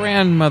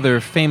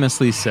grandmother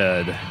famously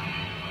said,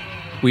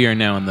 we are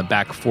now in the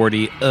back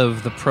 40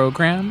 of the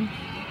program.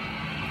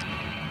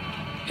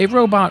 A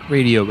robot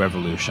radio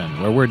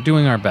revolution, where we're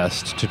doing our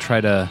best to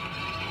try to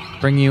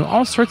bring you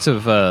all sorts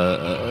of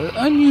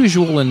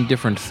unusual and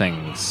different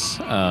things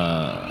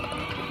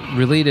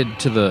related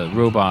to the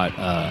robot,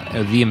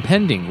 the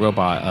impending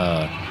robot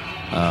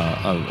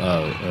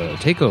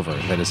takeover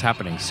that is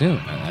happening soon.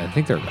 I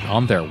think they're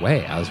on their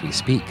way as we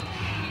speak.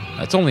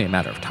 It's only a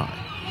matter of time.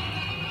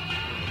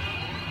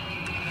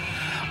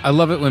 I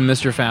love it when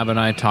Mr. Fab and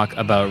I talk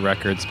about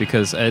records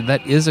because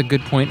that is a good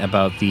point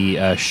about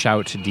the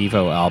Shout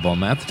Devo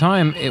album. At the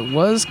time, it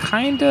was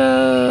kind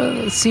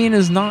of seen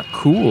as not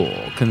cool,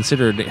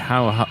 considered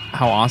how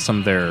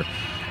awesome their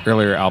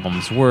earlier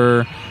albums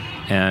were,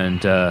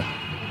 and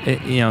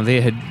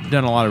they had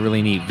done a lot of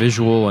really neat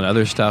visual and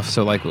other stuff.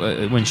 So like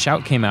when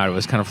Shout came out, it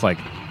was kind of like,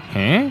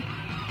 huh?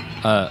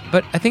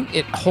 But I think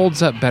it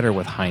holds up better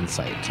with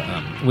hindsight,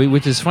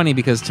 which is funny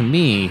because to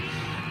me,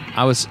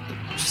 I was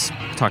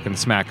talking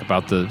smack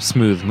about the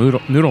smooth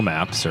noodle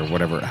maps or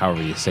whatever,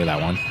 however you say that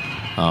one,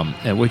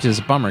 which is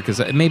a bummer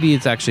because maybe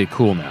it's actually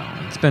cool now.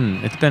 It's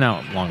been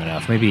out long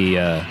enough. Maybe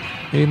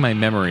my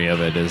memory of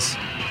it is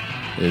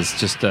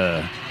just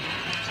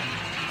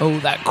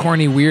that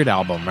corny weird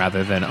album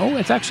rather than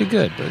it's actually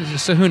good.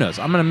 So who knows?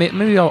 I'm gonna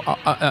maybe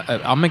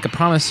I'll make a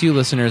promise to you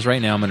listeners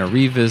right now. I'm gonna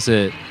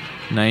revisit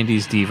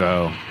 90s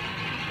Devo,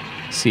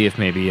 see if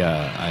maybe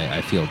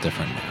I feel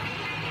different now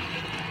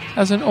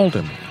as an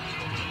older man.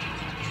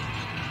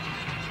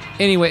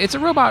 Anyway, it's a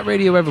Robot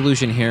Radio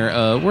Revolution here.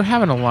 We're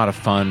having a lot of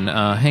fun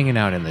hanging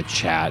out in the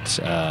chat.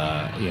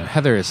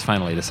 Heather has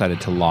finally decided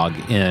to log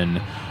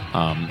in.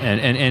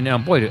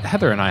 And boy,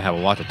 Heather and I have a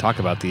lot to talk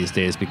about these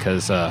days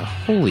because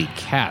holy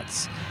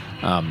cats,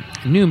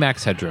 new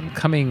Max Headroom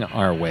coming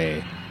our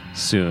way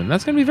soon.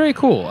 That's going to be very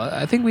cool.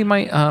 I think we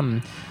might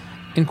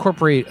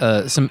incorporate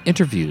some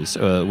interviews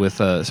with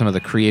some of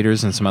the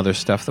creators and some other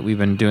stuff that we've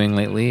been doing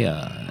lately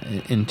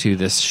into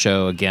this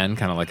show again,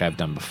 kind of like I've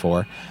done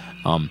before.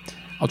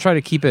 I'll try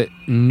to keep it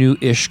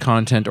new-ish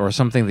content or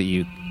something that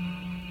you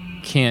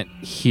can't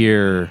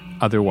hear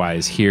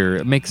otherwise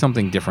here. Make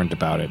something different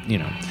about it,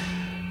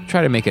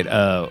 Try to make it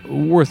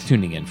worth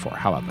tuning in for.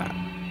 How about that?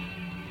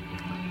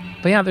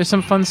 But yeah, there's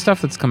some fun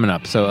stuff that's coming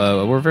up,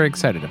 so we're very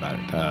excited about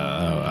it.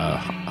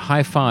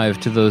 High five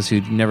to those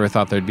who never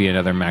thought there'd be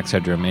another Max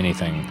Headroom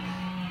anything.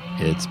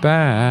 It's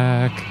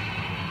back,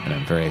 and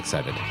I'm very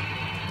excited.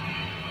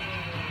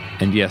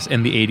 And yes,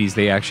 in the 80s,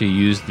 they actually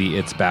used the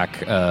It's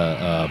Back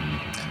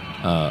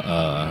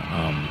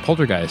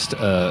Poltergeist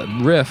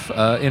riff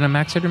in a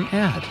Max Headroom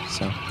ad.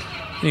 So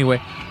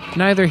anyway,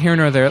 neither here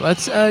nor there.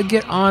 Let's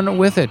get on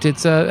with it.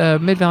 It's a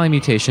Mid-Valley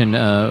Mutation,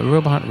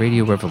 Robot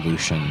Radio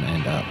Revolution.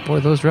 And boy,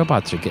 those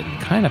robots are getting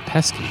kind of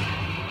pesky.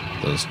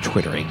 Those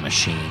twittering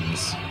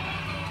machines.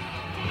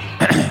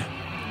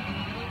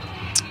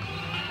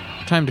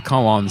 Time to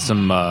call on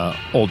some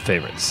old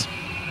favorites.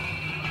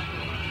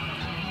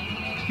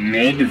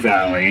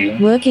 Mid-Valley.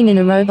 Working in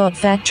a robot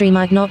factory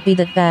might not be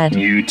that bad.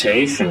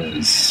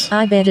 Mutations.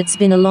 I bet it's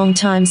been a long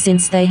time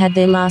since they had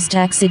their last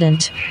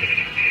accident.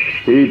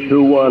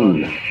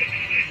 P21.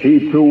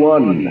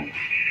 P21.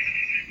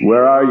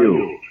 Where are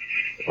you?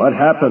 What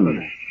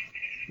happened?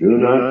 Do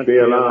not be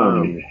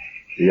alarmed.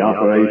 The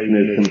operation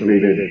is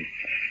completed.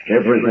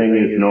 Everything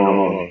is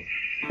normal.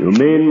 You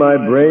mean my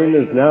brain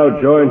is now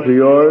joined to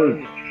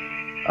yours?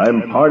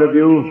 I'm part of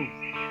you?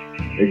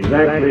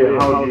 Exactly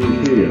how do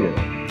you feel?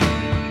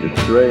 It's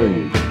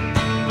strange.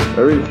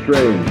 Very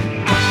strange.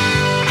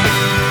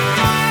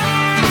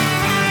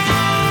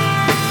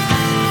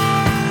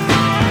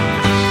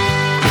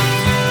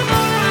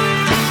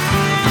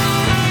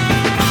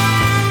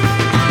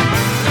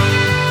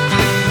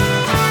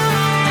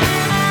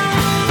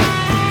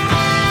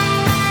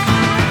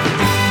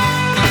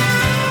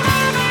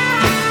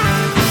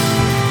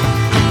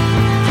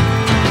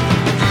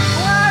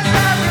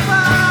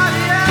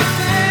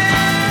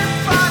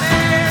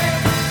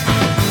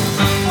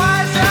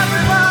 Why is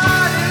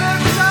everybody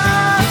look so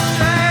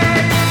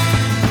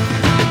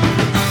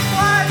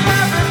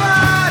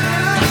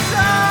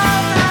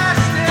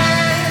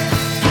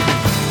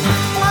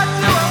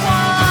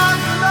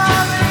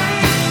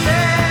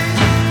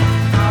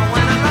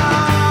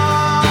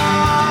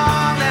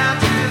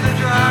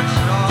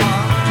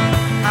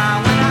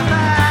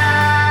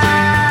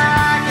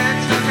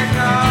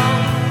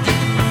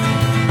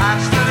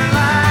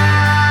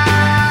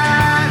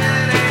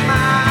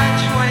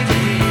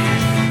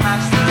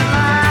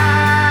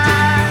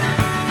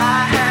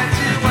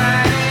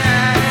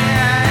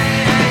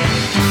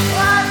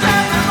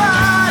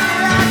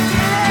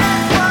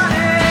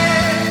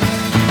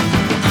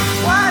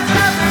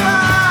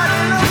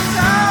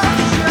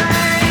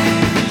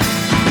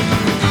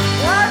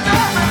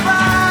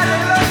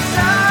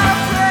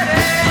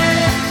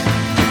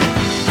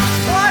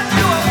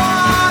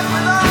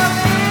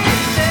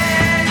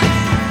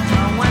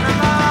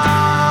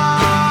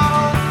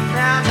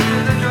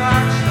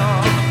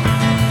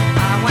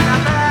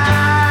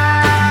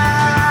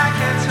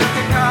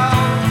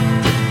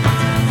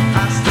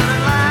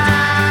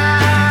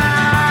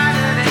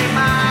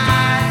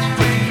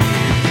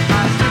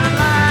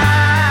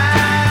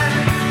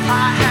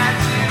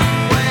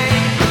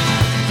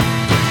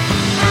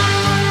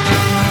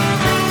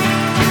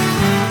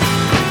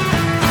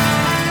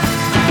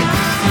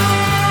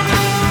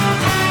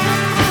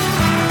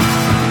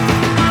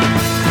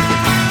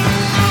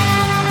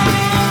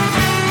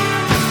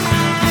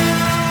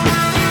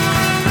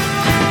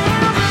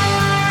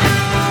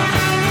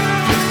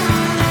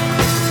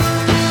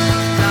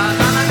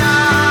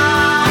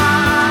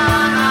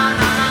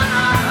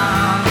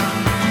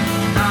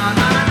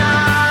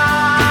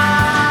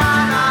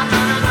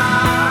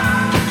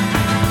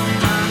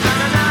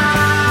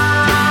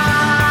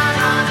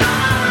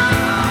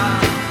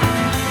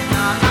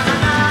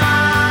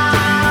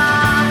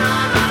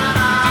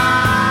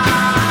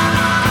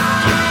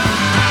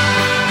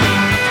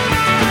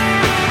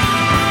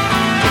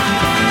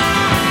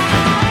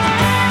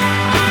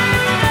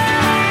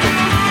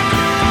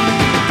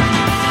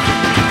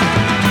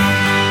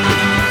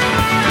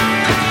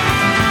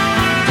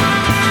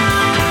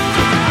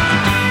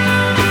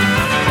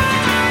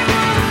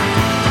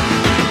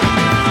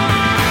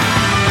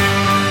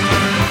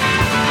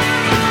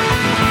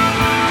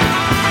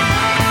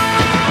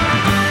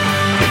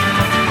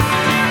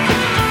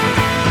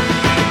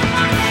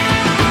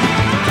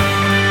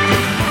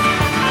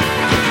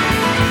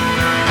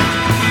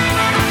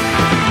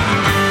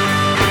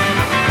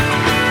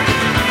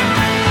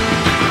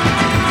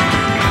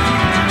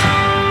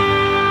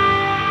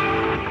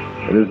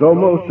is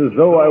almost as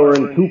though I were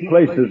in two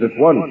places at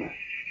once.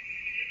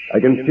 I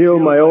can feel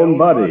my own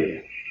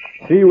body,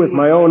 see with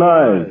my own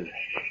eyes,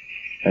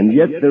 and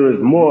yet there is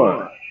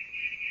more,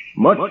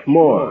 much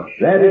more.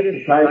 That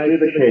is precisely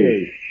the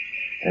case,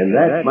 and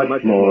that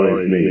much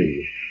more is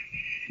me.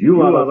 You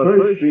are the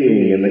first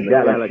being in the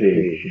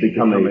galaxy to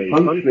become a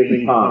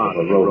functioning part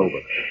of a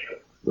robot.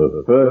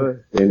 The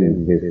first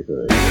in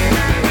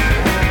history.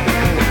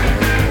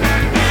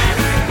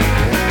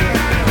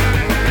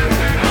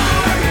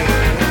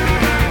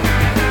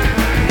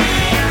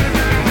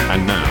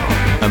 And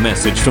now, a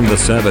message from the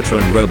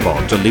Servatron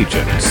Robot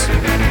Allegiance.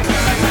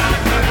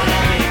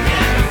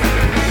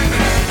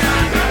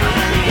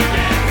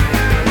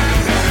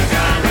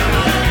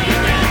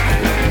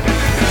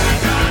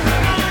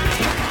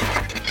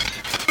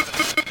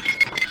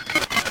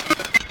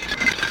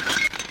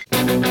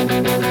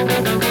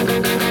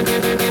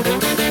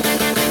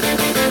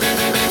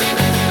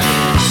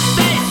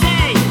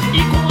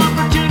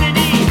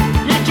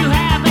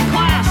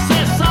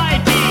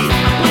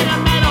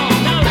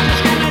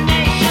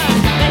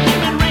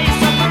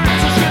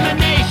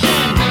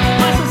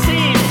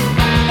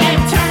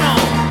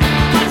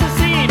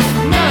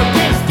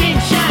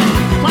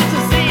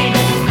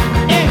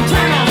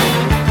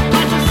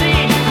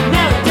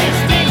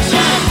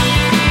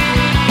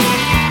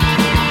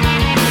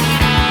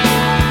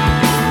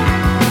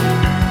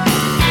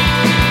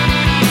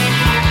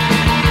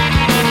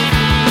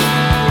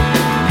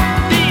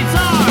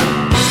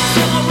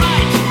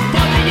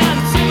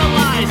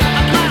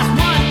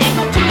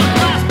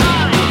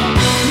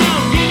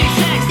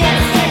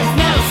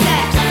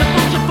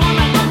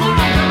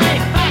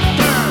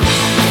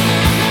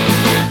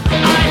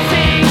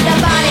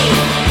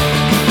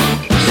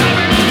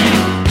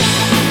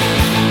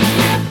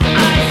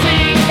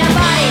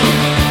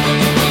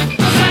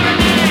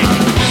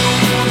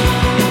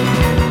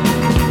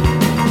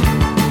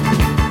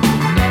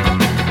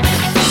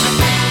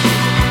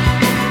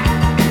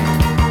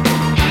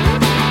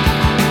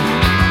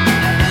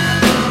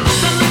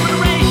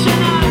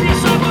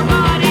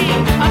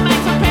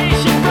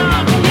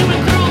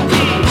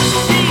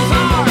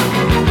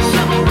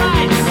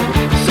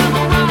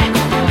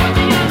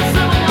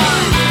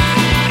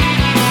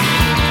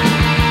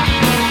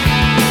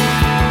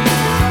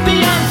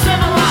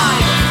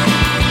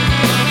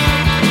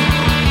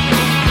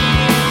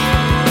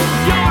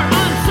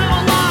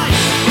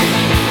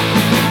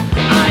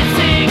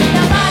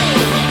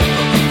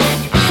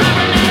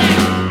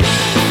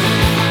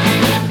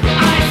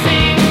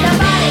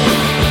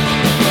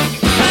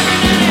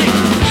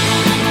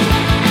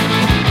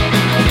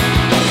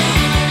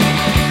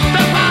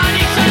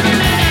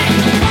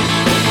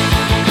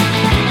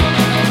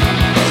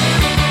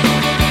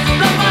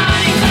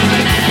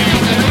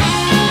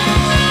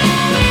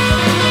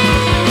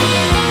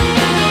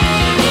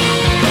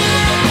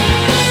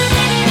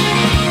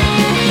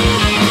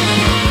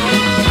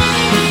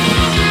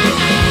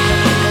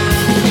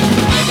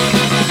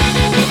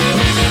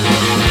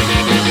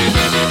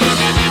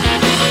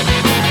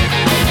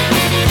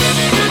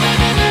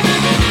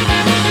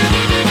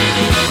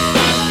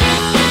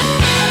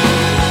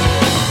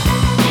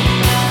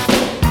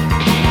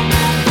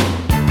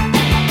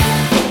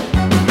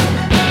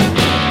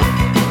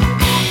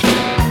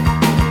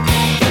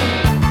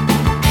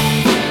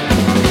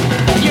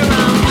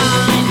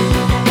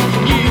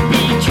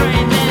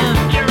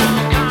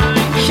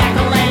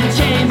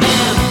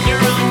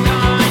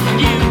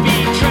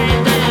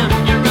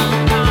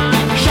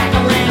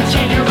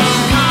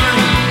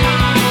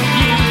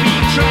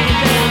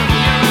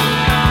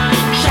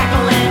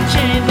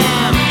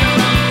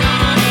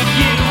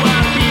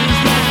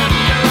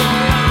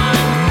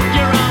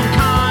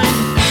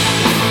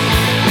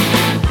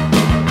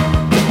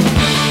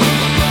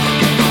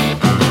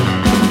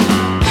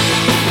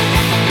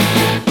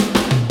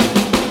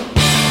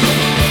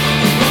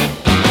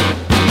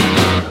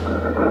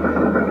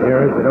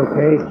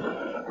 okay?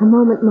 A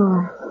moment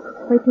more.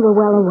 Wait till we're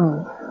well away.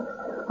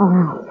 All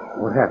right.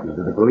 What happened?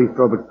 Did the police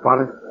robot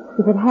spot us?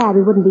 If it had,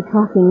 we wouldn't be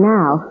talking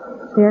now.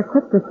 They're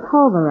equipped with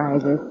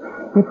pulverizers.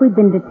 If we'd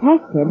been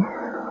detected,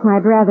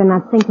 I'd rather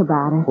not think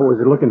about it. What was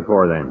it looking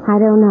for, then? I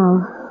don't know.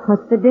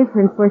 What's the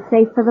difference? We're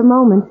safe for the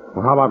moment.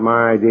 Well, how about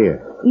my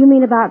idea? You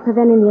mean about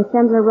preventing the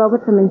assembler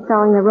robot from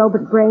installing the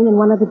robot brain in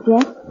one of the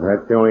jets?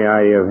 That's the only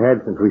idea I've had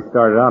since we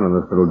started out on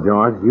this little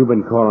jaunt. You've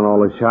been calling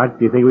all the shots.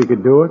 Do you think we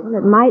could do it? Well,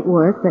 it might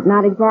work, but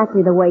not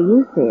exactly the way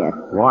you see it.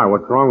 Why?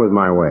 What's wrong with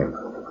my way?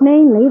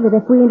 Mainly that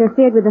if we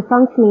interfered with the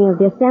functioning of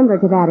the assembler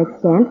to that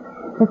extent,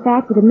 the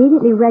fact would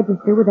immediately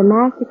register with the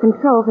master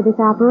control for this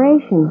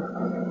operation.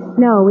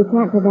 No, we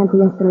can't prevent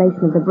the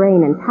installation of the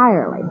brain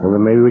entirely. Well,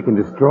 then maybe we can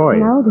destroy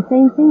it. No, the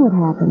same thing would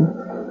happen.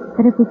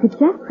 But if we could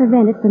just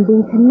prevent it from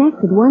being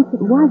connected once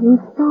it was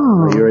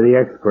installed. Well, you're the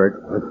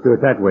expert. Let's do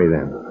it that way,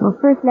 then. Well,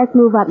 first let's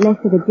move up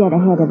next to the jet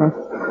ahead of us.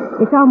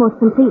 It's almost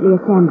completely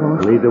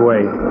assembled. Lead the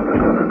way.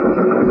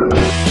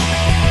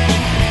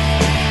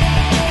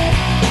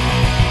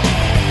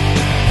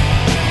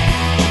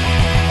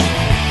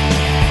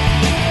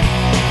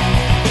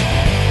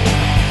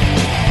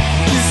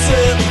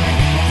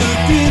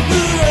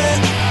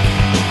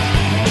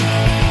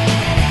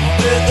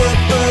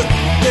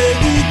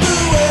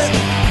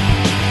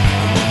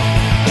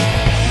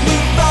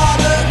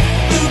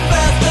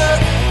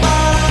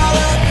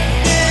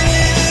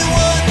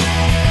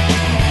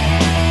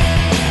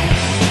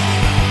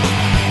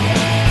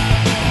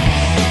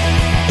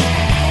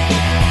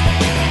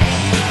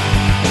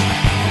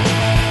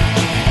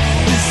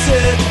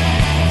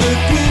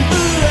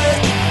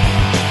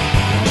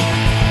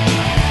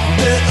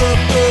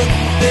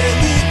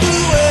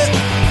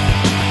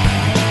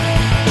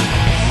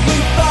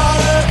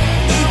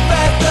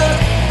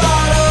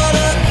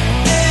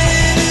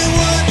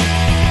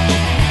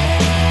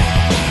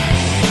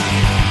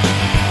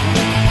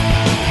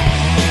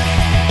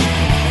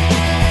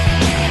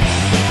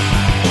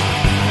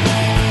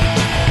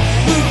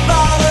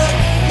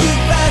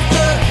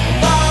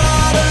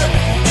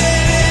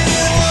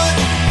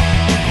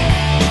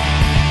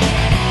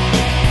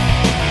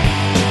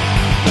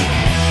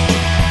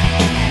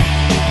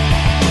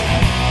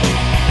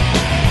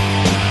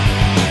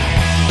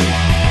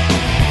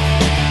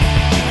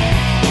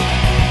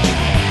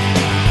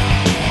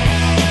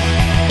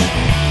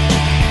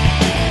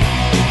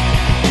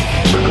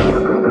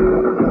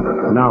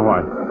 Now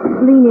what?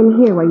 Lean in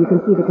here where you can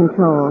see the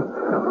controls.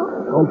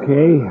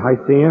 Okay, I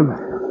see him.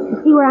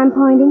 See where I'm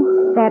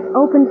pointing? That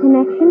open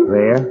connection?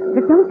 There.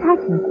 But don't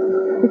touch it.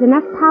 There's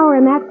enough power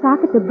in that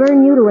socket to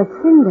burn you to a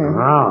cinder.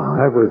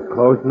 Oh, that was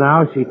close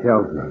now, she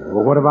tells me.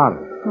 Well, what about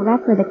it? Well,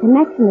 that's where the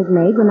connection is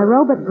made when the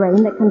robot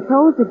brain that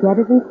controls the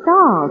jet is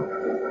installed.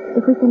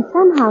 If we can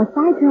somehow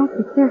sidetrack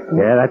the circuit...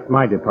 Yeah, that's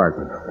my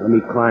department. Let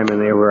me climb in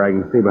there where I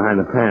can see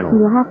behind the panel.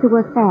 You'll have to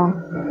work fast.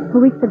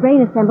 We'll reach the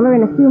brain assembler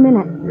in a few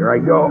minutes. Here I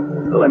go.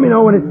 Let me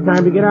know when it's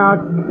time to get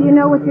out. Do you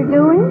know what you're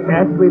doing?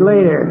 Ask me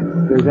later.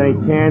 If there's any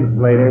chance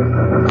later.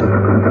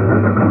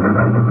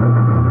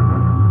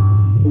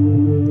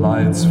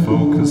 Lights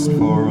focused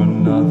for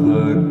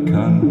another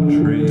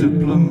country.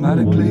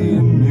 Diplomatically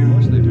immune. Of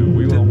course they do.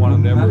 We don't want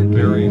to never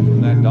vary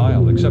from that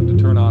dial except to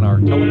turn on our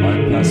television.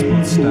 My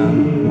passport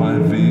stamp, my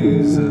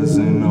visa's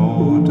in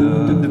order.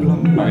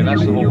 I mean,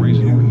 that's the whole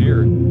reason we're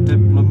here.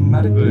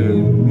 Diplomatically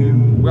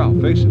immune. Well,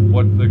 face it,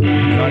 what the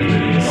United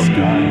States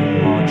Sky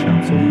March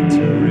helps me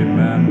to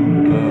remember.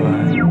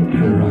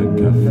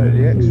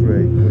 The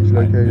X-ray, which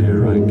located the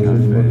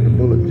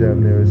bullet jam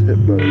near his hip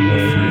bone.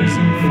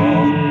 Freezing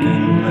fog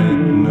in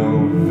late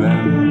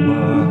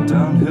November.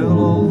 Downhill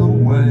all the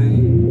way,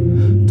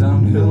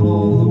 downhill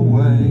all the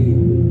way.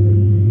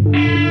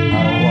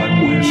 How I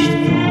wish the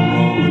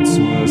roads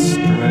were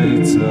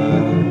straighter.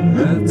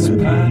 Let's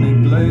panic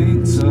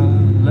later,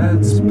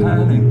 let's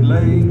panic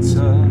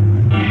later.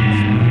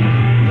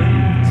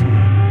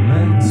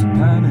 Let's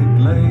panic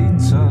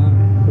later.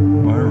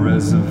 My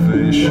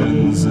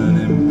reservations and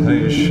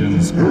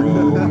impatience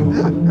grow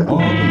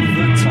all of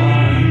the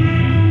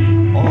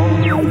time,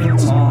 all of the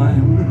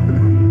time.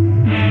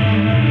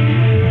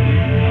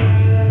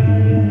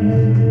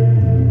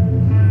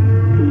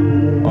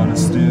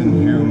 Honesty and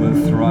humor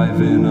thrive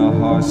in a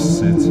harsh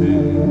city.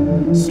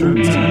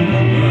 Stripped and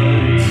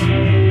alert,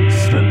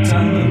 stripped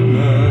and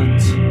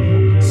alert,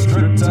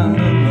 stripped and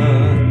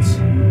alert.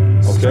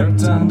 Okay.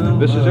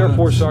 This is Air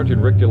Force Sergeant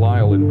Rick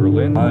Delisle in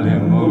Berlin.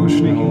 I'm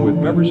speaking with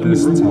members of the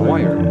group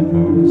Choir.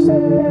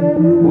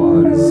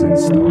 What is in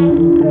store?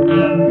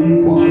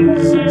 What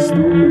is in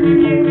store?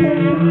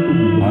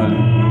 What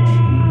is in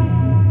store?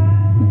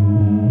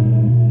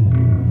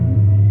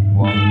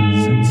 What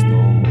is in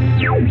store?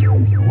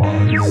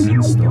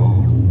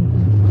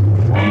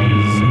 What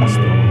is in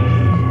store?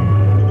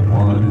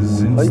 What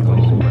is in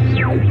store?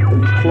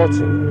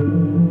 Plotting.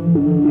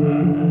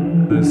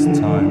 This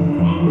time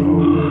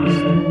composed.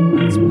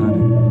 Let's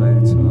panic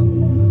later.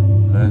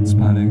 Let's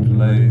panic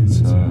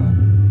later.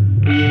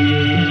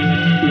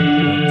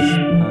 Let's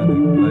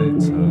panic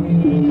later.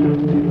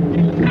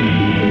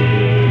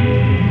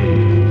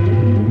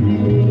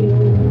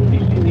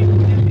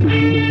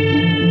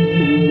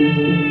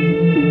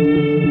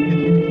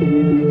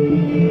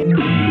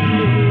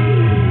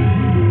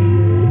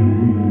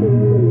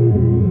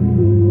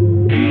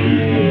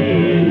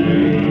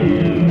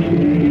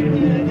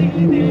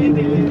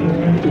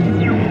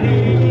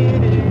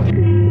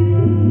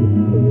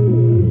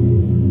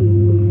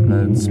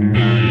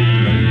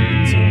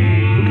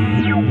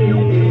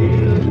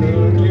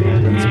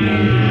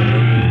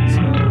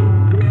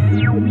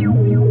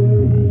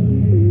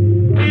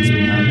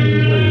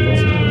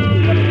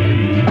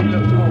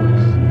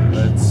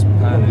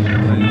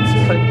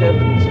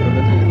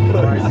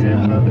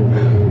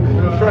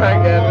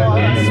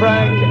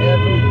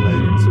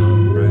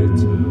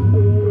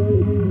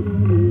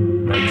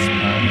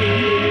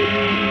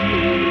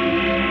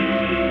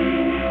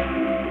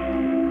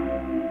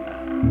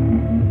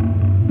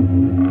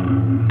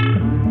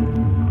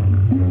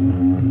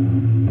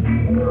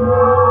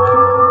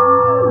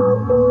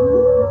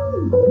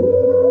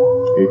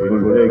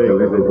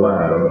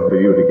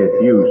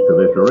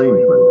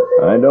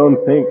 I don't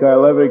think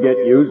I'll ever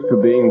get used to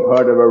being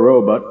part of a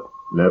robot.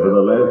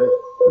 Nevertheless,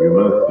 you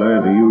must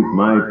learn to use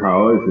my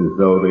powers as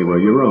though they were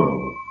your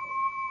own.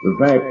 The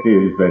fact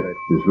is that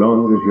as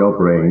long as your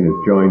brain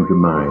is joined to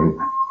mine,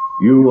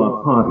 you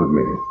are part of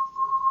me,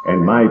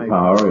 and my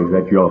power is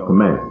at your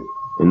command.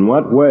 In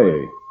what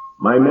way?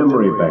 My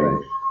memory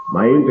banks,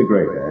 my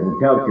integrator and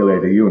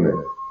calculator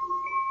units,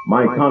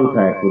 my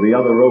contact with the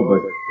other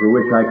robots through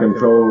which I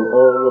control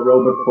all the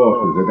robot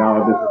forces at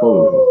our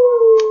disposal.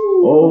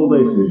 All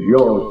this is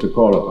yours to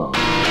call upon.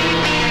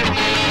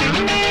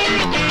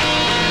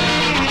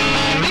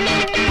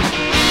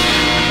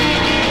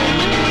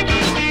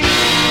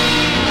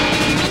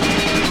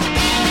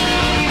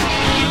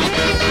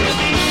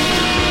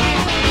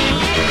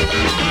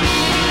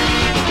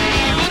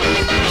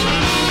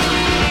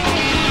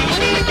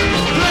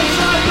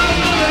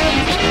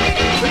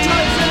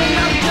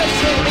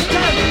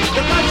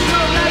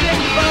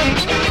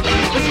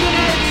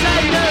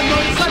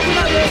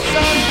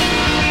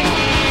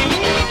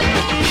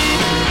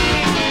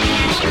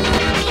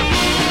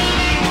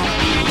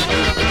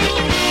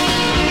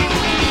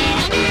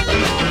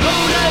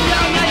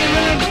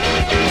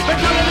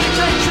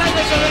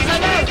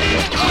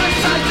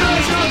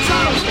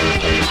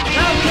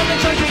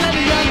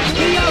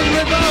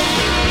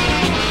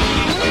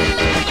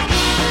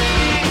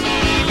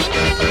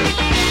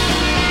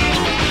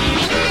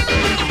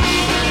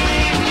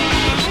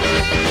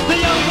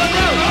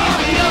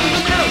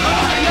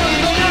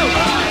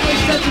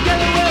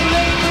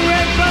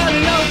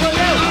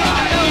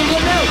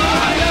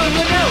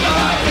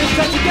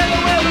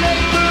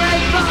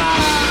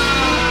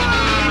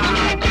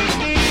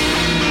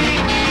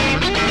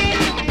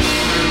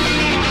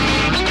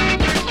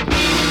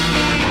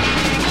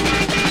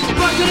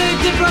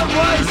 some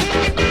voice.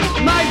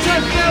 Might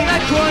just feel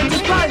that coin to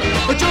fight.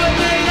 But join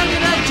me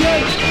looking at you.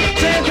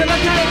 Seems if I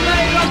can't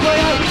make up for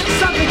you,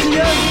 something to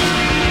you.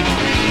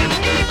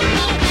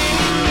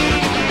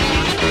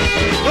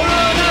 We're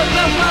on up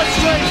the front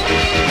street.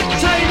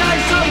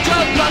 Teenage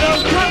soldier, blood on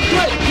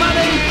concrete.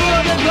 Money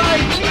for the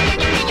grave.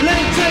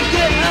 Blink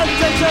ticket and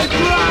ticket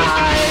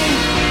bride.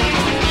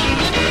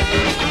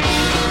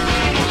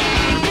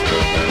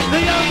 The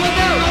young one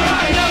now,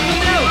 the young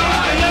one now,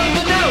 the young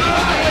one now.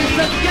 We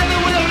said together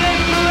we'll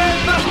live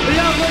forever. The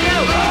young one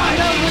now, the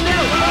young one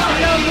now,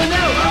 the young one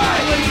now.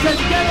 We said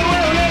together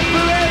we'll live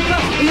forever.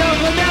 The young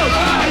one now,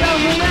 the young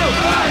one now,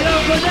 the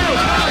young one now.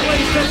 We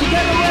said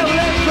together we'll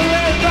live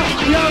forever.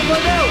 The young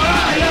one now,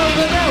 the young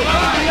one now,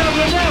 the young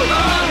one now.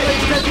 We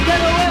said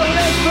together we'll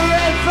live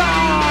forever.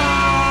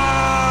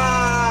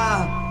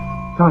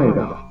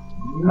 Saga.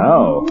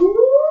 How?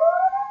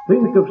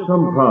 Think of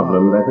some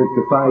problem that has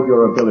defied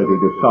your ability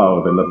to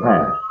solve in the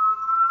past.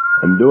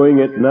 I'm doing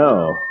it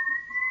now.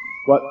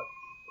 What?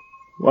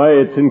 Why,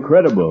 it's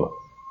incredible.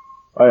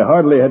 I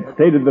hardly had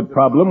stated the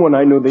problem when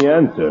I knew the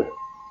answer.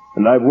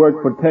 And I've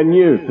worked for 10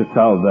 years to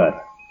solve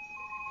that.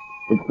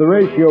 It's the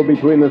ratio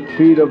between the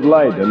speed of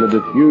light and the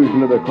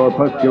diffusion of the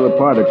corpuscular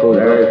particles.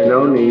 There is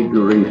no need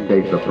to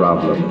restate the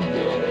problem.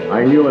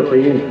 I knew at the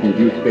instant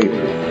you stated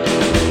it.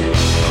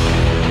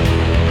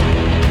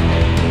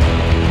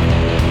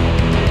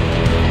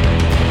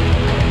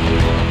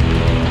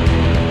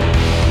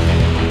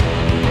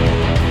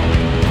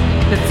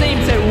 The same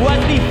as it was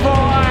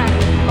before,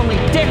 only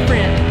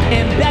different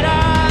and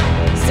better.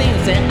 Same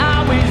as it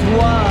always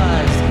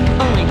was,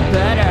 only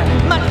better,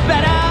 much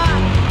better.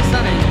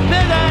 Sun is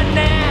bigger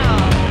now,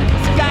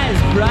 sky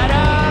is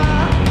brighter.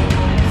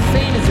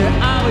 Same as it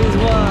always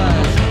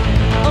was,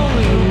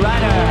 only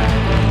brighter.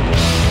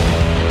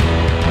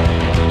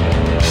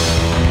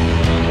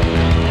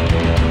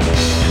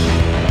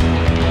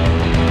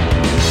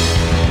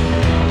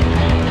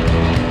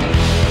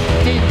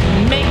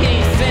 Didn't make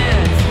any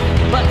sense,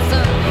 but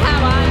somehow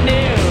I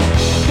knew.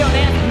 Don't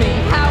ask me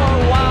how or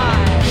why,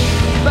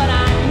 but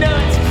I know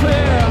it's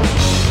true.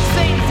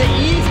 Same as it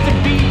used to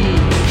be,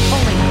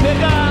 only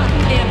bigger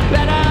and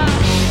better.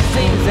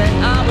 Same as it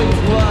always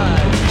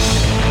was,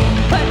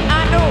 but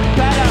I know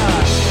better.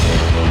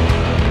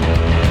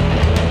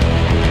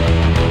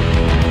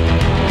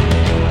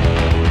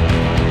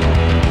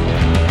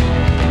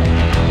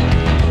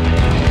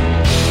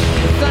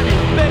 The sun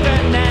is bigger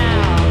now,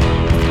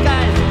 the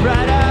sky is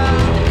brighter.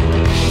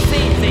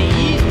 Same as it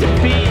used to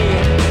be,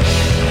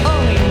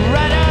 only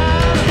redder.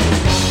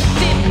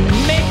 Didn't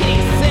make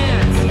any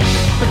sense,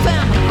 but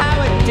somehow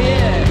it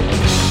did.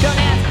 Don't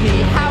ask me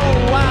how or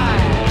why,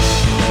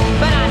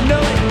 but I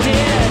know it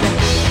did.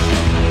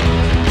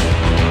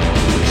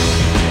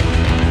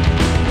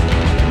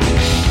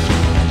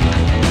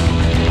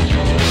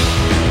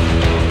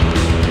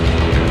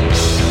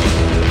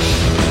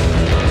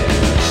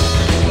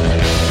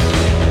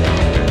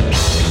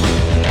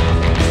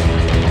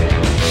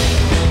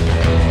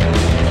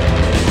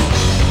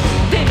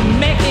 Didn't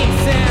make any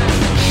sense,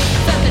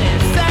 something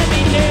inside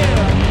me knew.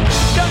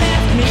 Don't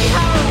ask me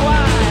how or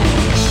why,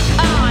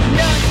 oh, I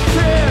know it's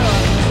true.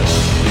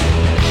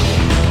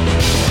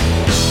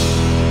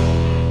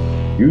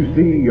 You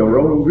see, your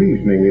own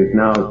reasoning is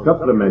now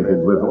supplemented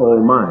with all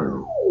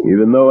mine.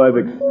 Even though I've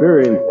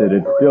experienced it,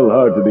 it's still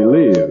hard to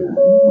believe.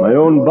 My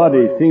own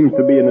body seems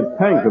to be in a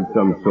tank of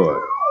some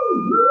sort.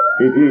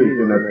 It is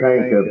in a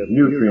tank of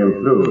nutrient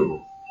fluid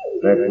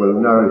that will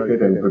nourish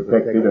it and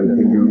protect it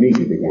until you need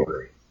it again.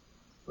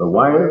 The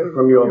wires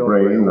from your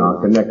brain are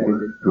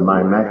connected to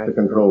my master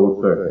control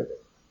circuit.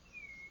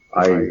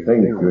 I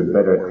think you'd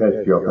better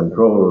test your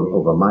control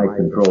over my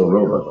control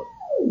robot.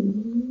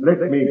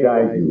 Let me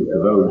guide you to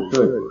those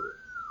circuits.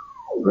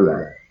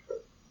 Relax.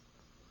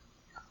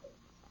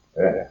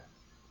 There.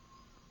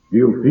 Do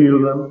you feel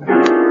them?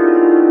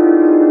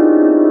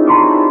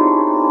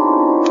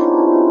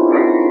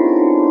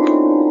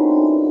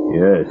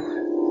 Yes.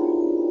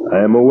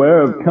 I am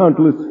aware of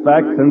countless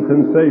facts and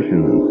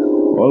sensations,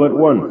 all at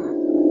once.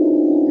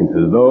 It's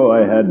as though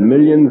I had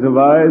millions of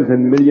eyes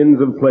in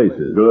millions of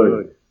places.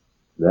 Good.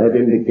 That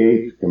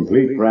indicates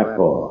complete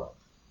rapport.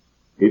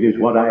 It is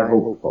what I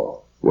hoped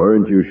for.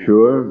 Weren't you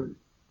sure?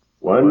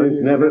 One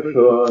is never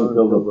sure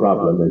until the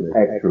problem is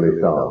actually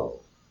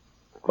solved.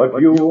 But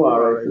you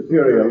are a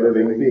superior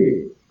living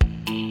being.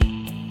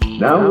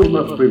 Now we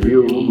must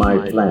review my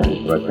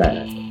plan for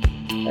attack.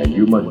 And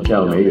you must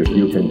tell me if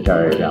you can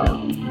carry it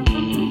out.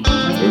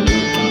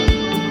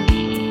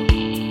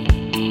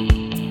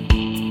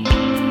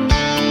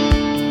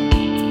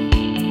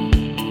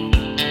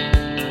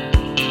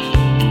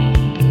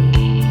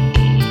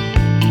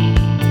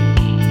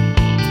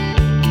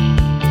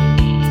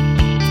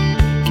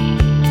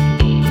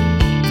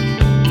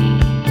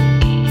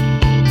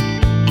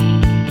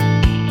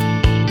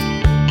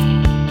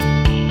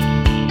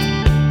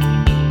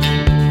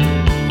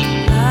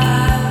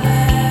 Love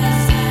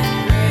isn't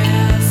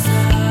real, so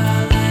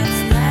let's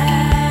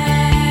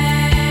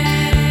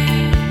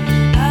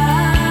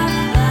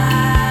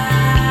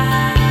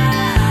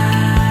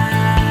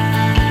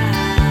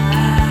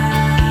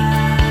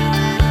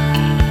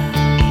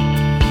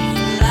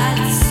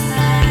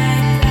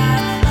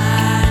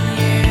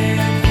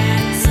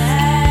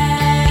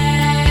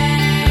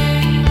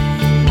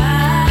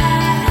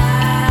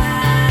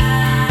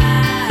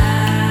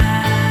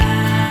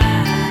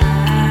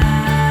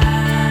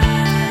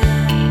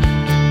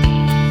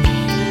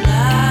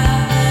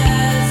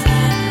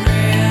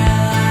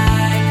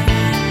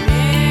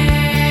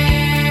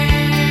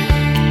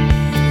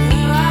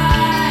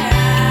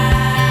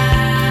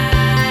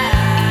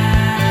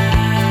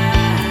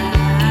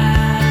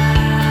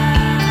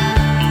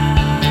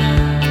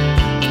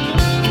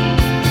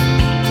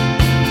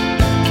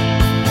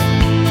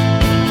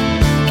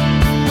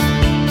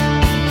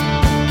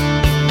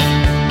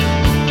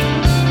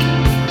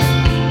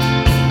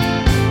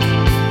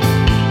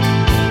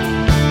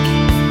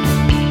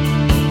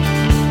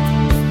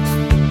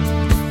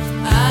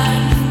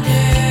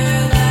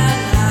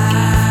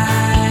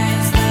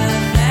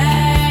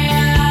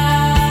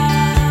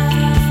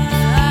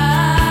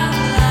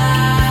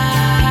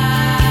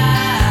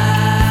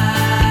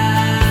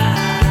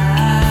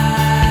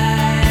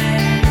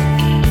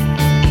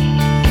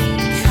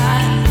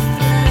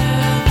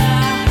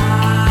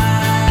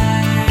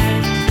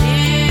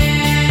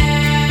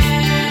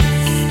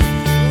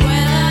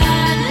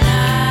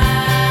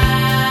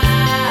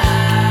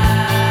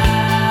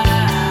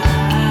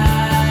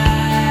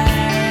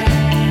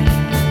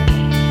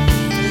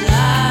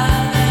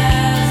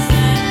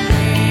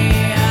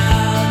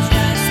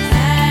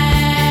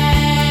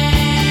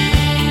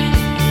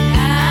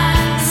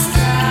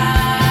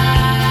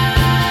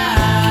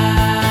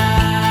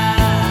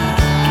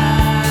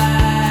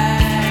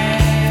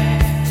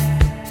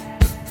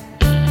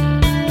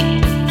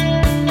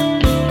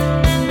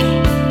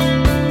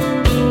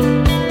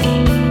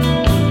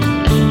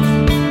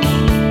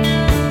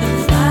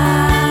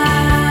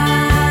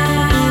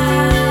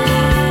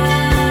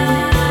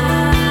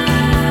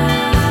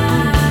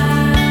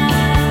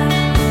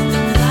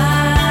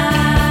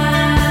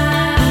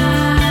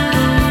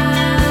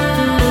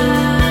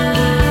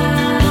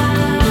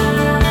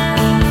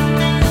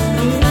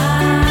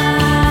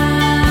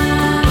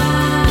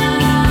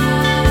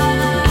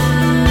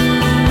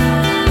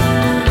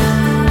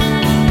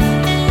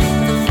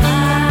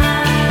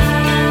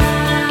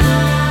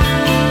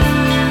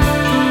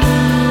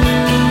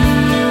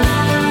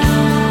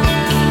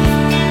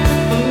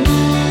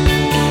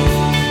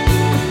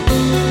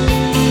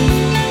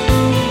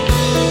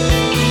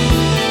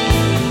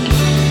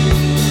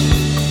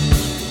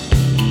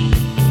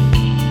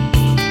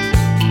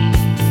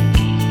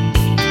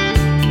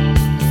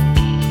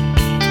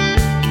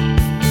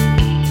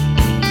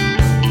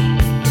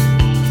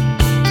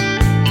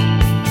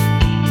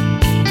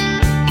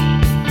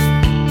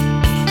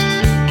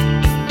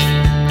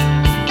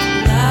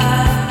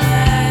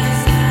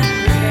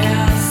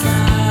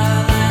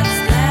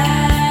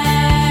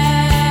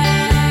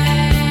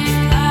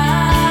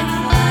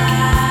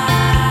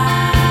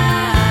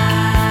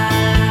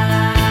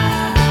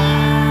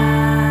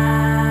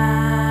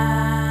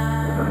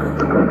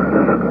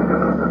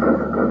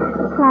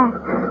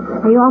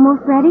you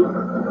almost ready?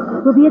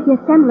 We'll be at the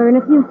assembler in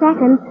a few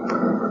seconds.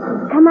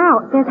 Come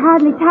out. There's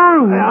hardly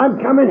time. I'm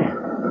coming.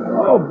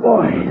 Oh,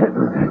 boy. That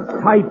was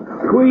a tight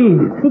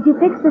squeeze. Did you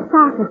fix the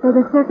socket so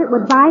the circuit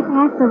would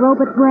bypass the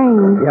robot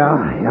brain?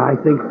 Yeah, I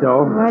think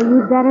so. Well,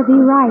 you'd better be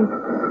right.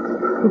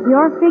 If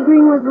your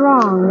figuring was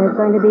wrong, there's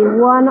going to be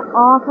one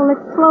awful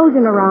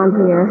explosion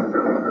around here.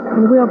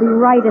 And we'll be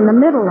right in the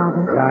middle of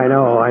it. Yeah,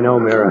 I know,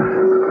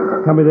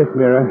 Mira. Tell me this,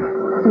 Mira.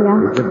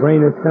 Yeah? Is the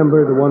brain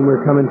assembler the one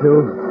we're coming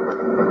to?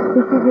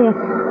 This is it.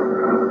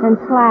 And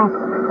Flat,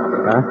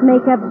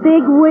 make a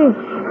big wish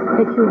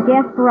that you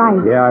guessed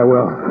right. Yeah, I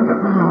will.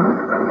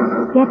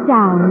 Now, get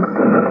down.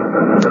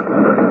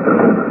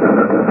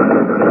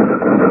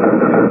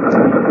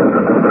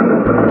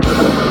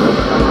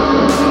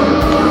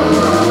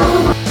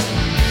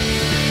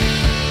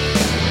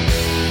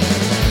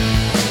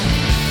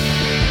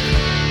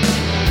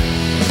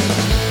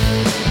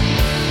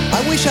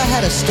 I wish I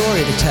had a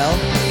story to tell.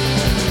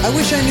 I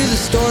wish I knew the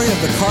story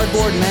of the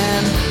cardboard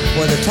man,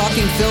 or the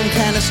talking film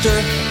canister,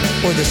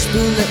 or the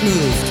spoon that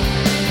moved.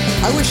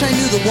 I wish I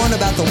knew the one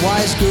about the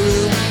wise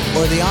guru,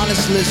 or the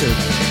honest lizard.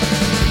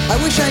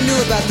 I wish I knew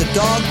about the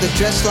dog that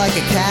dressed like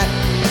a cat,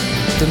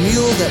 the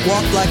mule that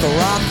walked like a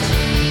rock,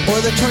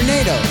 or the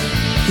tornado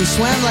who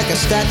swam like a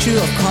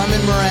statue of Carmen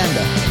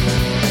Miranda.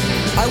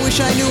 I wish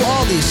I knew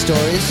all these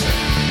stories,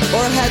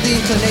 or had the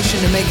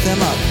inclination to make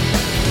them up.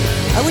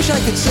 I wish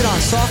I could sit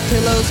on soft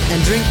pillows and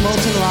drink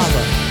molten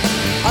lava.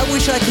 I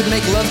wish I could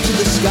make love to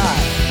the sky.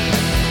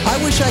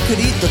 I wish I could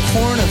eat the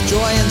corn of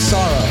joy and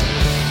sorrow.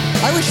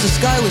 I wish the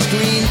sky was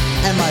green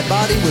and my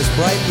body was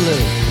bright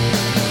blue.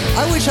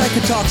 I wish I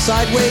could talk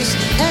sideways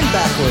and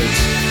backwards.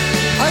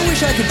 I wish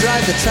I could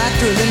drive the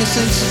tractor of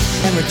innocence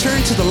and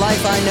return to the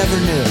life I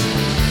never knew.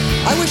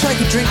 I wish I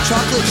could drink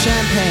chocolate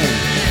champagne.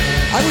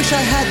 I wish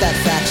I had that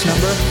fax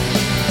number.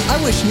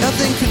 I wish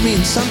nothing could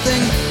mean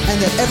something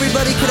and that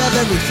everybody could have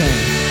everything.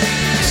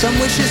 Some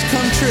wishes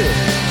come true.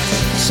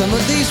 Some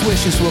of these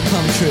wishes will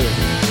come true.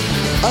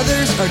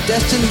 Others are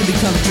destined to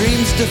become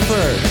dreams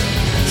deferred,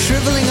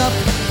 shriveling up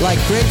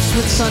like grapes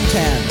with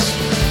suntans.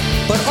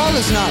 But all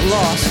is not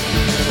lost.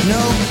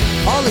 No,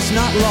 all is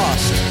not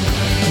lost.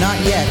 Not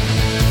yet.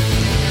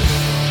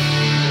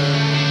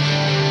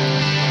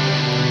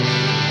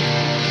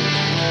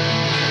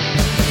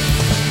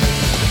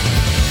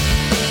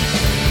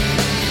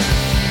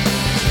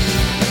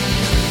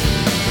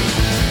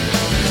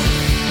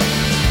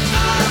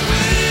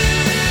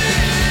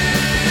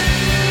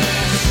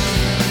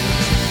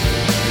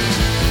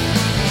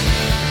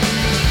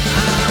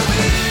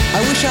 I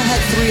wish I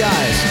had 3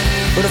 eyes,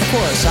 but of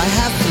course I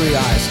have 3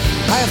 eyes.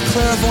 I have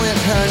clairvoyant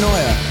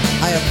paranoia.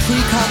 I have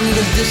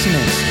precognitive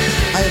dissonance.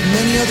 I have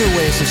many other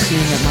ways of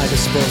seeing at my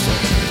disposal.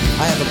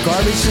 I have a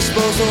garbage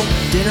disposal,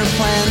 dinner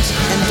plans,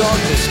 and dog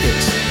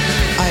biscuits.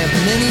 I have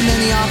many,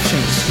 many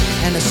options,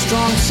 and a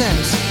strong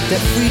sense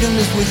that freedom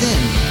is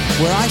within,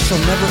 where I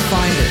shall never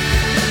find it.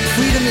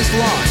 Freedom is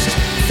lost.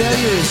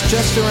 Failure is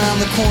just around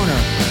the corner,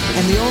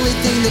 and the only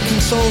thing that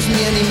consoles me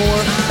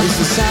anymore is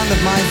the sound of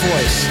my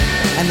voice,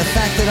 and the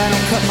fact that I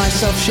don't cut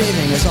myself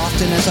shaving as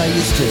often as I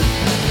used to.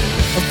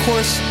 Of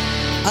course,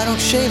 I don't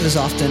shave as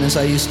often as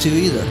I used to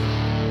either.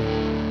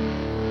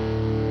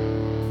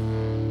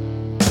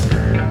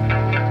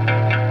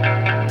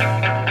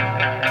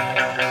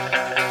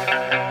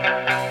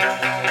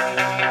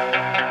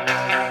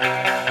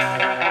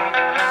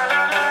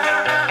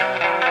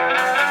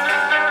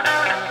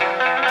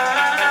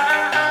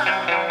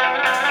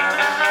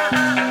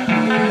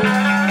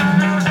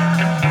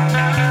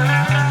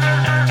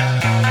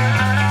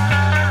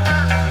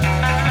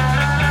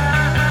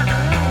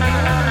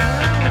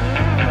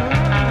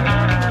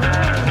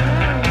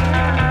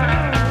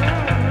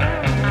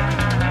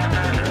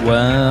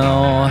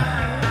 Well,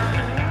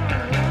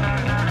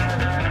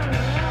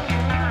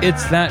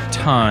 it's that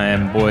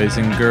time, boys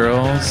and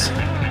girls.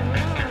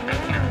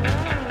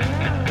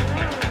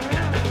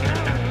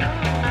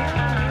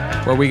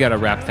 Where we gotta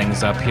wrap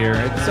things up here.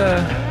 It's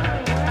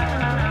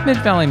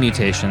Mid-Valley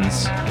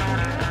Mutations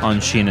on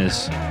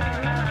Sheena's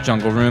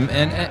Jungle Room,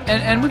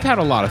 and we've had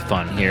a lot of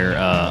fun here,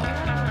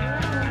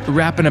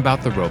 rapping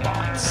about the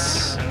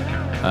robots.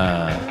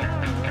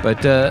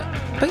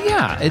 But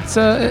yeah, it's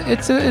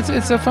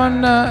a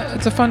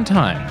fun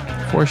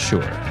time for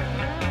sure.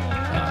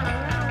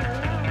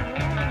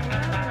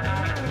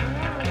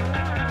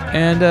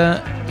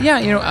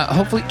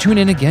 Hopefully tune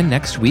in again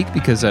next week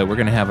because we're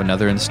going to have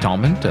another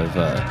installment of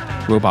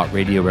Robot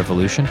Radio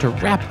Revolution to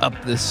wrap up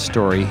this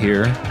story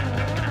here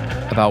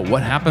about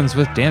what happens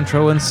with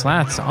Dantro and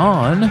Slats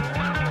on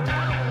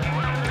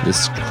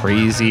this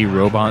crazy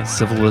robot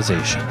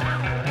civilization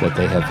that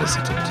they have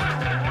visited.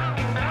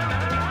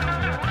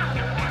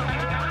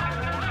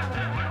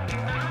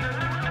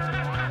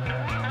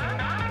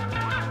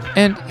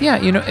 And yeah,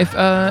 if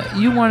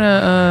you want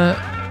to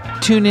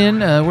tune in,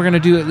 we're going to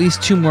do at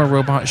least 2 more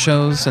robot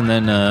shows, and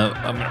then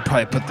I'm going to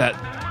probably put that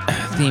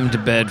theme to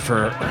bed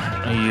for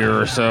a year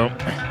or so.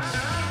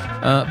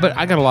 But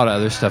I got a lot of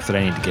other stuff that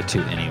I need to get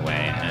to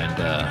anyway,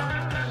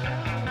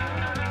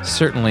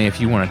 certainly, if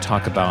you want to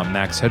talk about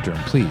Max Headroom,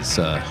 please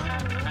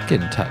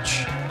get in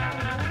touch.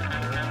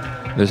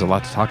 There's a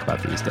lot to talk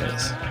about these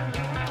days.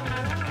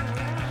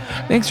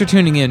 Thanks for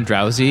tuning in,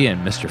 Drowsy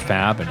and Mr.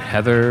 Fab and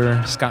Heather,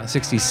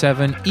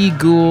 Scott67, E.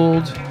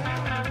 Gould.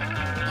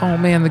 Oh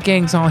man, the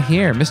gang's all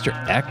here. Mr.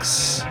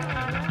 X,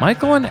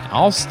 Michael, and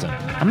Alston.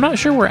 I'm not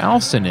sure where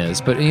Alston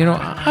is, but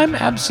I'm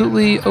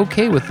absolutely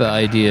okay with the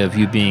idea of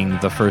you being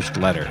the first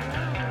letter.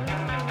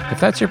 If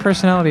that's your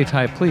personality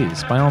type,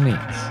 please, by all means.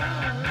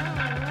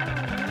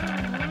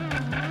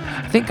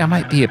 I think I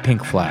might be a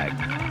pink flag,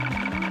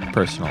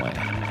 personally.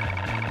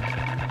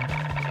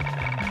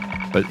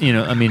 But, you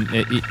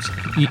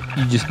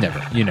just never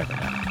know.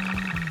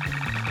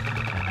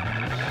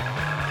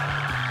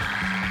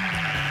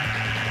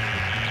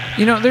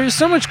 There's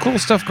so much cool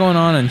stuff going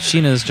on in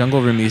Sheena's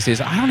Jungle Room these days.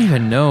 I don't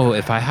even know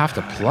if I have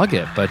to plug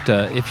it, but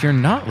if you're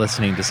not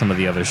listening to some of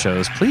the other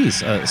shows,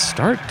 please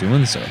start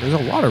doing so. There's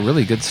a lot of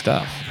really good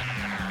stuff.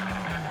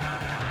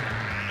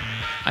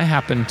 I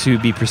happen to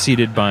be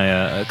preceded by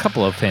a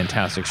couple of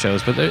fantastic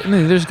shows, but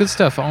there's good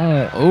stuff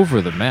all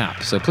over the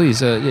map. So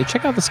please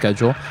check out the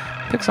schedule,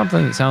 pick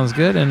something that sounds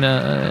good, and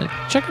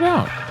check it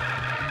out.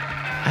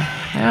 I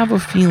have a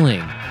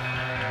feeling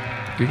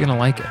you're going to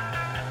like it.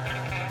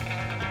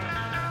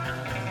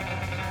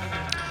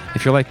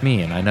 If you're like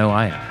me, and I know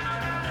I am.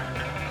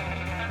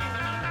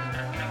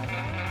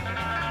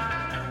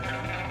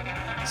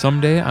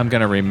 Someday I'm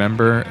going to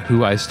remember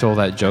who I stole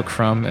that joke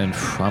from, and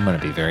I'm going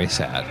to be very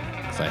sad,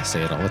 because I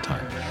say it all the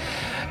time.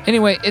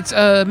 Anyway, it's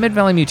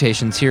Mid-Valley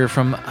Mutations here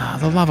from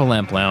the Lava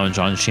Lamp Lounge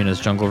on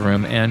Sheena's Jungle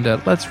Room, and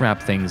let's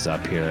wrap things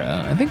up here.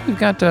 I think we've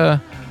got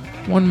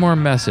one more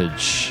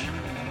message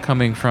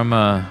coming from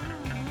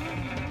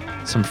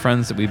some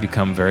friends that we've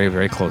become very,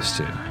 very close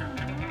to.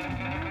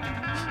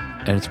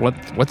 And it's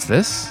what's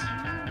this?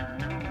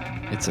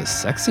 It's a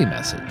sexy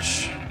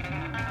message.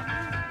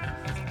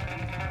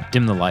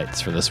 Dim the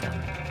lights for this one.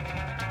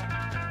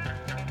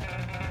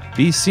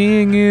 Be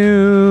seeing you.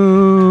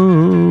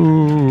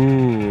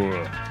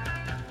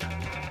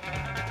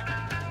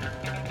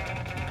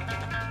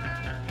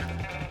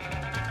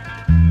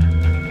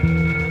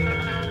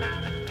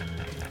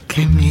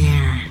 Come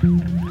here.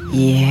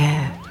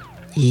 Yeah,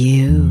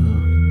 you.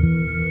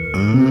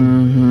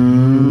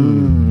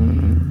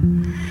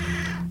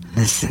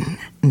 Listen,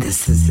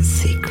 this is a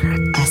secret.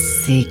 A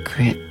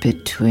secret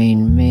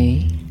between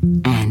me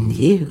and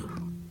you.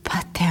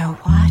 But they're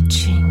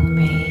watching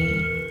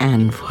me.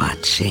 And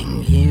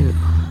watching you.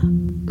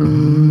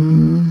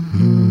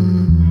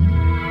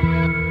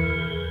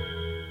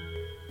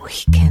 We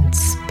can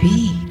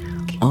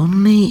speak.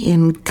 Only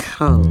in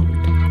code.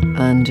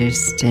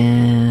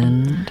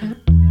 Understand?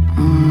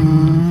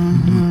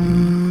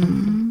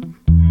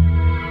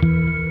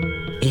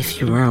 If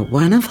you are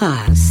one of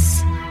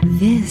us,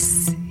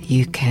 this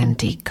you can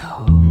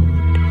decode.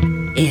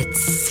 It's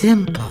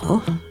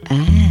simple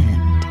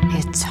and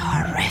it's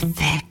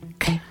horrific.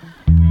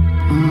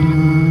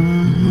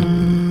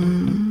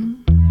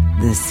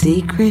 The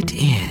secret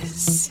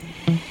is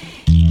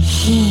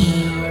he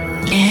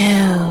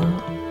knew.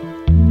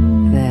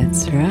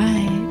 That's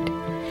right.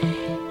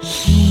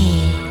 He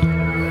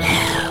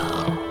knew.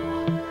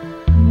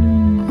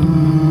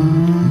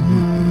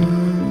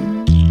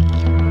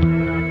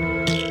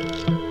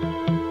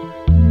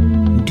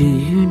 Do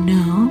you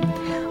know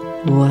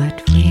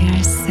what we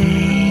are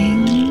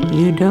saying?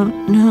 You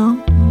don't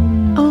know?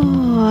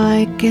 Oh,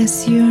 I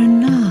guess you're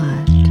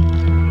not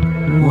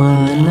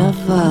one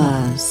of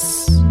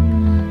us.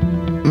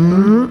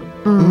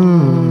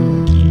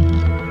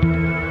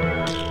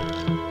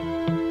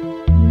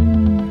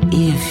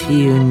 If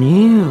you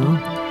knew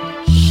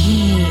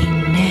he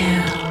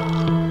knew,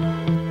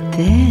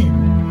 then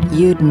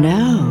you'd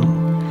know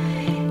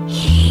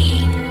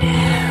he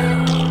knew.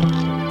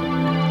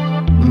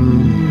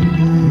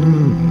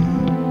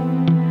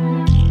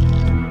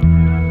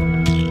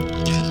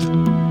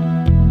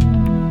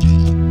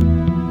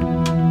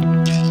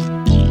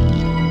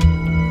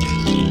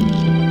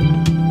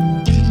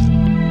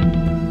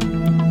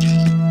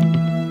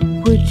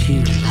 Would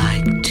you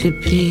like to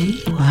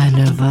be one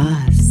of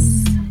us?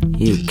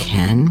 You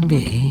can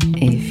be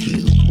if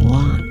you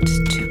want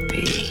to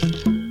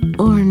be,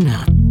 or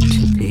not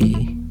to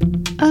be.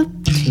 Up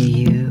to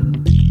you.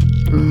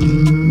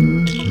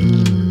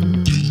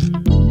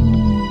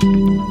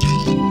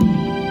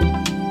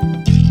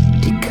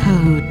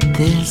 Decode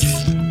this.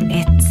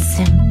 It's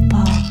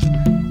simple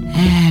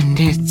and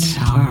it's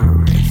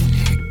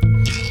horrific.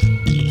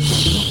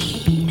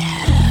 He knew.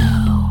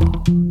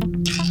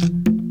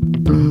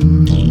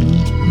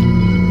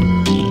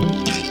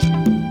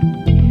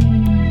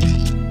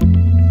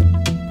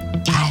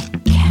 I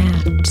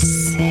can't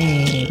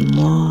say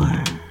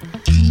more.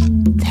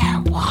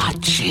 They're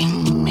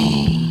watching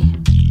me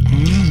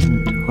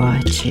and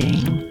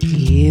watching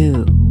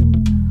you.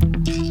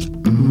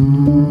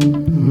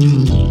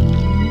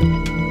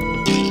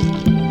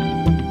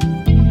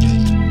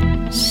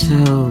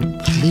 So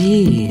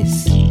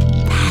please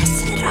pass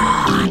it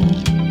on.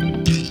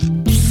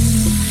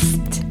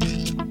 Psst.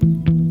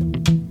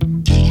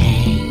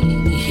 Hey,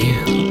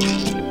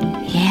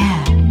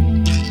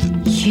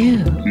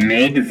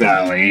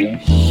 Mid-Valley.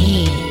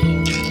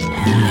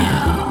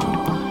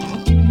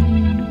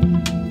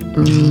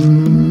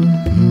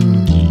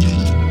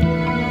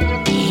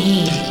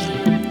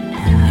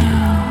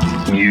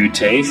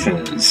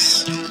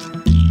 Mutations.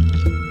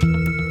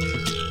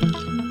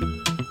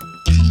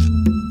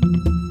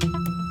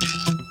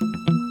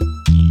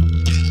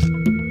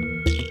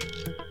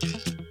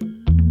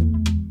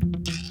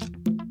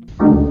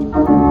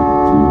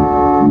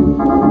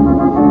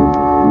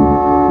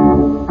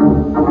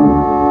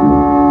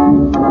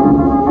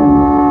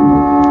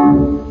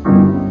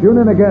 Tune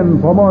in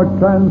again for more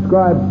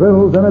transcribed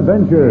thrills and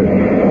adventures.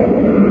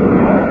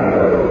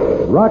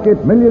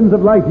 Rocket millions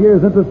of light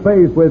years into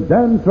space with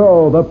Dan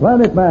Troll, the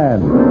Planet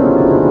Man.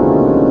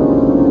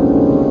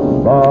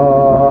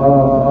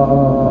 Bye.